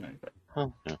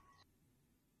 Oh, yeah.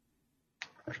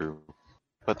 True.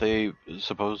 But they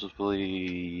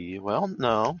supposedly... Well,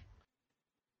 no.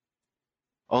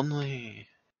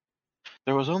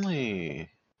 There was only...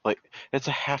 Like, it's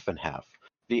a half and half.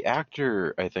 The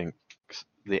actor, I think...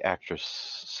 The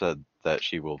actress said that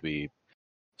she will be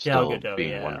still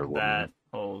being Wonder Woman. That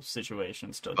whole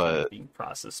situation still kind of being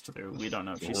processed through. We don't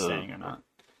know if she's staying or not.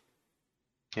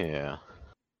 Yeah.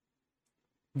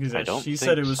 Because she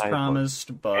said it was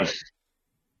promised, but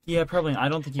yeah, probably. I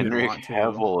don't think he would want to.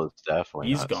 Henry Cavill is definitely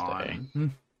He's not gone.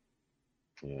 Staying.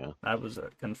 Yeah, that was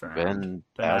confirmed. Ben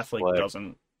Affleck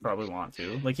doesn't probably want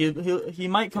to. Like he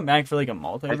might come back for like a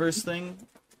multiverse thing.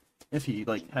 If he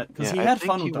because he had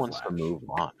fun with the Flash. He wants to move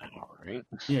on now, right?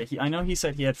 Yeah, I know he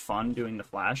said he had fun doing the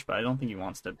Flash, but I don't think he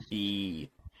wants to be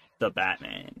the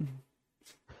Batman.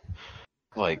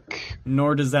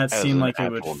 Nor does that seem like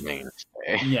it would.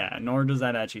 Yeah, nor does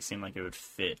that actually seem like it would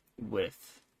fit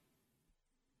with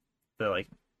the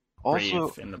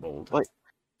Brave and the Bold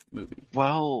movie.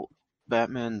 While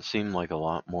Batman seemed like a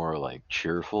lot more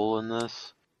cheerful in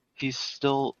this, he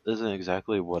still isn't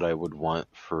exactly what I would want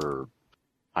for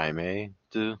Jaime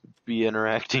to be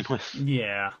interacting with.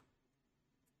 Yeah.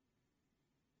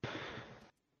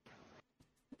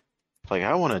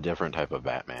 I want a different type of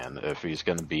Batman if he's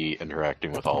going to be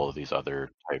interacting with all of these other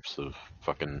types of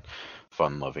fucking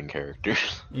fun-loving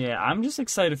characters. Yeah, I'm just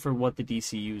excited for what the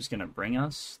DCU is going to bring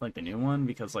us, the new one,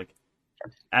 because,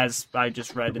 as I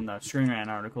just read in the Screen Rant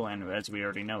article, and as we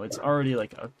already know, it's already, a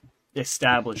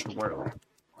established world.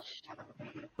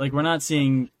 We're not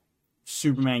seeing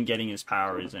Superman getting his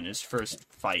powers in his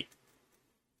first fight.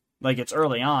 It's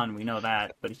early on, we know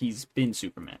that, but he's been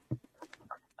Superman.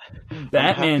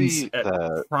 Batman's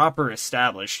proper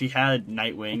established. He had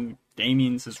Nightwing,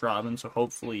 Damian's his Robin, so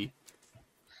hopefully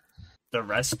the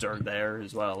rest are there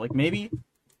as well. Maybe,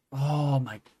 oh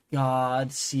my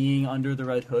god, seeing Under the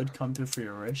Red Hood come to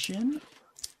fruition?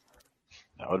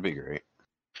 That would be great.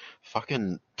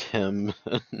 Fucking Tim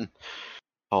and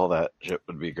all that shit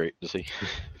would be great to see.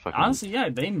 Honestly, yeah,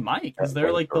 they might, because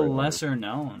they're the lesser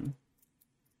known.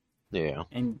 Yeah.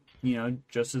 And,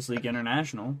 Justice League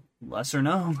International, lesser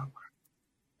known.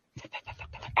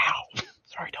 Ow!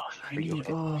 Sorry, dog.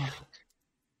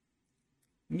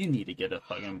 You need to get a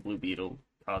fucking Blue Beetle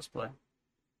cosplay.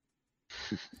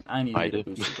 I need to get a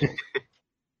Booster Gold.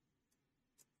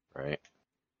 Right.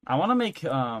 I want to make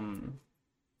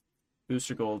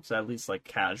Booster Gold's at least like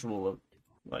casual,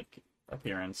 like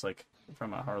appearance, like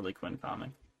from a Harley Quinn comic.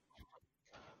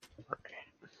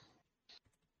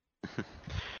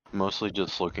 Mostly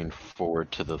just looking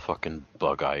forward to the fucking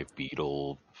bug-eye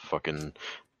beetle fucking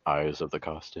eyes of the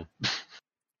costume.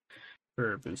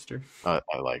 For a Booster. I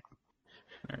like.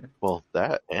 Or, Well,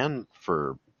 that and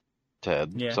for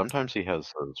Ted. Yeah. Sometimes he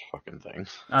has those fucking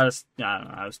things. I don't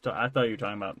know. I thought you were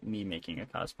talking about me making a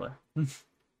cosplay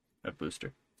of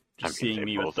Booster. Just I mean, seeing they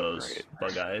me with both are those great.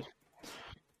 bug eyes.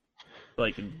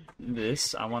 Like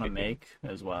this, I want to make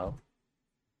as well.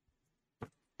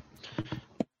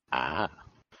 Ah.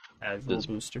 Casual Does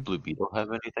Booster. Blue Beetle have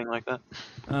anything like that?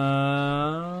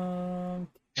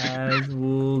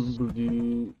 Casual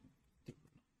blue.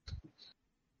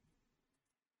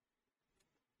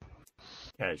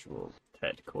 Casual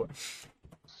Ted Core.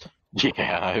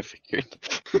 Yeah, I figured.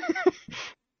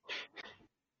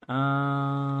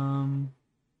 I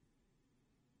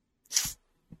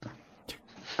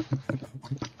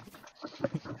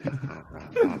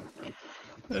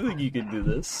think you can do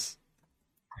this.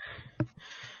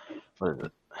 What is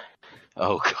it?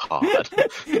 Oh god.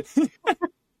 It's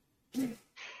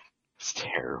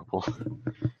terrible.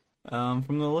 From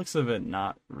the looks of it,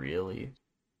 not really.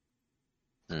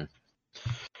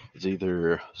 It's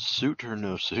either suit or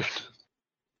no suit.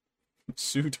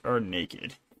 Suit or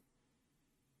naked.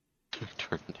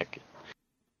 Turn naked.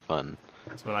 Fun.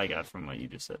 That's what I got from what you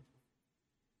just said.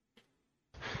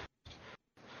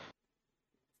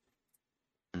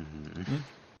 Mm-hmm.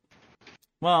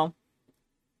 Well,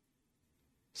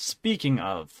 speaking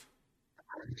of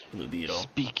Blue Beetle.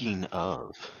 Speaking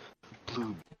of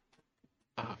Blue...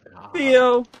 Oh, God.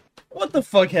 Theo, what the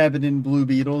fuck happened in Blue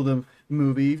Beetle, the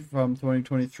movie from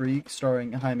 2023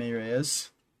 starring Jaime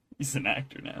Reyes? He's an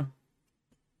actor now.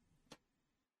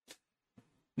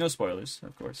 No spoilers,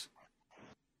 of course.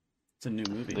 It's a new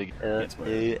movie. Can't spoil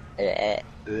it.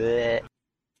 You're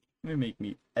gonna make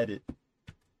me edit.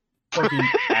 Fucking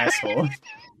asshole.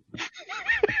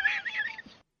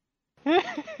 Theo.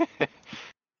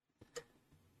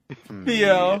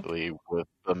 Immediately with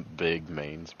the big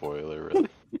main spoiler, really.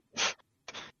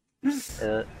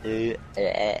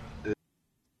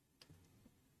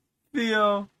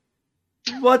 Theo,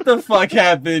 what the fuck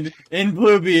happened in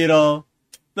Blue Beetle,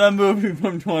 the movie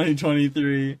from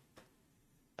 2023?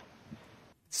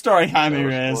 Starring Jaime No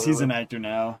Reyes, he's spoilers. an actor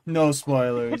now. No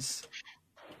spoilers.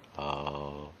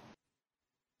 Oh.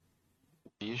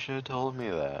 You should have told me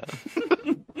that.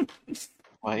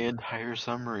 My entire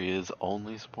summary is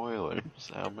only spoilers.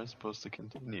 How am I supposed to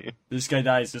continue? This guy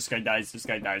dies, this guy dies, this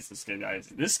guy dies, this guy dies.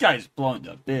 This guy's blown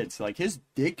to bits. Like, his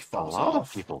dick A falls lot off.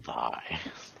 of people die.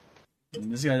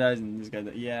 And this guy dies, and this guy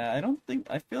dies. Yeah,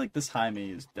 I feel like this Jaime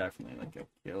is definitely, like, a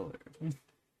killer.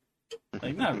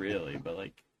 Like, not really, but,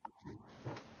 like,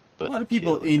 But a lot of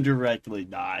people killer. indirectly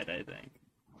died, I think.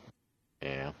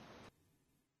 Yeah.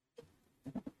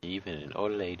 Even an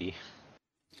old lady.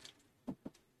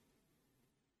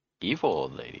 Evil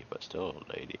old lady, but still old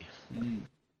lady.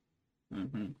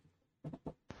 Mm-hmm.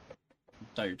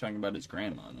 Thought you were talking about his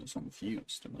grandma, and I was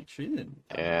confused. I'm like, she didn't.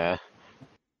 Yeah.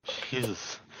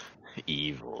 She's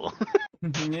evil.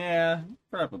 Yeah,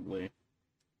 probably.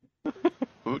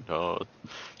 Who knows?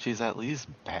 She's at least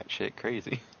batshit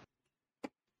crazy.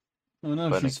 Oh no,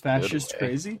 But in she's a good fascist way.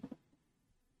 crazy?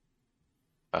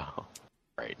 Oh,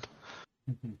 right.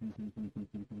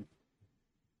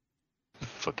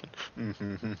 Fucking.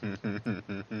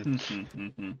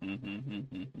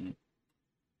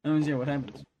 Anyways, yeah, what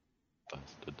happens?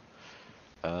 Busted.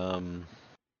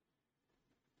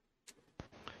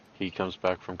 He comes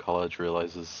back from college,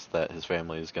 realizes that his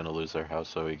family is going to lose their house,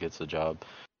 so he gets a job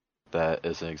that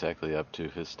isn't exactly up to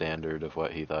his standard of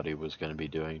what he thought he was going to be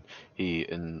doing. He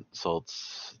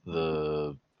insults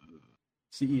the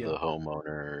CEO.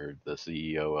 homeowner, the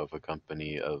CEO of a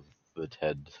company of the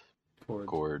Ted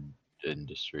Cord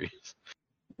Industries.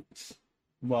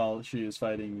 While she is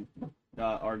fighting,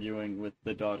 arguing with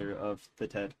the daughter of the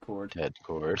Ted Cord. Ted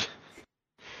Cord.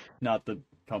 Not the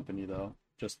company, though.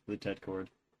 Just the Ted Cord.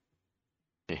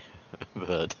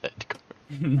 The Ted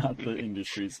Cord. Not the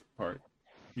industries part.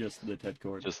 Just the Ted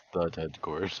Cord. Just the Ted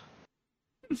Cord.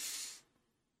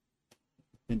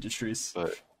 Industries.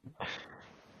 But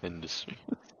industry.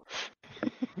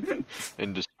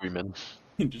 Industryman.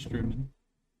 Industryman.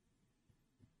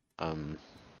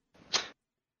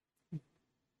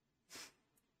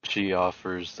 She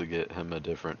offers to get him a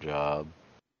different job.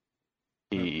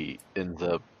 He ends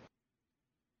up.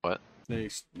 What? They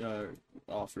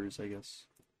offers, I guess.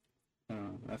 I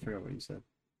don't know. I forgot what you said.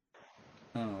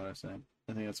 I don't know what I was saying.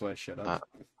 I think that's why I shut up.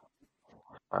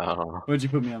 I don't know. Why'd you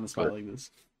put me on the spot but- like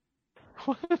this?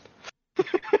 What?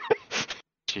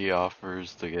 She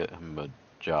offers to get him a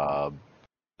job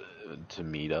to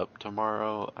meet up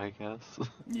tomorrow, I guess.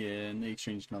 Yeah, and they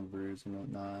exchange numbers and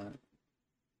whatnot.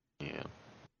 Yeah.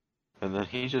 And then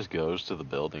he just goes to the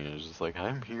building and is just like,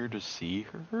 I'm here to see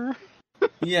her?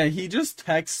 Yeah, he just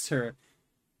texts her,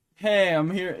 hey, I'm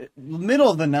here. Middle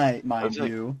of the night, mind Like,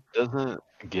 you. doesn't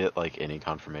get, like, any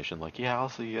confirmation. Like, yeah, I'll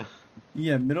see you.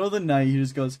 Yeah, middle of the night, he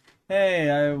just goes, hey,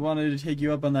 I wanted to take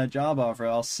you up on that job offer.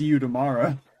 I'll see you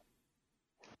tomorrow.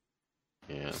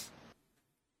 Yeah.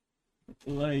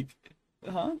 Like,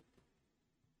 huh?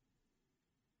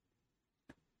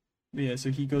 But yeah,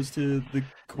 so he goes to the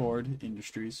Cord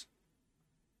Industries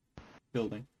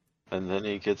building. And then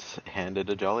he gets handed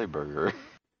a Jolly Burger.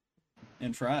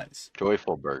 And fries.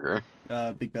 Joyful Burger.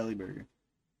 Big Belly Burger.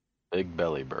 Big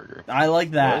Belly Burger. I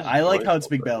like that. What? I like how it's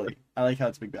Joyful Big Belly. I like how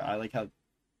it's Big Belly. I like how...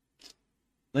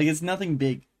 Like, it's nothing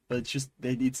big, but it's just...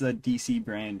 It's a DC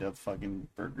brand of fucking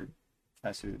burger.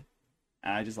 Fast food.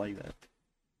 And I just like that.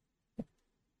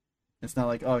 It's not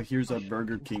like, oh, here's a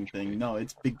Burger King thing. No,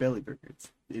 it's Big Belly Burger.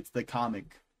 It's the comic.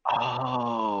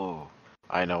 Oh!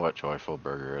 I know what Joyful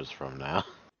Burger is from now.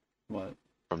 What?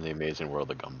 From The Amazing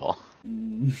World of Gumball.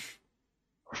 Mm.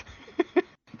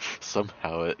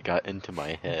 Somehow it got into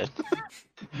my head.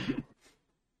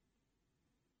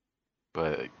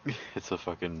 But it's a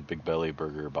fucking Big Belly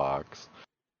Burger box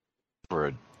for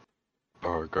a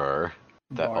burger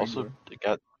that also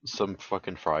got some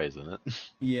fucking fries in it.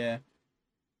 Yeah.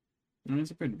 I mean,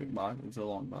 it's a pretty big box. It's a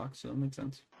long box, so that makes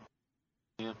sense.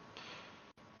 Yeah.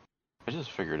 I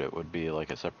just figured it would be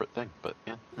like a separate thing, but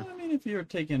yeah. I mean, if you're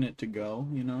taking it to go,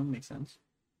 you know, it makes sense.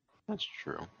 That's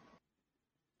true.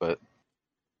 But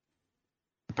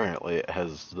apparently it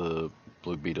has the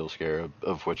Blue Beetle Scarab,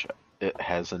 of which it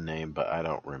has a name, but I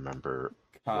don't remember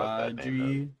what that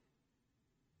name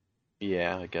is.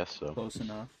 Yeah, I guess so. Close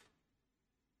enough.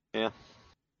 Yeah.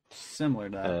 Similar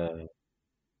to that.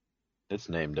 Its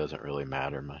name doesn't really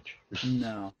matter much.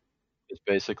 No. It's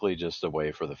basically just a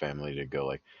way for the family to go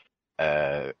like,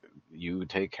 you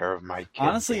take care of my kid.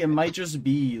 Honestly, it might just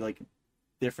be like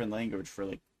different language for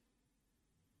like,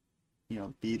 you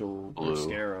know, beetle Blue. or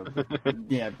scarab.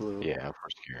 Yeah, blue. Yeah, for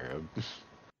scarab.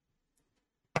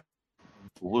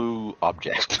 Blue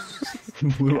object.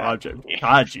 Blue object.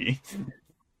 Kaji.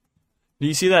 Do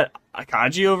you see that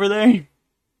Akaji over there?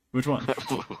 Which one? That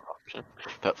blue object.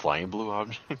 That flying blue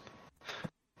object.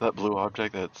 That blue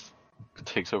object that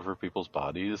takes over people's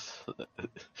bodies.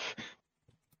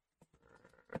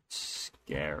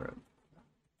 Scarab.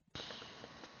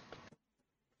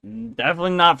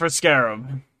 Definitely not for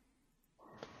scarab.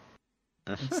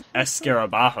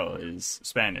 Escarabajo is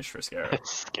Spanish for scarab.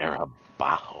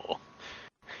 Escarabajo.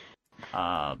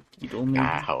 Beetle maybe?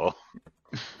 Bajo.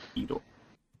 Beetle.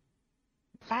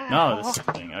 No, this is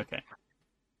the thing, okay.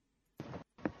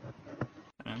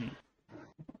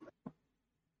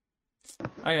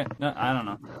 Okay, no, I don't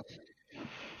know.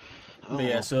 But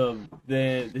yeah, so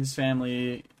his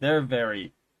family, they're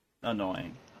very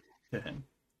annoying to him.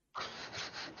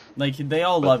 Like, they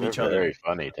all love each other. Very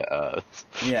funny to us.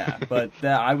 Yeah, but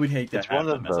I would hate to it's have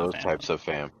one of them as a those family. types of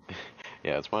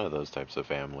Yeah, it's one of those types of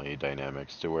family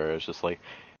dynamics to where it's just like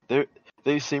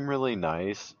they seem really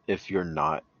nice if you're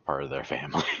not part of their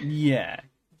family. Yeah.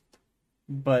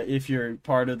 But if you're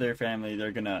part of their family,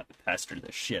 they're gonna pester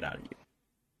the shit out of you.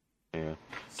 Yeah.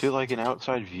 To like an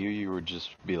outside view, you would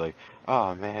just be like,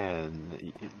 "Oh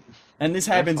man." And this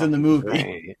happens in the movie.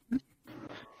 Great.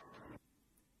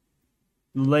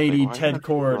 Lady Like, Ted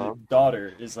Cord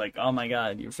daughter is like, "Oh my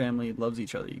god, your family loves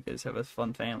each other. You guys have a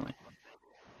fun family."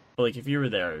 But like, if you were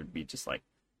there, it'd be just like,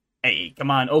 "Hey,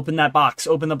 come on, open that box.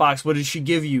 Open the box. What did she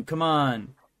give you? Come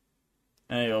on."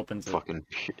 And he opens it.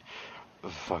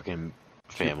 Fucking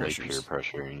family peer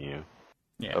pressuring you.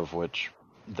 Yeah. Of which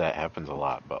that happens a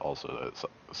lot, but also it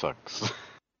sucks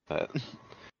that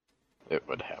it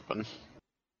would happen.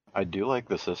 I do like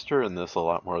the sister in this a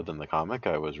lot more than the comic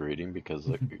I was reading, because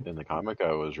in the comic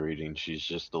I was reading, she's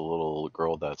just a little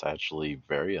girl that's actually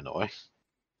very annoying.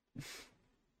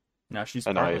 Now she's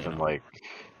and partly not even annoying.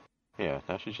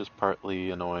 now she's just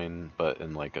partly annoying, but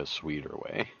in like a sweeter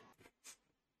way.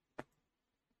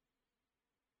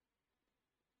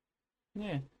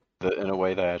 Yeah. In a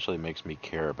way that actually makes me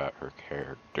care about her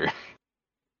character.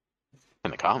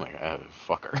 In the comic,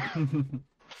 fuck her.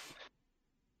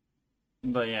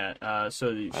 But yeah,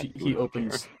 so he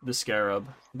opens the scarab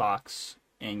box,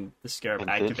 and the scarab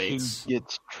activates. Then he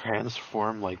gets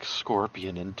transformed like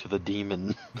Scorpion into the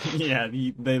demon. Yeah,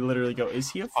 they literally go,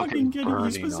 "Is he a fucking kid?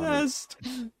 He's possessed."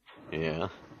 Yeah.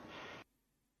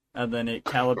 And then it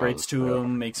calibrates to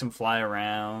him, makes him fly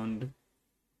around.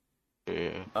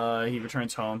 Yeah. He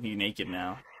returns home. He's naked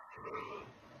now.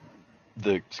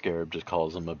 The scarab just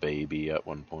calls him a baby at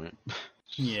one point.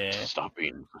 Yeah. Stop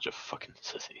being such a fucking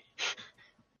sissy.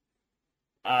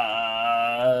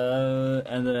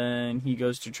 And then he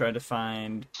goes to try to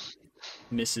find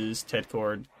Mrs.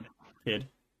 Tedcord kid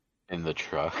In the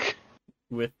truck.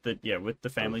 with the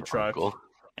family With truck, Uncle.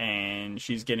 and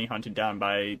she's getting hunted down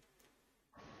by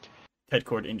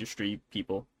Tedcord industry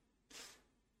people.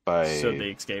 So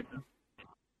they escape.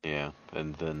 Yeah,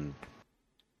 and then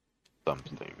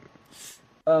something.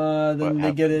 Then What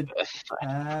they get happened?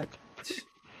 attacked.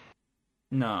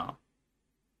 No.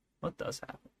 What does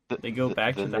happen? They go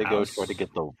back to the Then they go house. try to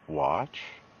get the watch.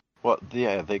 Well,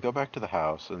 yeah, they go back to the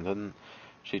house, and then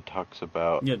she talks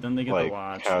about Yeah, then they get the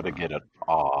watch. how to get it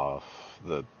off,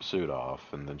 the suit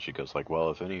off, and then she goes like, "Well,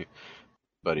 if anybody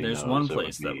There's knows, one it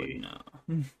place would that be..."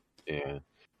 would know. Yeah,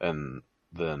 and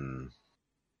then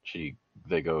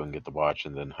they go and get the watch,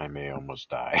 and then Jaime almost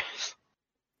dies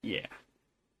Yeah.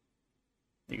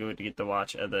 They go to get the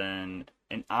watch, and then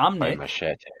an by Omnic.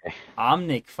 machete.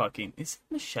 Omnic fucking. Is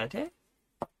it Machete?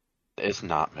 It's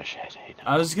not machete. No.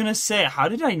 I was gonna say, how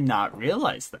did I not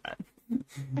realize that?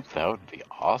 That would be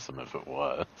awesome if it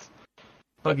was.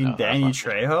 But Fucking no, that's Danny not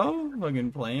Trejo?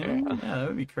 Fucking playing him? Yeah. Yeah, that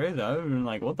would be crazy. I would have been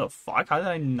like, what the fuck? How did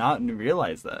I not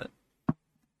realize that?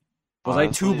 Was I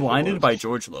too Honestly, if it blinded was- by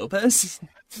George Lopez?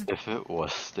 If it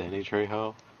was Danny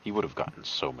Trejo, he would have gotten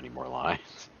so many more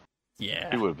lines. He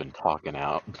Yeah. would have been talking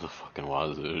out the fucking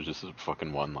wazoo, just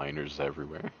fucking one-liners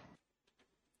everywhere.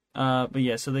 But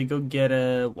yeah, so they go get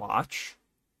a watch,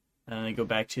 and they go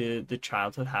back to the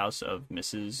childhood house of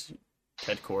Mrs.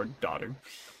 Tedcord, daughter.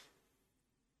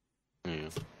 Yeah.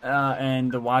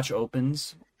 And the watch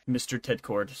opens Mr.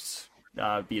 Tedcord's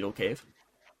beetle cave.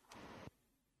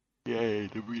 Yay,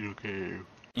 the Beetle Cave.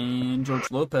 And George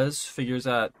Lopez figures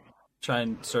out,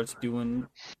 starts doing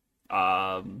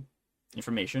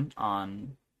information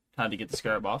on how to get the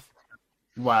scarab off,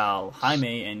 while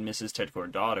Jaime and Mrs.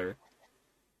 Tedcord, daughter,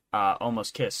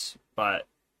 almost kiss, but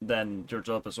then George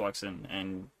Lopez walks in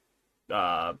and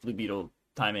Blue Beetle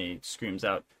Jaime screams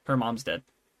out, "Her mom's dead."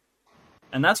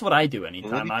 And that's what I do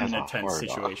anytime I'm in a tense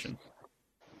situation.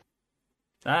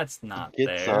 That's not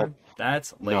Gets there. up.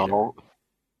 That's later. No,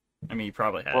 I mean, he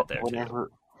probably had well, it there too.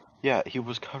 whenever... Yeah, he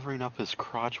was covering up his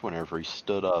crotch whenever he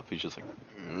stood up. He's just like...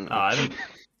 Oh, I didn't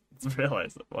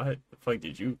realize that. What the fuck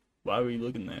did you... Why were you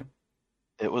looking there?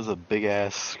 It was a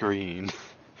big-ass screen,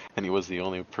 and he was the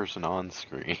only person on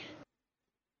screen.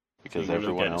 Because you looked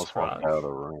everyone at his else walked crotch? out of the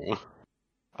room.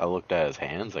 I looked at his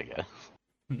hands, I guess.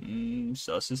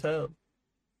 Sus as hell.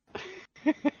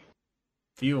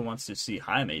 Theo wants to see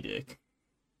Jaime dick.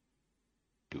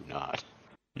 Do not.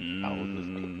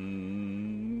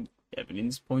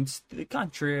 Evidence points to the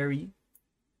contrary.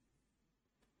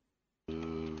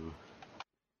 Blue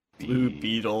Blue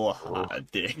Beetle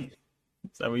hot dick.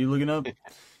 Is that what you're looking up?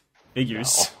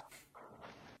 Figures.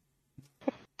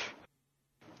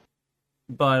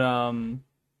 But,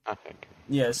 I think.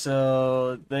 yeah,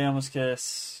 so they almost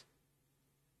kiss.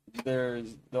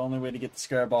 There's the only way to get the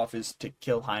scarab off is to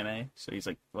kill Jaime. So he's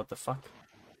like, what the fuck?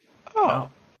 Oh.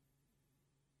 No.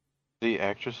 The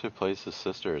actress who plays his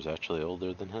sister is actually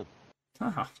older than him.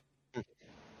 Huh.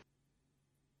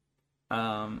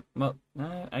 Well,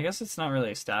 I guess it's not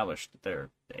really established their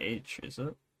age, is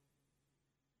it?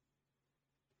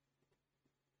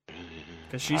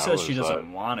 Because she How says she is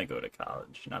doesn't want to go to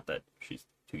college, not that she's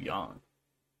too young.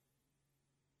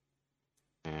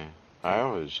 Yeah. I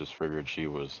always just figured she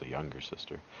was the younger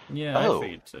sister. Yeah, Oh. I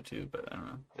figured so too, but I don't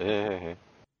know. Hey.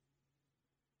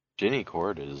 Jenny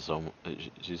Cord is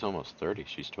she's almost 30.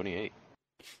 She's 28.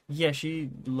 Yeah, she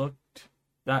looked.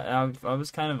 I was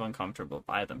kind of uncomfortable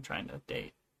by them trying to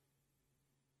date.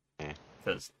 Yeah.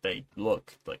 Because they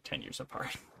look like 10 years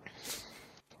apart.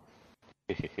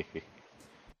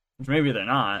 Which maybe they're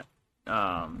not.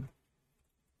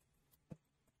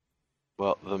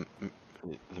 Well, the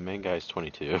main guy's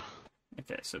 22.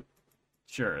 Okay, so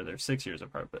sure, they're 6 years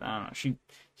apart, but I don't know.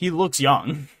 He looks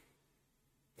young.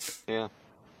 Yeah.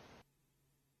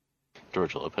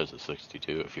 George Lopez is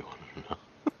 62, if you want to know.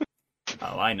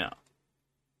 Oh, I know.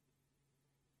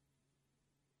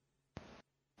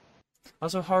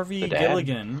 Also, Harvey The dad?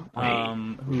 Gilligan,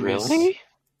 who is Really?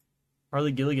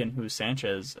 Harley Gilligan, who is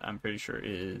Sanchez, I'm pretty sure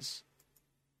is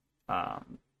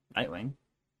Nightwing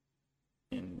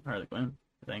in Harley Quinn,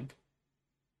 I think.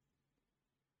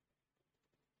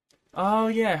 Oh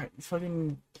yeah,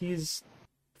 he's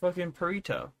fucking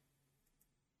Perito.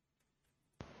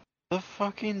 The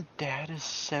fucking dad is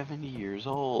 70 years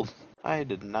old. I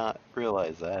did not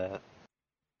realize that.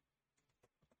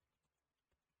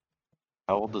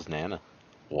 How old is Nana?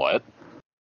 What?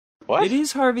 What? It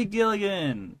is Harvey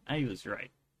Gilligan. I was right.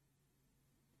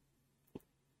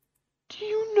 Do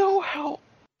you know how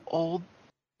old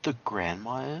the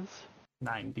grandma is?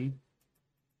 90.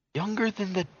 Younger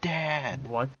than the dad.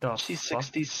 What the She's fuck?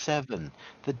 67.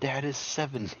 The dad is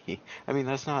 70. I mean,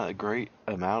 that's not a great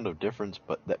amount of difference,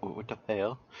 but what the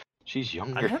hell? She's I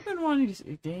younger. have been wanting to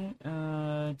see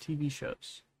TV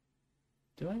shows.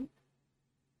 Do I?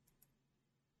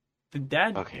 The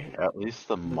dad. Okay, at least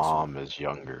the mom is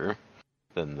younger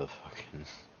than the fucking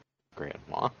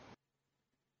grandma.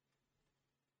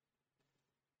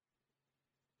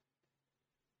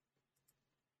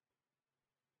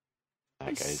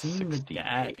 That guy's seen the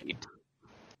dad. 68.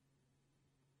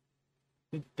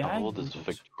 The dad. How old is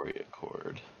Victoria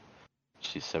Cord?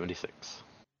 She's 76.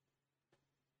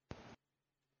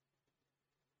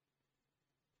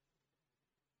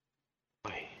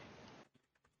 Wait.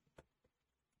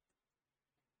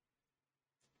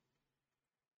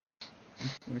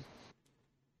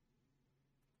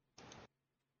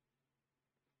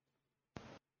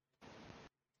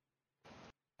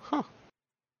 Huh.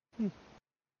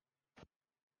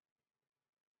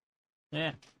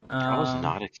 Yeah. I was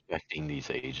not expecting these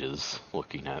ages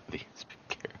looking at these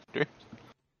characters.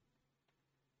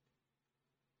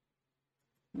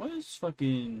 What is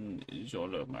fucking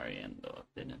Zolo Mariendo up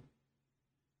in?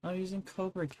 Oh, he's in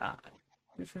Cobra Kai.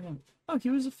 Good for him. Oh, he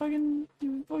was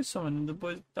voiced someone in The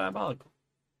Boys Diabolical.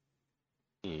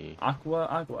 Yeah. Aqua.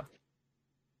 Agua.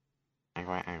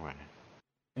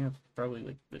 Yeah, probably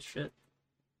like the shit.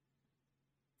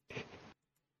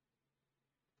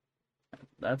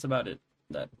 That's about it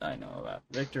that I know about.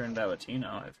 Victor and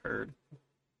Valentino, I've heard.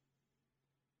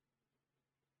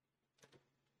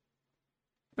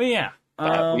 But yeah.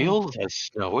 Wheels as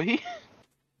Snowy?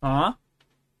 Huh?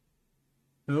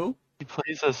 Who? He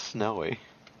plays as Snowy.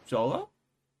 Zolo?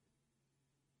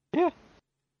 Yeah.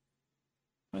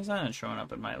 Why is that not showing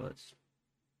up in my list?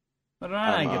 But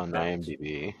I'm I get on that.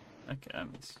 IMDb. Okay,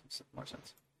 that makes more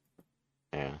sense.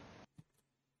 Yeah.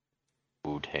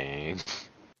 Wu-Tang.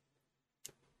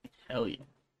 Hell yeah.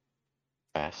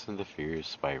 Fast and the Furious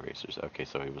Spy Racers. Okay,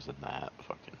 so he was in that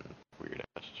fucking weird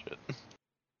ass shit.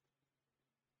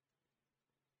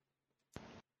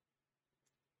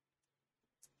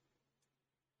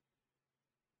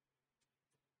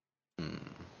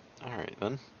 Alright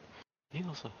then. He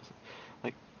also has,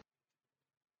 like,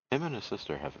 him and his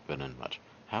sister haven't been in much.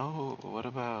 What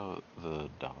about the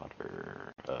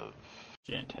daughter of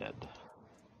Jen. Ted?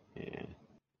 Yeah.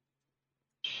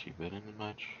 She been in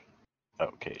much?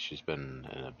 Okay, she's been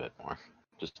in a bit more.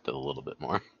 Just a little bit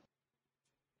more.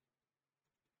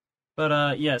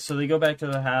 But yeah, so they go back to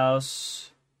the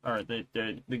house, or they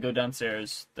go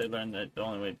downstairs. They learn that the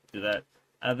only way to do that,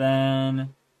 and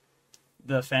then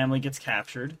the family gets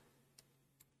captured.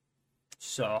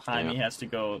 So Jaime has to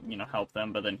go, help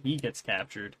them, but then he gets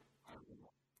captured.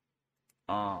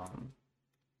 And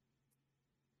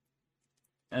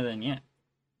then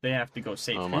they have to go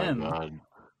save him. Oh my god.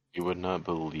 You would not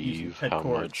believe how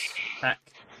much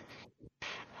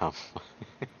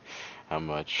how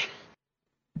much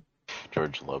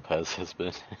George Lopez has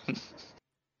been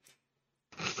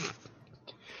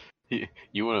in.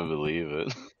 You wouldn't believe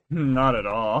it. Not at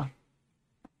all.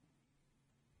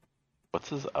 What's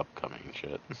his upcoming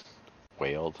shit?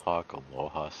 Whale Talk,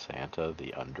 Aloha Santa,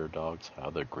 The Underdogs, How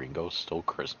the Gringos Stole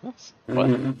Christmas? What?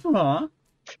 Huh?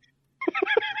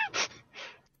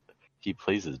 He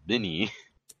plays as Minnie.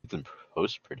 It's in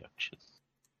post-production.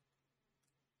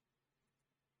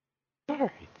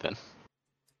 Alright then.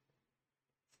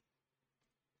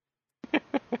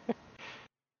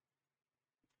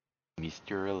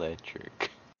 Mr.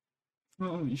 Electric.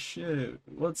 Holy shit.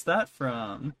 What's that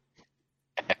from?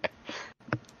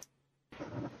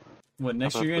 What,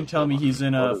 next you're gonna tell me he's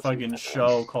in a fucking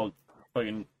show called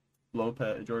fucking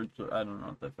George, I don't know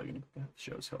what that fucking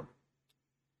show's called.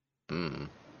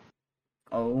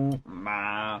 Oh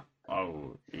my,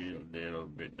 little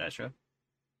bit, that show?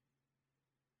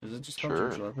 Is it just called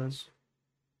George Lopez?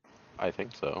 I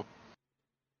think so.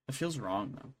 It feels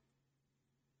wrong though.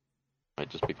 Might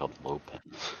just be called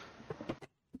Lopez.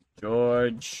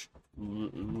 George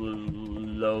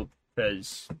Lopez.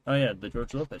 Oh yeah, the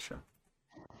George Lopez show.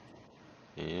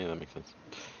 Yeah, that makes sense.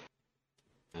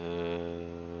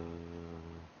 Who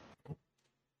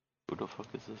the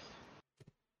fuck is this?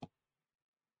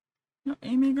 No,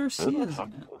 Amy Garcia is in it.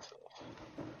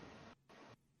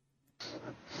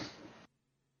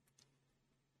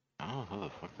 I don't know who the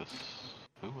fuck this.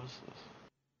 Who was this?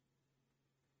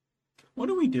 What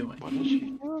are we doing? What is she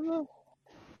doing?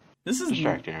 This is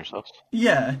distracting ourselves.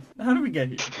 Yeah. How did we get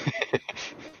here?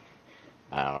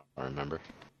 I don't remember.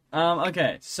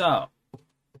 Okay, so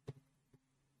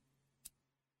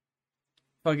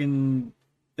fucking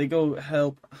they go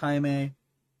help Jaime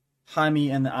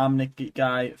and the Omnic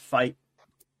guy fight.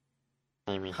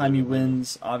 Jaime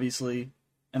wins, obviously,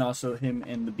 and also him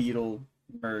and the Beetle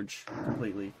merge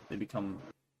completely. They become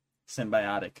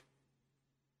symbiotic.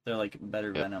 They're like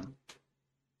better Venom.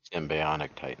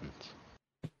 Symbionic Titans.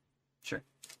 Sure.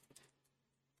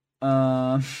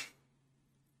 And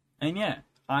yeah,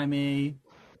 Jaime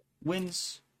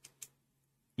wins.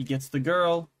 He gets the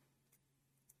girl.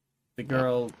 The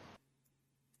girl,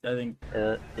 I think.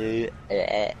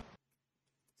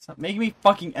 Stop making me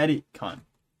fucking edit, cunt.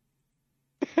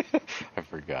 I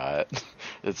forgot.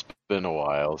 It's been a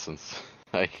while since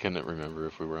I couldn't remember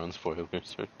if we were on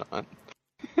spoilers or not.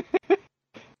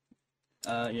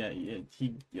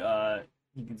 He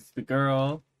gets the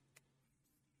girl.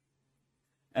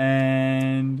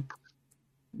 And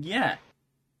yeah.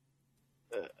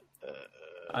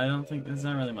 I don't think there's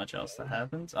not really much else that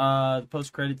happens. The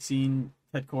post-credit scene,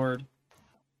 Ted Cord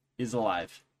is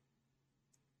alive.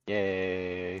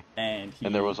 Yay. And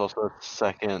there was also a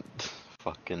second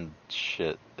fucking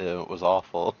shit. It was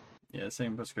awful. Yeah, the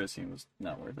second post-credit scene was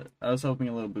not worth it. I was hoping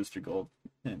a little Booster Gold.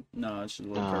 No, it's just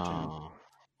a little cartoon.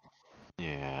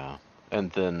 Yeah.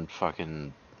 And then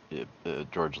fucking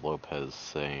George Lopez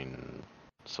saying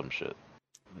some shit.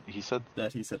 He said in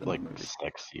like the movie.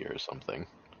 sexy or something.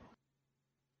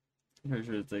 I'm pretty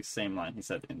sure it's the same line he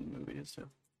said in the movie as too.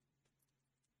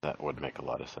 That would make a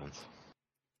lot of sense.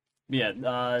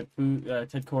 Yeah,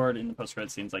 Ted Cord in the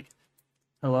post-credit scene's like,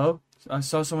 "Hello? I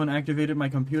saw someone activated my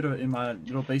computer in my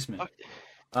little basement.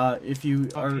 If you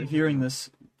are hearing this,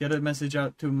 get a message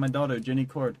out to my daughter, Jenny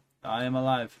Cord. I am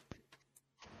alive."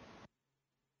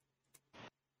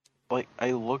 Like,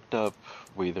 I looked up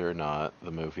whether or not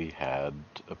the movie had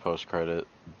a post-credit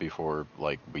before,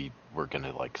 like, we were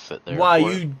gonna, like, sit there. Why,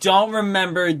 you don't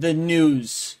remember the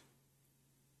news?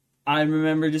 I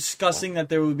remember discussing that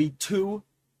there would be 2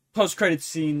 post-credit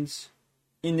scenes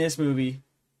in this movie.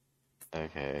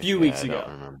 Okay. A few weeks ago. I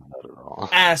don't remember that at all.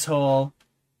 Asshole.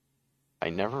 I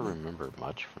never remember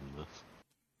much from this.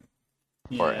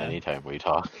 Yeah. Or any time we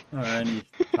talk. Or any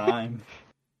time.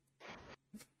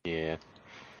 Yeah.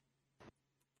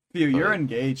 Phew, you're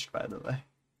engaged, by the way.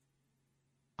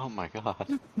 Oh my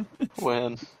god.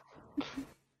 When?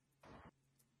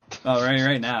 Oh,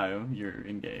 right now you're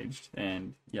engaged.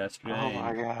 And yesterday, Oh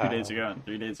my God. 2 days ago, and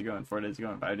 3 days ago, and 4 days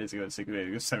ago, and 5 days ago, and 6 days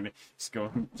ago, 7 days.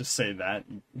 Just say that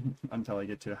until I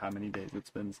get to how many days it's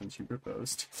been since you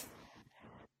proposed.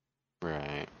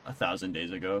 Right. 1,000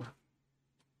 days ago.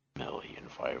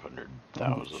 1,500,000.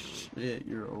 Oh, shit,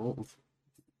 you're old.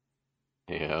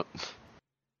 Yep.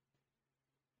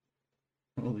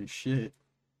 Holy shit.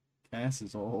 Cass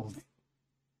is old.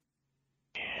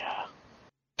 Yeah.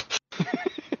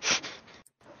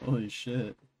 Holy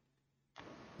shit.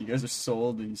 You guys are so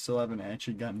old and you still haven't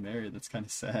actually gotten married. That's kind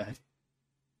of sad.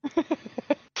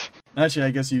 Actually,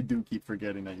 I guess you do keep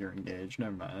forgetting that you're engaged.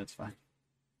 Never mind, that's fine.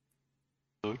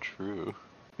 So true.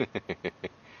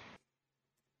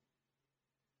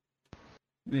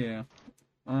 Yeah.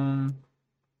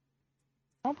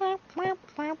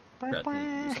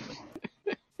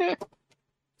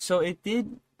 So it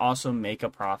did also make a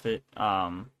profit.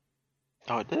 Oh,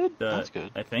 it did? That's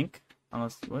good. I think.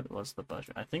 Unless, what was the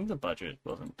budget? I think the budget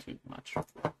wasn't too much.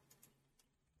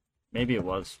 Maybe it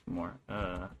was more.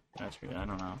 Actually, I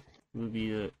don't know.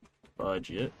 Movie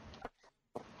budget.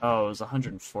 Oh, it was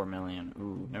 104 million.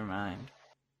 Ooh, never mind.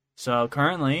 So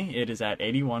currently, it is at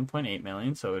 81.8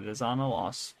 million, so it is on a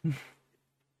loss.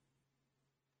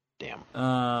 Damn.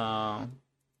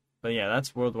 But yeah,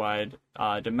 that's worldwide.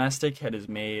 Domestic, it has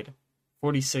made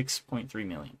 46.3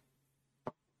 million.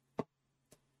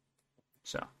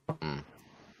 So,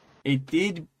 It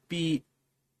did beat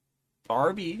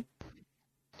Barbie,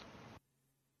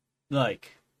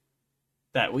 like,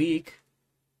 that week.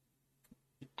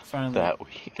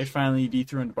 It finally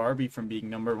dethroned Barbie from being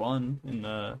number 1 in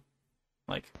the,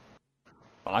 like,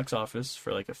 box office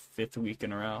for, like, a 5th week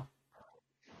in a row.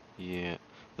 Yeah.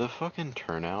 The fucking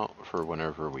turnout for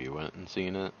whenever we went and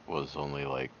seen it was only,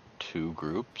 like, 2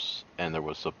 groups, and there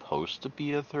was supposed to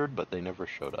be a third, but they never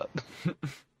showed up.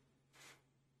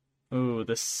 Ooh,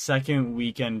 the second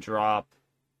weekend drop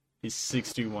is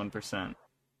 61%.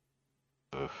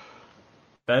 Oof.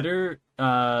 Better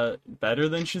than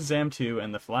Shazam 2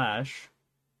 and The Flash.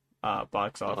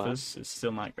 Box office is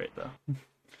still not great, though.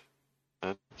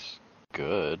 That's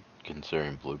good,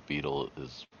 considering Blue Beetle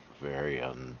is very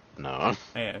unknown.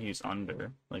 Yeah, he's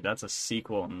under. Like, that's a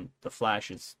sequel, and The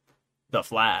Flash is The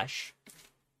Flash.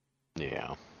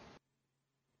 Yeah.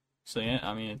 So yeah,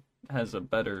 I mean, it has a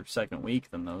better second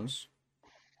week than those.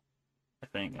 I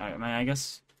think. I mean, I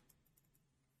guess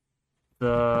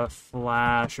the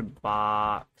Flash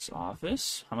box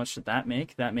office. How much did that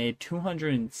make? That made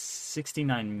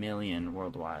 269 million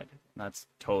worldwide. That's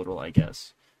total, I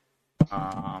guess.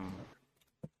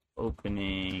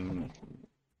 Opening.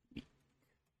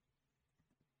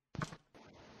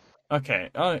 Okay.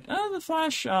 The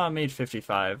Flash made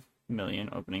 55 million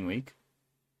opening week.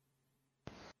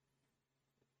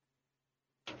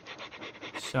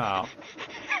 So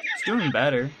it's doing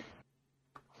better.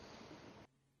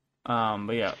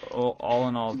 But yeah, all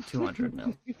in all, 200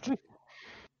 mil.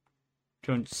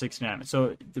 269.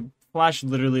 So the Flash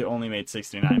literally only made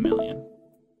 69 million.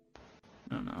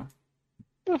 I don't know.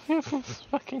 This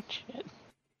fucking shit.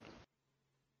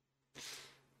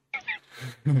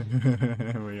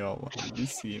 We all wanted to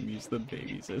see him use the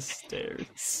babies as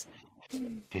stairs.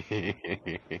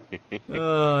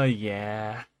 Oh,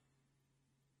 yeah.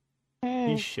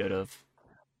 He should have.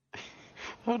 That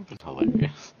would have been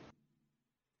hilarious.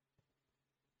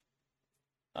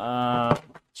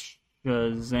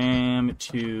 Shazam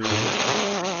 2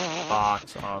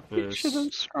 box You office should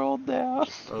have scrolled down.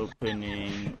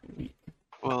 opening week.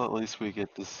 Well, at least we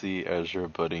get to see Ezra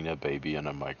putting a baby in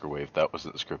a microwave. That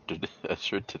wasn't scripted.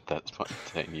 Ezra did that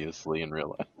spontaneously in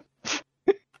real life.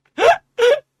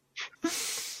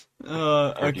 Or he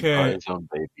brought Okay. his own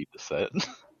baby to set.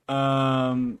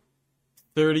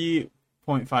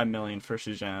 30.5 million for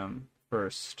Shazam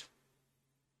first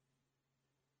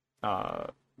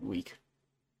week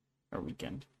or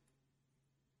weekend.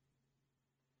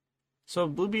 So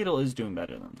Blue Beetle is doing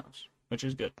better than those, which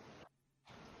is good.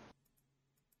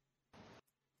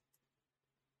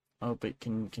 I hope it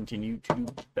can continue to do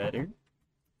better.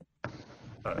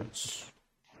 But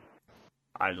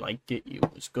I liked it,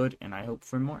 it was good, and I hope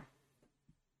for more.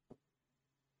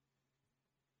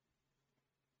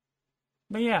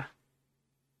 But yeah.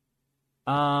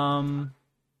 One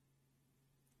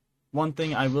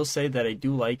thing I will say that I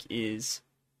do like is,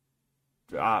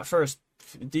 first,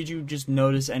 did you just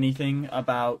notice anything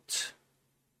about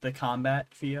the combat,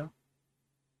 Theo?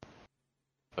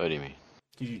 What do you mean?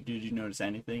 Did you notice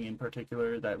anything in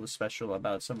particular that was special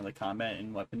about some of the combat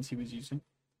and weapons he was using?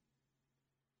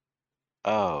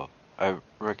 Oh, I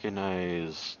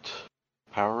recognized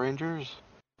Power Rangers.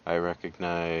 I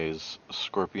recognize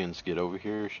Scorpion's Get Over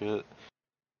Here shit.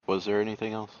 Was there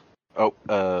anything else? Oh,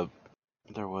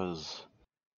 there was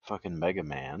fucking Mega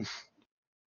Man.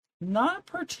 Not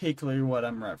particularly what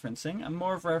I'm referencing. I'm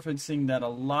more of referencing that a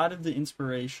lot of the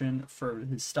inspiration for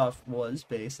his stuff was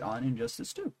based on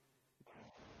Injustice 2.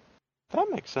 That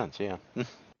makes sense, yeah.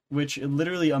 Which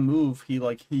literally a move, he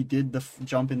did the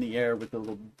jump in the air with the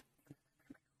little...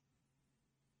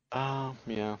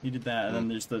 Yeah. He did that, and then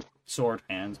there's the sword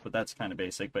hands, but that's kind of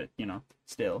basic, but,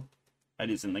 still, that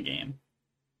is in the game.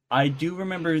 I do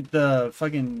remember the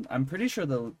fucking... I'm pretty sure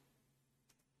the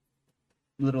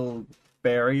little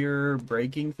barrier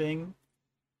breaking thing,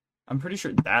 I'm pretty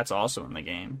sure that's also in the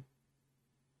game.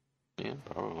 Yeah,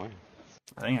 probably.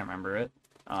 I think I remember it.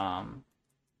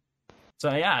 So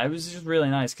yeah, it was just really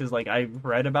nice, because, I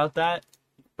read about that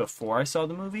before I saw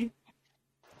the movie.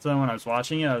 So then when I was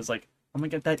watching it, I was like, oh my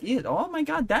god, that is! Oh my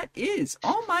god, that is!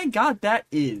 Oh my god, that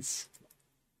is!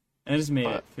 And it just made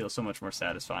it feel so much more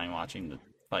satisfying watching the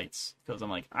fights, because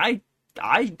I'm like, I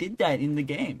did that in the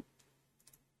game.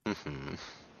 Mm-hmm.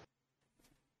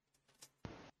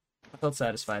 I felt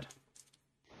satisfied.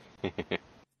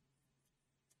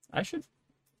 I should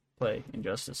play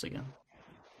Injustice again.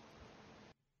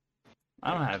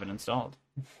 I don't have it installed.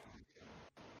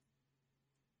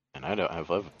 And I don't have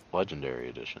Legendary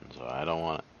Edition, so I don't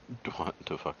want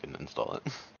to fucking install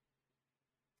it.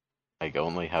 I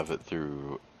only have it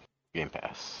through Game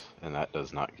Pass, and that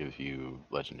does not give you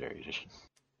Legendary Edition.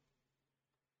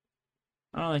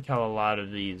 I don't like how a lot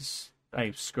of these,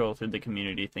 I scroll through the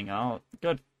community thing, a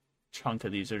good chunk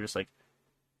of these are just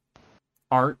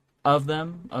art of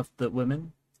them, of the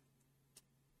women.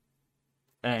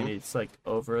 And it's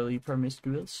overly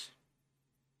promiscuous.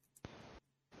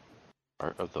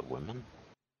 Art of the women?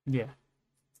 Yeah.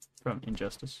 From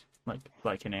Injustice. Like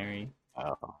Black Canary,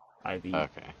 Oh, Ivy,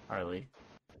 okay. Harley.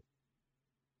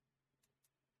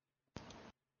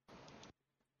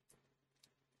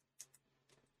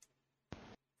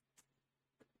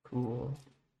 Cool.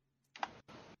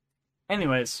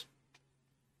 Anyways.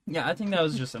 Yeah, I think that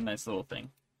was just a nice little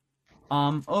thing.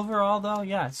 Overall though,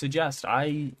 yeah, suggest.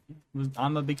 I'm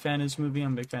a big fan of this movie,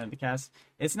 I'm a big fan of the cast.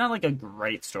 It's not a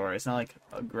great story, it's not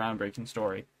a groundbreaking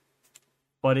story.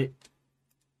 But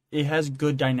it has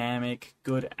good dynamic,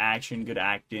 good action, good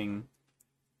acting.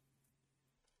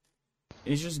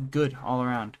 it's just good all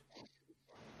around.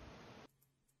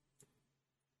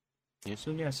 Yeah.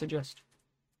 So yeah, suggest.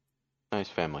 Nice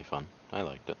family fun. I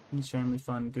liked it. It's family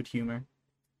fun, good humor.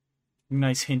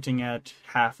 Nice hinting at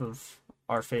half of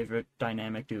our favorite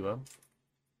dynamic duo.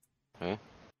 Okay.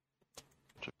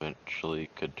 Which eventually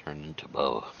could turn into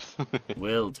both.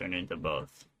 Will turn into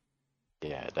both.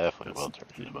 Yeah, it definitely will turn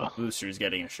into both. Booster's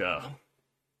getting a show.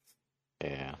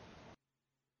 Yeah.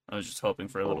 I was just hoping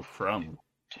for a little crumb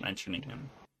mentioning him.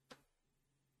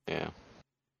 Yeah.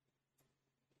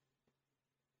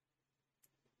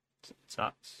 It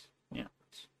sucks. Yeah.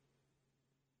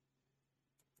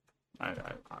 I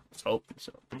was hoping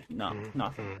so. No,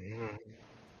 nothing.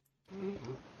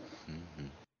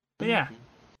 But yeah.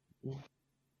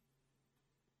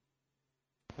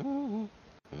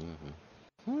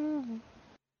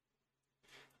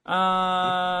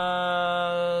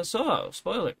 So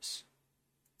spoilers.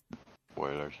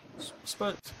 Spoilers.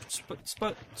 Spoiler time.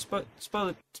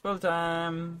 Spoiler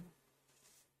time.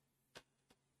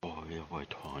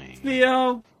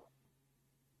 Theo.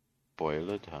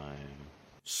 Spoiler time.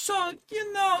 So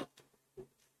Blue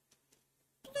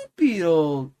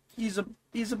Beetle. He's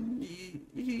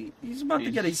about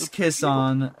to get his kiss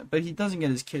on, but he doesn't get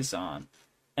his kiss on,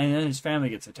 and then his family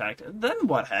gets attacked. Then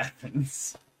what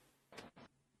happens?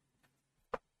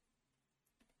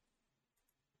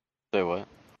 Say what?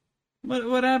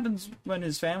 What happens when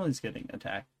his family's getting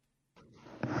attacked?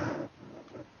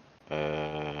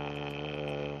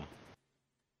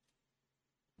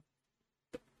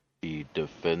 He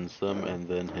defends them, and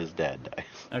then his dad dies.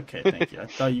 Okay, thank you. I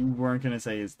thought you weren't gonna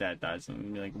say his dad dies, and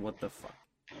I'd be like, what the fuck?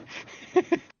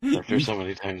 After so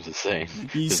many times the same.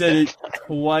 You said it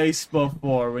twice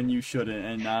before when you shouldn't,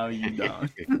 and now you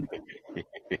don't.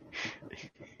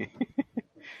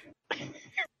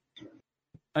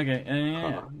 Okay,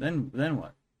 and then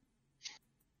what?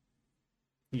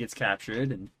 He gets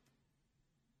captured, and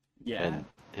yeah, And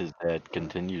his dad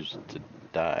continues to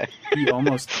die. he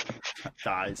almost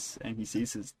dies, and he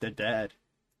sees his dead dad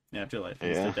in afterlife.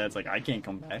 His Yeah. dead dad's like, I can't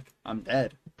come back. I'm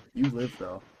dead. You live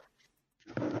though.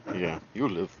 Yeah, you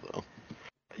live though.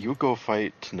 You go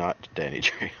fight not Danny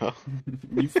Trejo.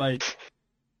 You fight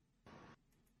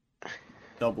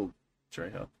double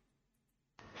Trejo.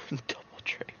 Double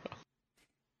Trejo.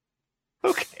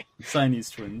 Okay.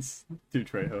 Siamese twins. 2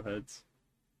 Trejo heads.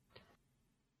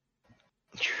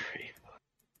 Trejo.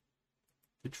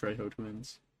 The Trejo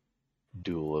twins.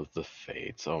 Duel of the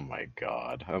Fates. Oh my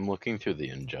god. I'm looking through the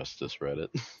Injustice Reddit.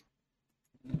 I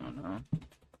don't know.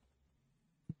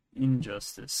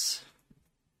 Injustice.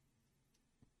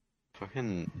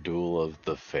 Fucking Duel of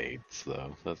the Fates,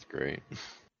 though. That's great.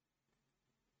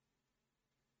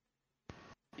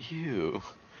 Ew.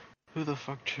 Who the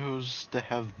fuck chose to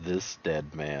have this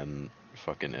dead man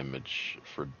fucking image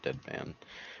for Dead Man?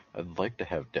 I'd like to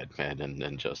have Dead Man in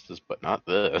Injustice, but not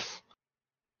this.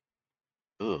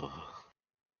 Ugh.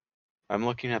 I'm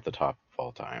looking at the top of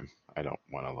all time. I don't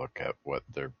want to look at what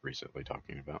they're recently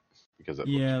talking about because it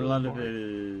looks Yeah, really a lot boring. of it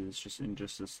is just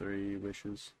Injustice 3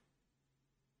 wishes.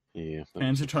 Yeah.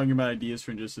 Fans are talking about ideas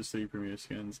for Injustice 3 premiere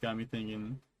skins. Got me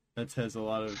thinking. That has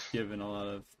given a lot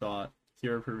of thought.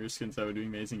 Here are premiere skins that would be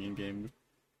amazing in game.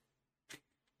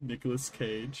 Nicolas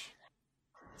Cage,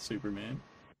 Superman.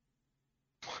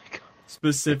 Oh my god.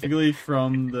 Specifically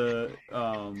from the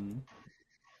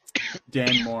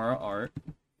Dan Mora art.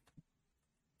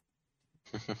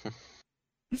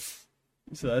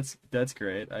 So that's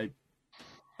great. I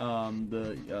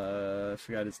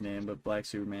forgot his name, but Black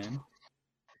Superman.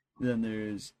 Then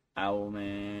there's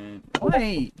Owlman.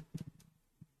 Wait.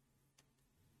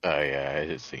 Oh yeah, I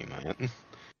had seen that.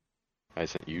 I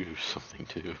sent you something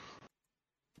too.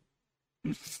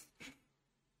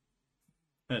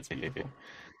 That's beautiful.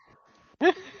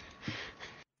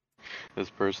 This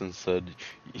person said,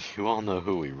 "You all know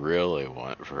who we really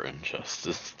want for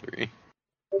Injustice 3,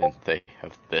 and they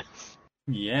have this."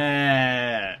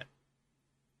 Yeah.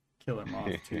 Killer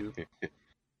Moth too.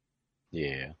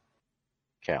 Yeah.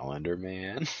 Calendar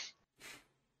Man.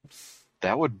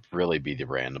 That would really be the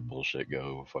random bullshit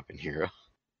go fucking hero.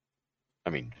 I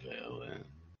mean, villain.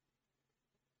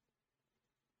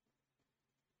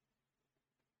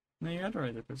 No, you got it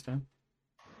right the first time.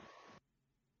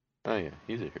 Oh yeah,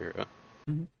 he's a hero.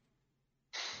 Mhm.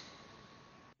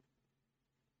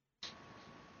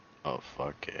 Oh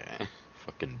fuck yeah.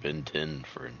 Fucking Ben 10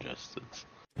 for Injustice.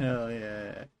 Hell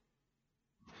yeah.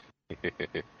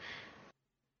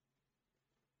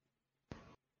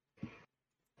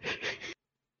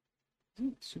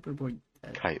 Isn't Superboy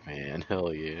dead? Kite Man,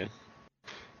 hell yeah.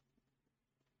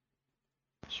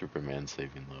 Superman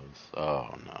saving Lois.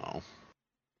 Oh no.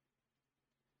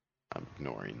 I'm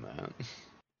ignoring that.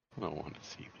 I don't want to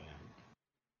see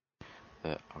that.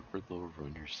 That awkward little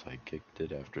run your sidekick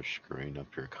did after screwing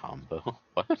up your combo.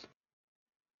 What?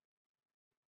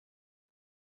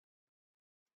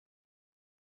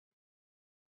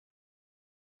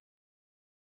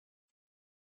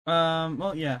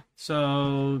 Well, yeah.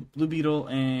 So Blue Beetle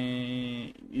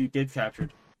and you get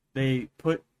captured. They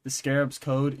put the Scarab's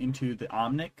code into the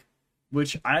Omnic,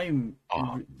 which I'm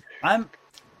OMAC?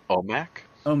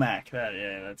 OMAC.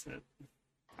 That's it.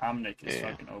 Omnic is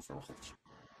fucking Overwatch.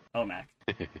 OMAC.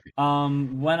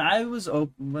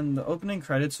 When the opening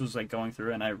credits was like going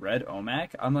through and I read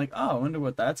OMAC, I'm like, oh, I wonder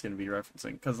what that's gonna be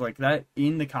referencing, because like that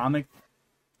in the comic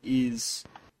is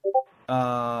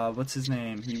what's his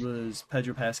name? He was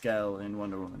Pedro Pascal in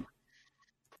Wonder Woman.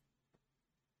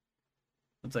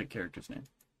 What's that character's name?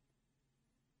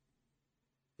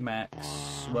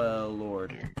 Maxwell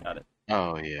Lord. Got it.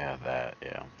 Oh yeah, that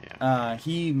yeah.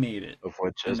 He made it. Of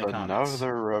which in is the another comics.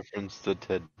 reference to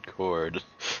Ted Cord.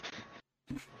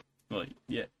 Well,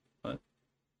 yeah, but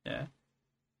yeah.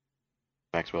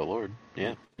 Maxwell Lord,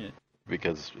 yeah.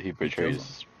 Because he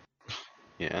portrays.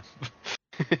 Yeah.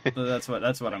 So that's what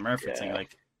I'm referencing. Yeah.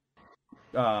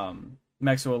 Like,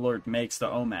 Maxwell Lord makes the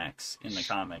Omax in the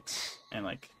comics, and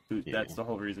like that's the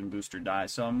whole reason Booster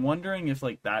dies. So I'm wondering if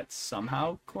like that's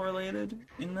somehow correlated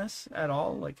in this at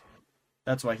all. Like,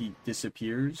 that's why he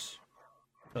disappears,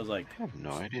 because like I have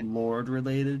no idea. Lord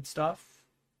related stuff.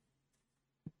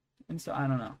 And so I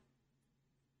don't know.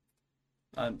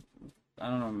 I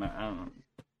don't know.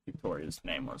 Victoria's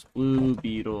name was Blue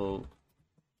Beetle.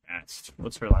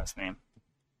 What's her last name?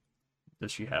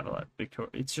 Does she have a lot? Victoria.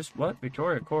 It's just what?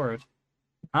 Victoria Cord.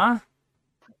 Huh?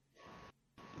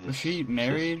 Was she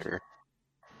married? Sister.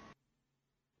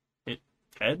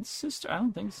 Ted's sister? I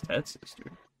don't think it's Ted's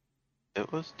sister.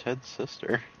 It was Ted's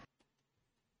sister.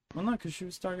 Well, no, because she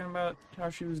was talking about how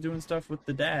she was doing stuff with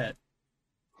the dad.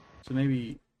 So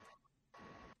maybe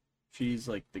she's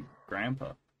like the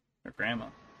grandpa or grandma.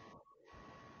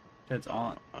 Ted's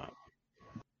aunt.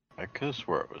 I could have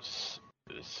swore it was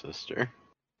his sister.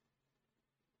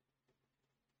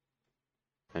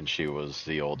 And she was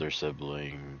the older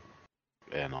sibling,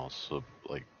 and also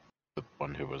like the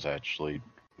one who was actually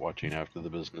watching after the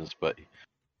business, but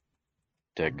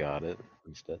Ted got it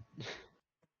instead.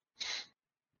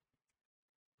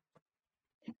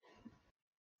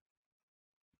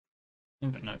 I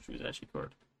don't know if she was actually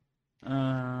Cord.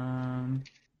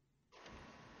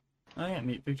 Oh yeah,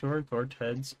 meet Victoria Cord,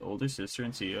 Ted's older sister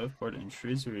and CEO of Cord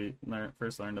Industries. We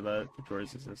first learned about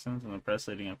Victoria's existence in the press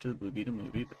leading up to the Blue Beetle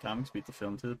movie. The comics beat the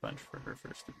film to the punch for her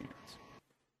first appearance.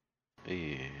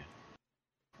 Yeah.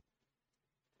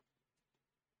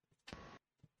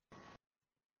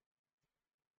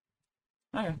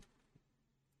 Okay.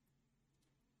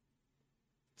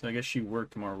 So I guess she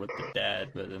worked more with the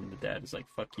dad, but then the dad is like,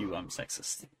 fuck you, I'm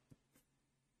sexist.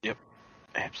 Yep.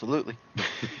 Absolutely.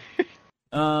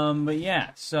 But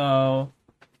yeah, so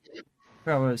I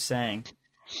forgot what I was saying.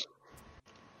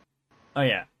 Oh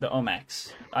yeah, the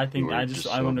Omax. I think I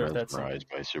wonder if that's mesmerized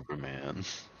by Superman.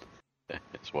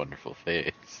 His wonderful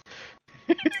face.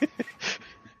 He's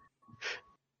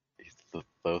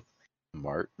so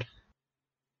smart.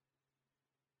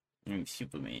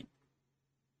 Superman.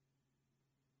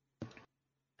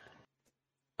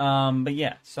 But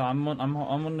yeah, so I'm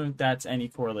wondering if that's any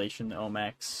correlation to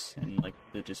Omax and like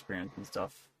the disappearance and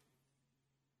stuff.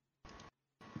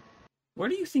 Where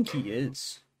do you think he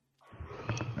is?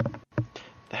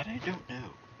 That I don't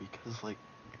know, because like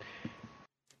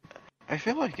I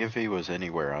feel like if he was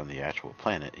anywhere on the actual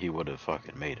planet, he would have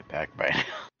fucking made it back by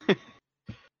now.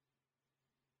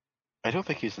 I don't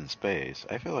think he's in space.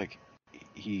 I feel like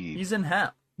he's in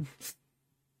hell.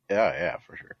 Yeah,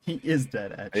 for sure. He is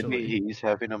dead, actually. Maybe he's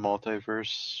having a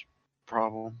multiverse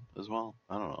problem as well.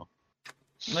 I don't know.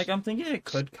 Like, I'm thinking it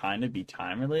could kind of be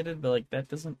time related, but like that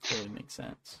doesn't really make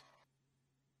sense.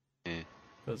 Yeah.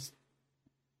 Because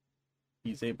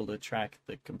he's able to track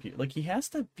the computer. Like, he has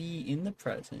to be in the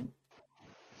present.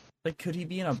 Like, could he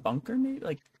be in a bunker, maybe?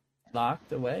 Like,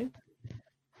 locked away?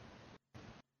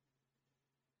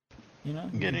 You know?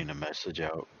 Getting a message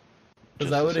out.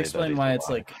 Because that would explain why it's,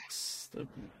 like, the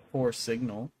poor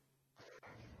signal.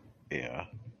 Yeah.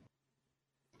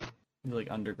 He's,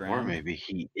 like, underground. Or maybe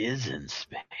he is in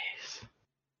space.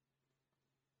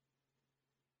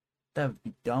 That would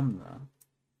be dumb,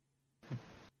 though.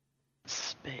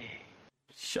 Space.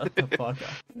 Shut the fuck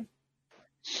up.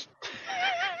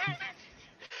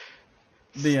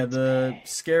 But yeah, the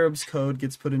Scarab's code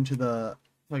gets put into the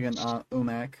fucking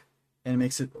OMAC, and it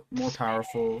makes it more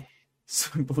powerful.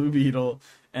 So Blue Beetle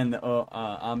and the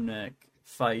Omnic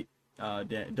fight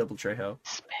Double Trejo.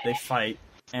 They fight,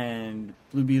 and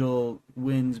Blue Beetle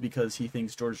wins because he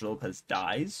thinks George Lopez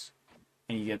dies,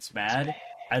 and he gets mad.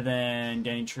 And then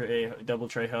Double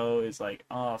Trejo is like,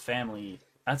 "Oh, family,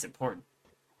 that's important.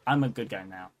 I'm a good guy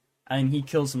now." And he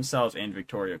kills himself and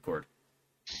Victoria Cord.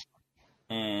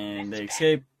 And they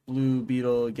escape. Blue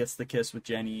Beetle gets the kiss with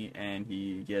Jenny, and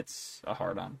he gets a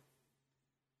hard-on.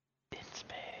 In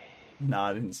space.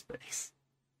 Not in space.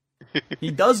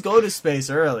 He does go to space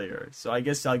earlier, so I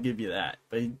guess I'll give you that.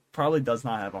 But he probably does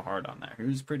not have a hard-on there. He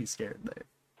was pretty scared there.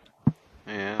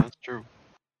 Yeah, that's true.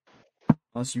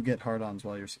 Unless you get hard-ons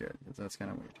while you're scared, because that's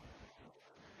kind of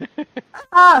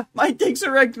weird. My dick's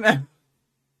erect now!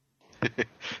 That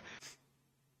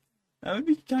would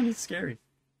be kind of scary.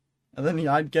 And then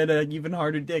I'd get an even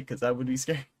harder dick, because that would be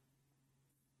scary.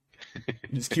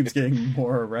 It just keeps getting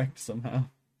more erect somehow.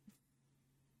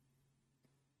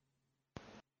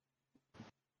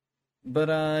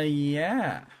 But,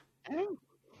 yeah.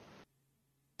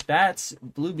 That's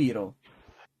Blue Beetle.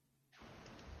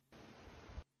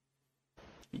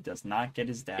 He does not get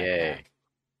his dad back.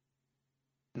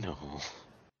 No.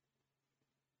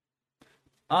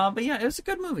 But yeah, it was a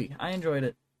good movie. I enjoyed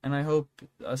it. And I hope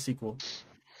a sequel.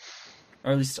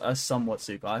 Or at least a somewhat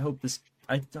sequel. I hope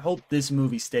this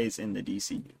movie stays in the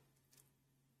DCU.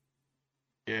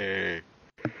 Yay.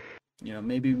 You know,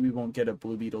 maybe we won't get a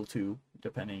Blue Beetle 2,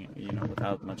 depending, with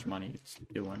how much money it's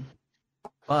doing.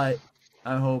 But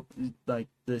I hope,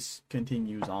 this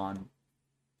continues on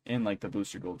in, the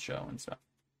Booster Gold show and stuff.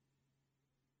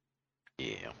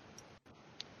 Yeah.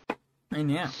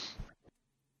 And yeah.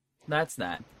 That's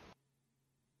that.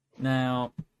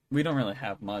 Now, we don't really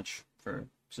have much for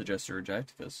Suggest or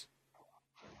Reject, because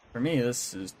for me,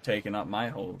 this is taking up my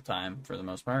whole time for the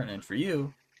most part, and for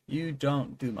you, you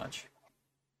don't do much.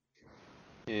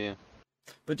 Yeah.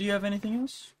 But do you have anything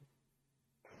else?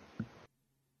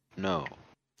 No.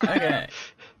 Okay.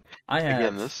 I have...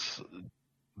 Again,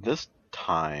 this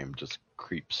time just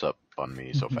creeps up on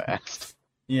me so fast.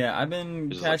 Yeah, I've been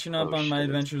catching up on my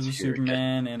Adventures of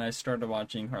Superman, and I started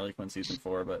watching Harley Quinn Season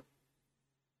 4, but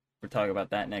we're talking about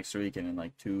that next week and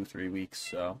in 2-3 weeks,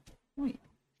 so... Wait,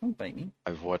 don't bite me.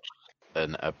 I've watched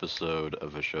an episode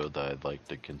of a show that I'd like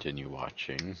to continue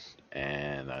watching,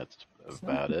 and that's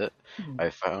about it. I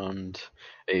found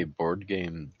a board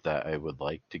game that I would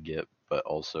like to get, but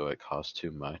also it costs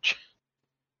too much.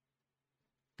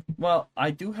 Well,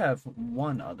 I do have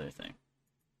one other thing.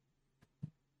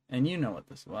 And you know what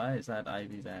this is. Why is that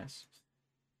Ivy's ass?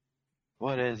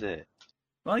 What is it?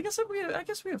 Well, I guess we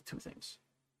have two things.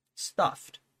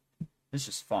 Stuffed. It's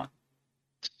just fun.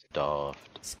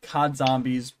 Stuffed. It's COD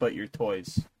Zombies, but your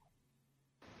toys.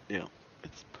 Yeah,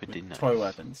 it's pretty nice. Toy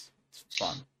weapons. It's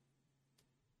fun.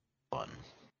 Fun.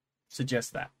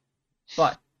 Suggest that.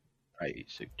 But I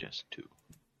suggest too.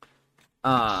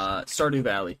 Stardew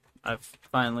Valley. I've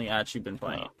finally actually been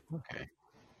playing it. Okay.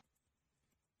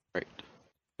 Great.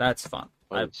 That's fun.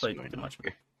 I've What's played going too on much.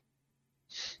 here?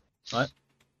 What?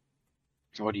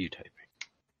 What are you typing?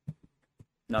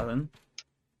 Nothing.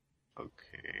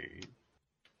 Okay.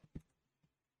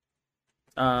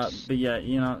 But yeah,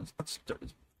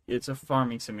 it's a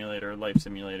farming simulator, life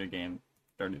simulator game.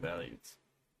 Stardew Valley.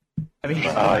 Oh,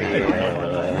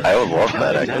 yeah. I would love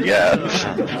that, actually. Yeah.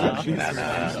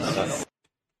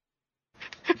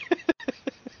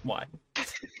 Why?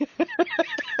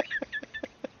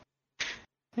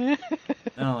 I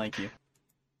don't like you.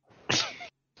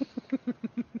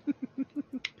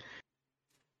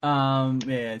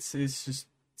 Yeah, it's just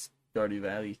Stardew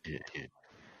Valley.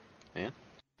 Yeah.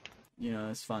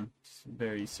 It's fun. It's a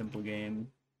very simple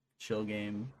game, chill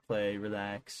game, play,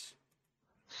 relax,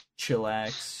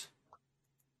 chillax.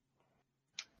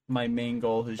 My main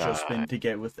goal has just been to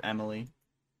get with Emily.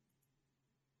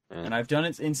 And I've done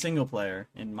it in single player.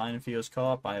 In mine and Fio's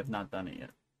co-op, I have not done it yet.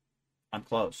 I'm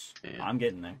close. Yeah. I'm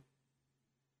getting there.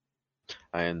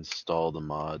 I installed a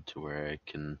mod to where I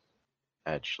can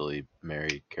actually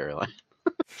marry Caroline.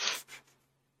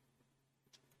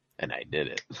 And I did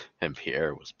it. And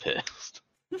Pierre was pissed.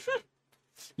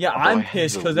 Yeah, I'm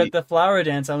pissed because at the flower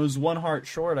dance, I was 1 heart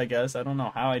short, I guess. I don't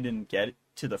know how I didn't get it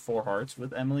to the 4 hearts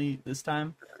with Emily this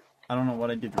time. I don't know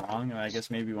what I did wrong. I guess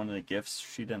maybe one of the gifts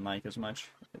she didn't like as much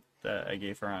that I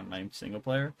gave her on my single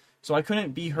player. So I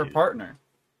couldn't be her partner.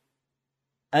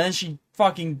 And then she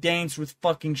fucking danced with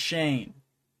fucking Shane.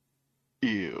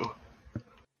 Ew.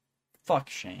 Fuck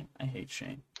Shane. I hate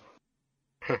Shane.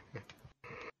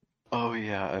 Oh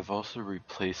yeah, I've also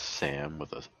replaced Sam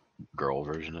with a girl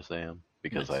version of Sam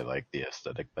because Nice. I like the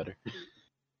aesthetic better.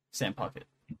 Sam Puckett.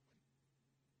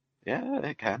 Yeah,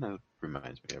 it kind of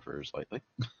reminds me of her slightly.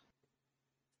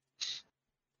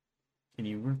 Can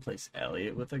you replace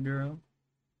Elliot with a girl?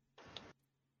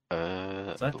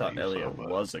 I I thought believe Elliot so,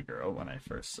 was a girl when I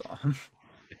first saw him.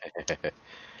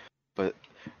 but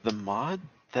the mod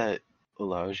that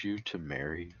allows you to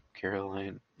marry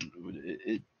Caroline,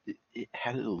 it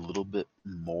had a little bit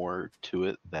more to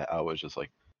it that I was just like,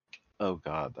 oh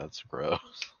god, that's gross.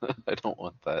 I don't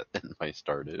want that in my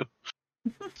Stardew.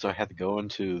 So I had to go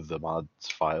into the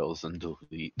mods files and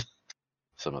delete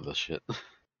some of the shit.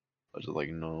 I was just like,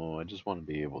 no, I just want to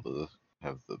be able to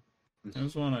have the. I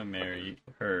just want to marry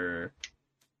her.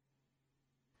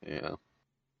 Yeah.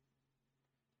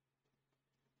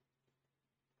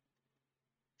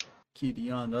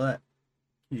 Kitty on the left.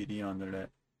 Kitty on the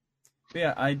left. But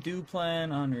yeah, I do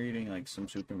plan on reading like some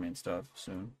Superman stuff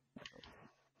soon.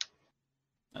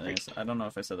 I don't know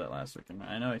if I said that last week.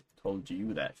 I know I told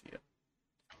you that, Fia.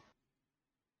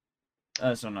 I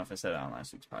just don't know if I said it on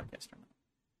last week's podcast or not.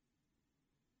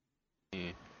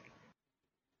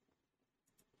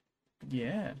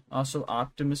 Yeah. Also,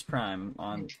 Optimus Prime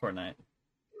on Fortnite.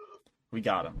 We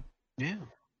got him. Yeah.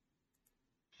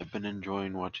 I've been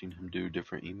enjoying watching him do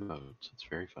different emotes. It's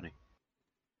very funny.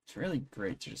 It's really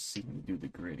great to just see him do the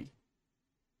gritty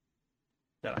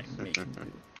that I make him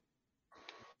do.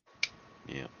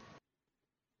 Yeah.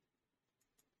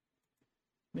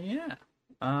 But yeah.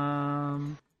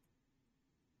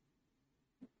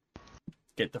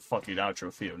 Get the fucking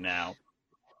outro Theo now.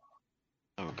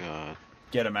 Oh god.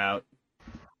 Get him out.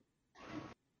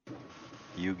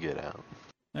 You get out.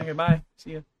 Okay, bye.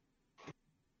 See ya.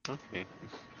 Okay.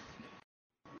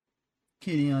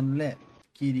 Kitty on the left.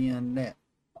 Kitty on the left.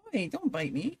 Oh, hey, don't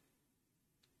bite me.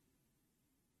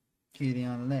 Kitty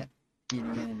on the left. Kitty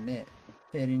on the left.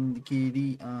 Petting the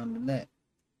kitty on the left.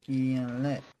 Kitty on the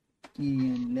left.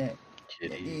 Kitty on the left.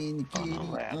 Kitty The kitty on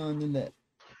the left. on the left.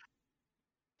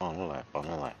 On the left, on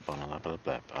the left, on the left, on the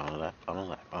left, on the left, on the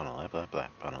left, on the left, left,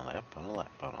 left, on the left, on the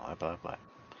left, on the left, left, left.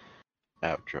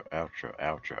 Outro, outro,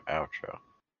 outro, outro.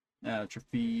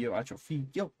 Atrofio,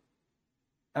 atrofio.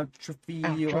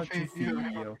 Atrofio,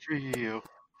 atrofio.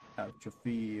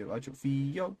 Atrofio,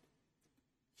 atrofio.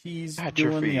 He's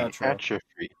doing the outro.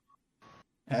 Atrophy.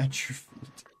 Atrophy.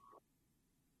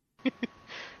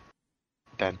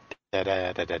 Da da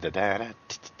da da da da da.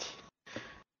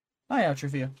 Hi,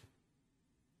 Atrofio.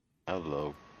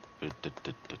 Hello. Do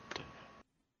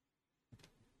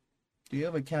you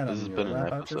have a cat This on has your been an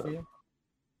lap, episode. Atrofio?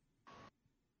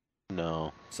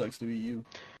 No. Sucks to be you.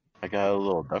 I got a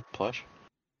little duck plush.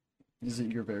 Is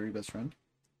it your very best friend?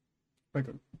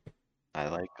 Okay. I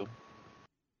like him.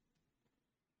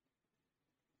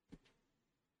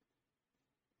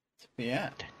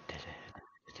 Yeah.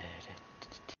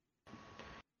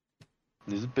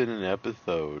 This has been an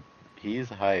episode. He's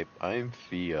hype. I'm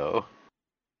Theo.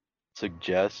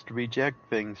 Suggest, reject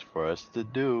things for us to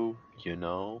do, you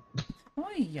know?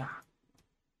 Oh, yeah.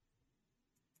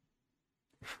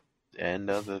 And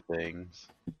other things.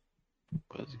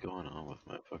 What is going on with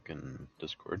my fucking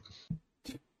Discord?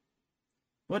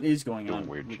 What is going Doing on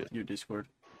weird with shit. your Discord?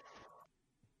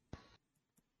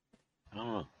 I don't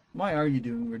know. Why are you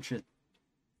doing weird shit?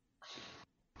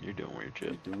 You're doing weird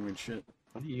You're shit. doing weird shit.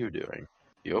 What are you doing?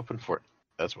 You open Fort.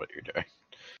 That's what you're doing.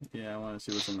 Yeah, I want to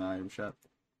see what's in the item shop.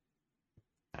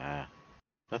 Ah,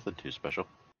 nothing too special.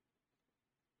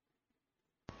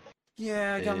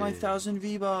 Yeah, I got my 1,000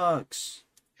 V-Bucks.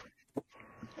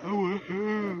 Oh,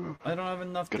 I don't have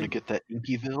enough gonna to... get that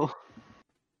Inkyville?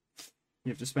 You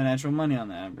have to spend actual money on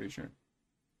that, I'm pretty sure.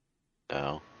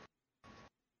 No.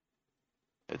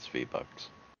 It's V-Bucks.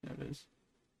 Yeah, it is.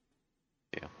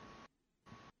 Yeah.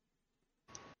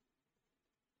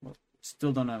 Well,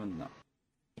 still don't have enough.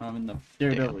 I don't have enough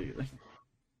Daredevil either.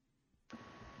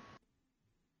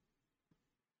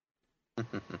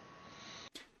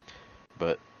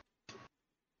 But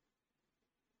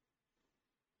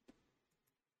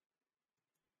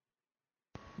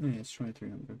Yeah, it's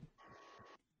 2,300.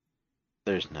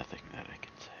 there's nothing that I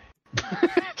can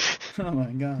say. Oh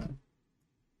my god.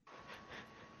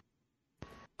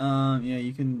 Yeah,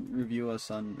 you can review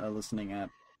us on a listening app.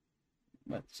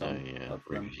 But Oh yeah,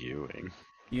 reviewing.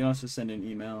 You can also send an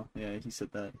email. Yeah, he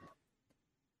said that.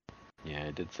 Yeah,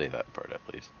 I did say that part at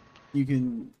least. You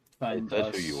can find That's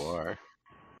us who you are.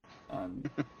 on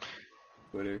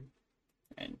Twitter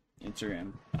and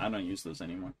Instagram. I don't use those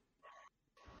anymore.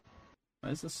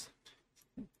 What is this?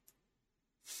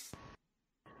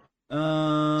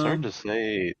 It's hard to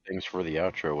say things for the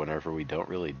outro whenever we don't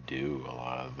really do a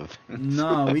lot of the things.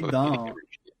 No, we don't.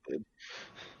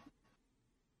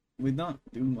 We don't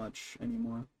do much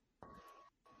anymore.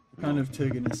 Kind of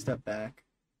taking a step back.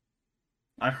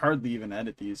 I hardly even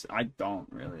edit these. I don't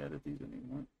really edit these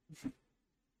anymore.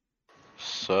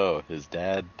 so his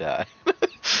dad died.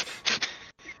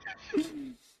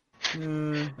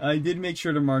 I did make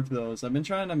sure to mark those. I've been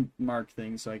trying to mark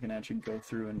things so I can actually go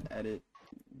through and edit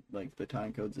like the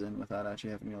time codes in without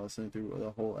actually having to listen through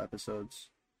the whole episodes.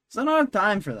 So I don't have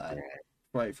time for that,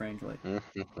 quite frankly. His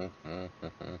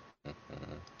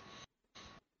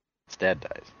dad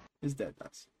dies. His dad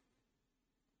dies.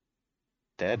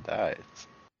 Dad dies.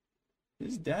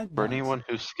 His dad dies. For anyone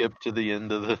who skipped to the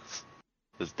end of this,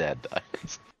 his dad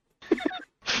dies.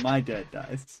 My dad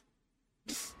dies.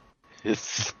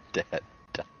 His dad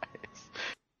dies.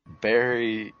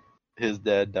 Barry, his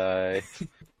dad dies.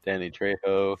 Danny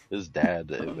Trejo, his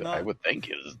dad. I would think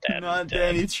his dad. Not is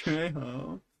dead. Danny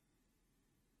Trejo.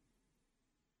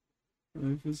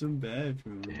 I feel so bad for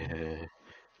him.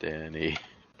 Danny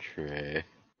Trejo.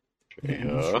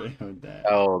 Trejo dad.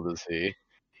 How old is he?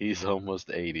 He's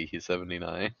almost 80. He's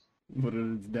 79. What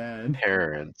is his dad?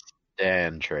 Parents,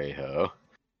 Dan Trejo.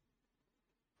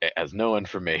 It has no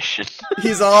information.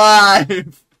 He's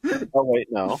alive! Oh, wait,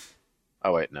 no.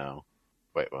 Oh, wait, no.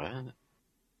 Wait, what?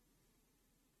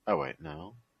 Oh, wait,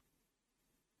 no.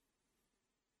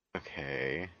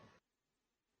 Okay.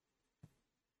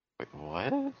 Wait,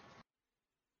 what?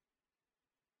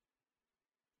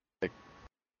 Like,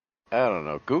 I don't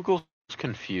know. Google's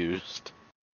confused.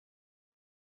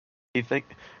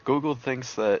 Google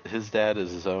thinks that his dad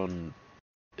is him.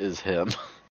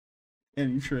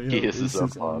 Danny Trejo He is his own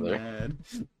his father. dad.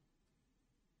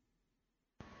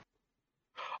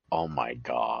 Oh my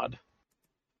god.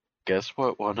 Guess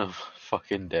what one of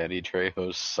fucking Danny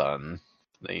Trejo's son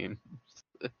names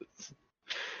is?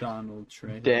 Donald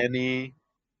Trejo.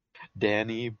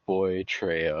 Danny Boy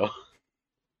Trejo.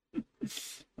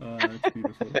 Oh, that's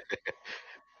beautiful.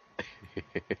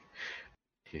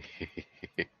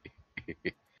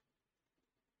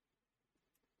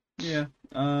 Yeah.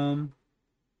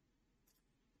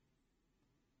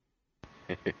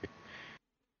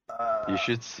 You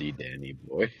should see Danny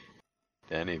Boy.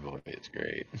 Danny Boy is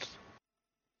great.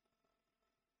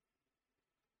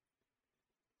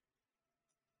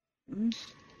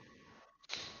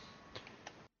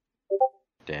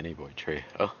 Danny Boy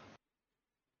Trejo.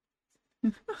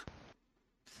 Kind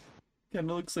of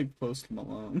looks like Post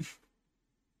Malone.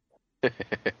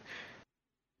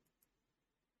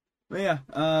 But yeah,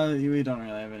 we don't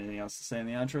really have anything else to say in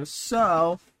the outro.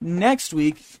 So, next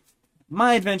week,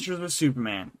 My Adventures with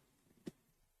Superman.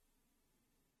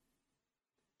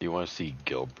 Do you want to see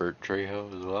Gilbert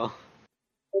Trejo as well?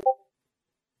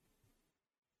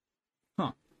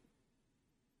 Huh.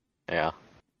 Yeah.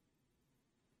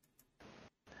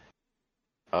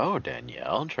 Oh,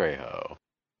 Danielle Trejo.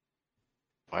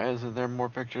 Why isn't there more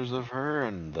pictures of her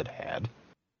and the dad?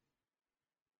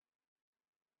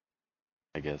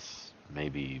 I guess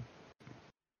maybe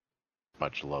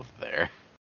much love there.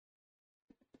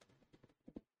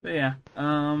 But yeah,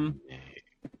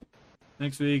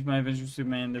 next week, My Adventures with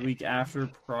Superman. The week after,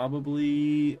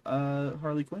 probably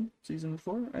Harley Quinn, season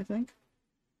 4, I think.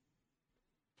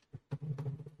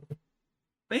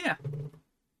 But yeah,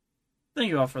 thank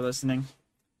you all for listening.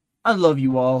 I love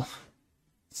you all.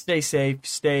 Stay safe.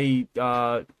 Take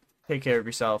care of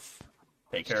yourself.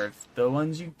 Take care of the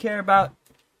ones you care about.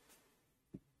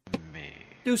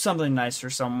 Do something nice for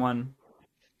someone.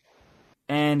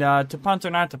 And to punt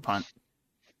or not to punt.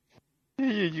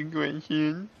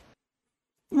 Where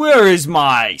Where is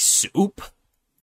my soup?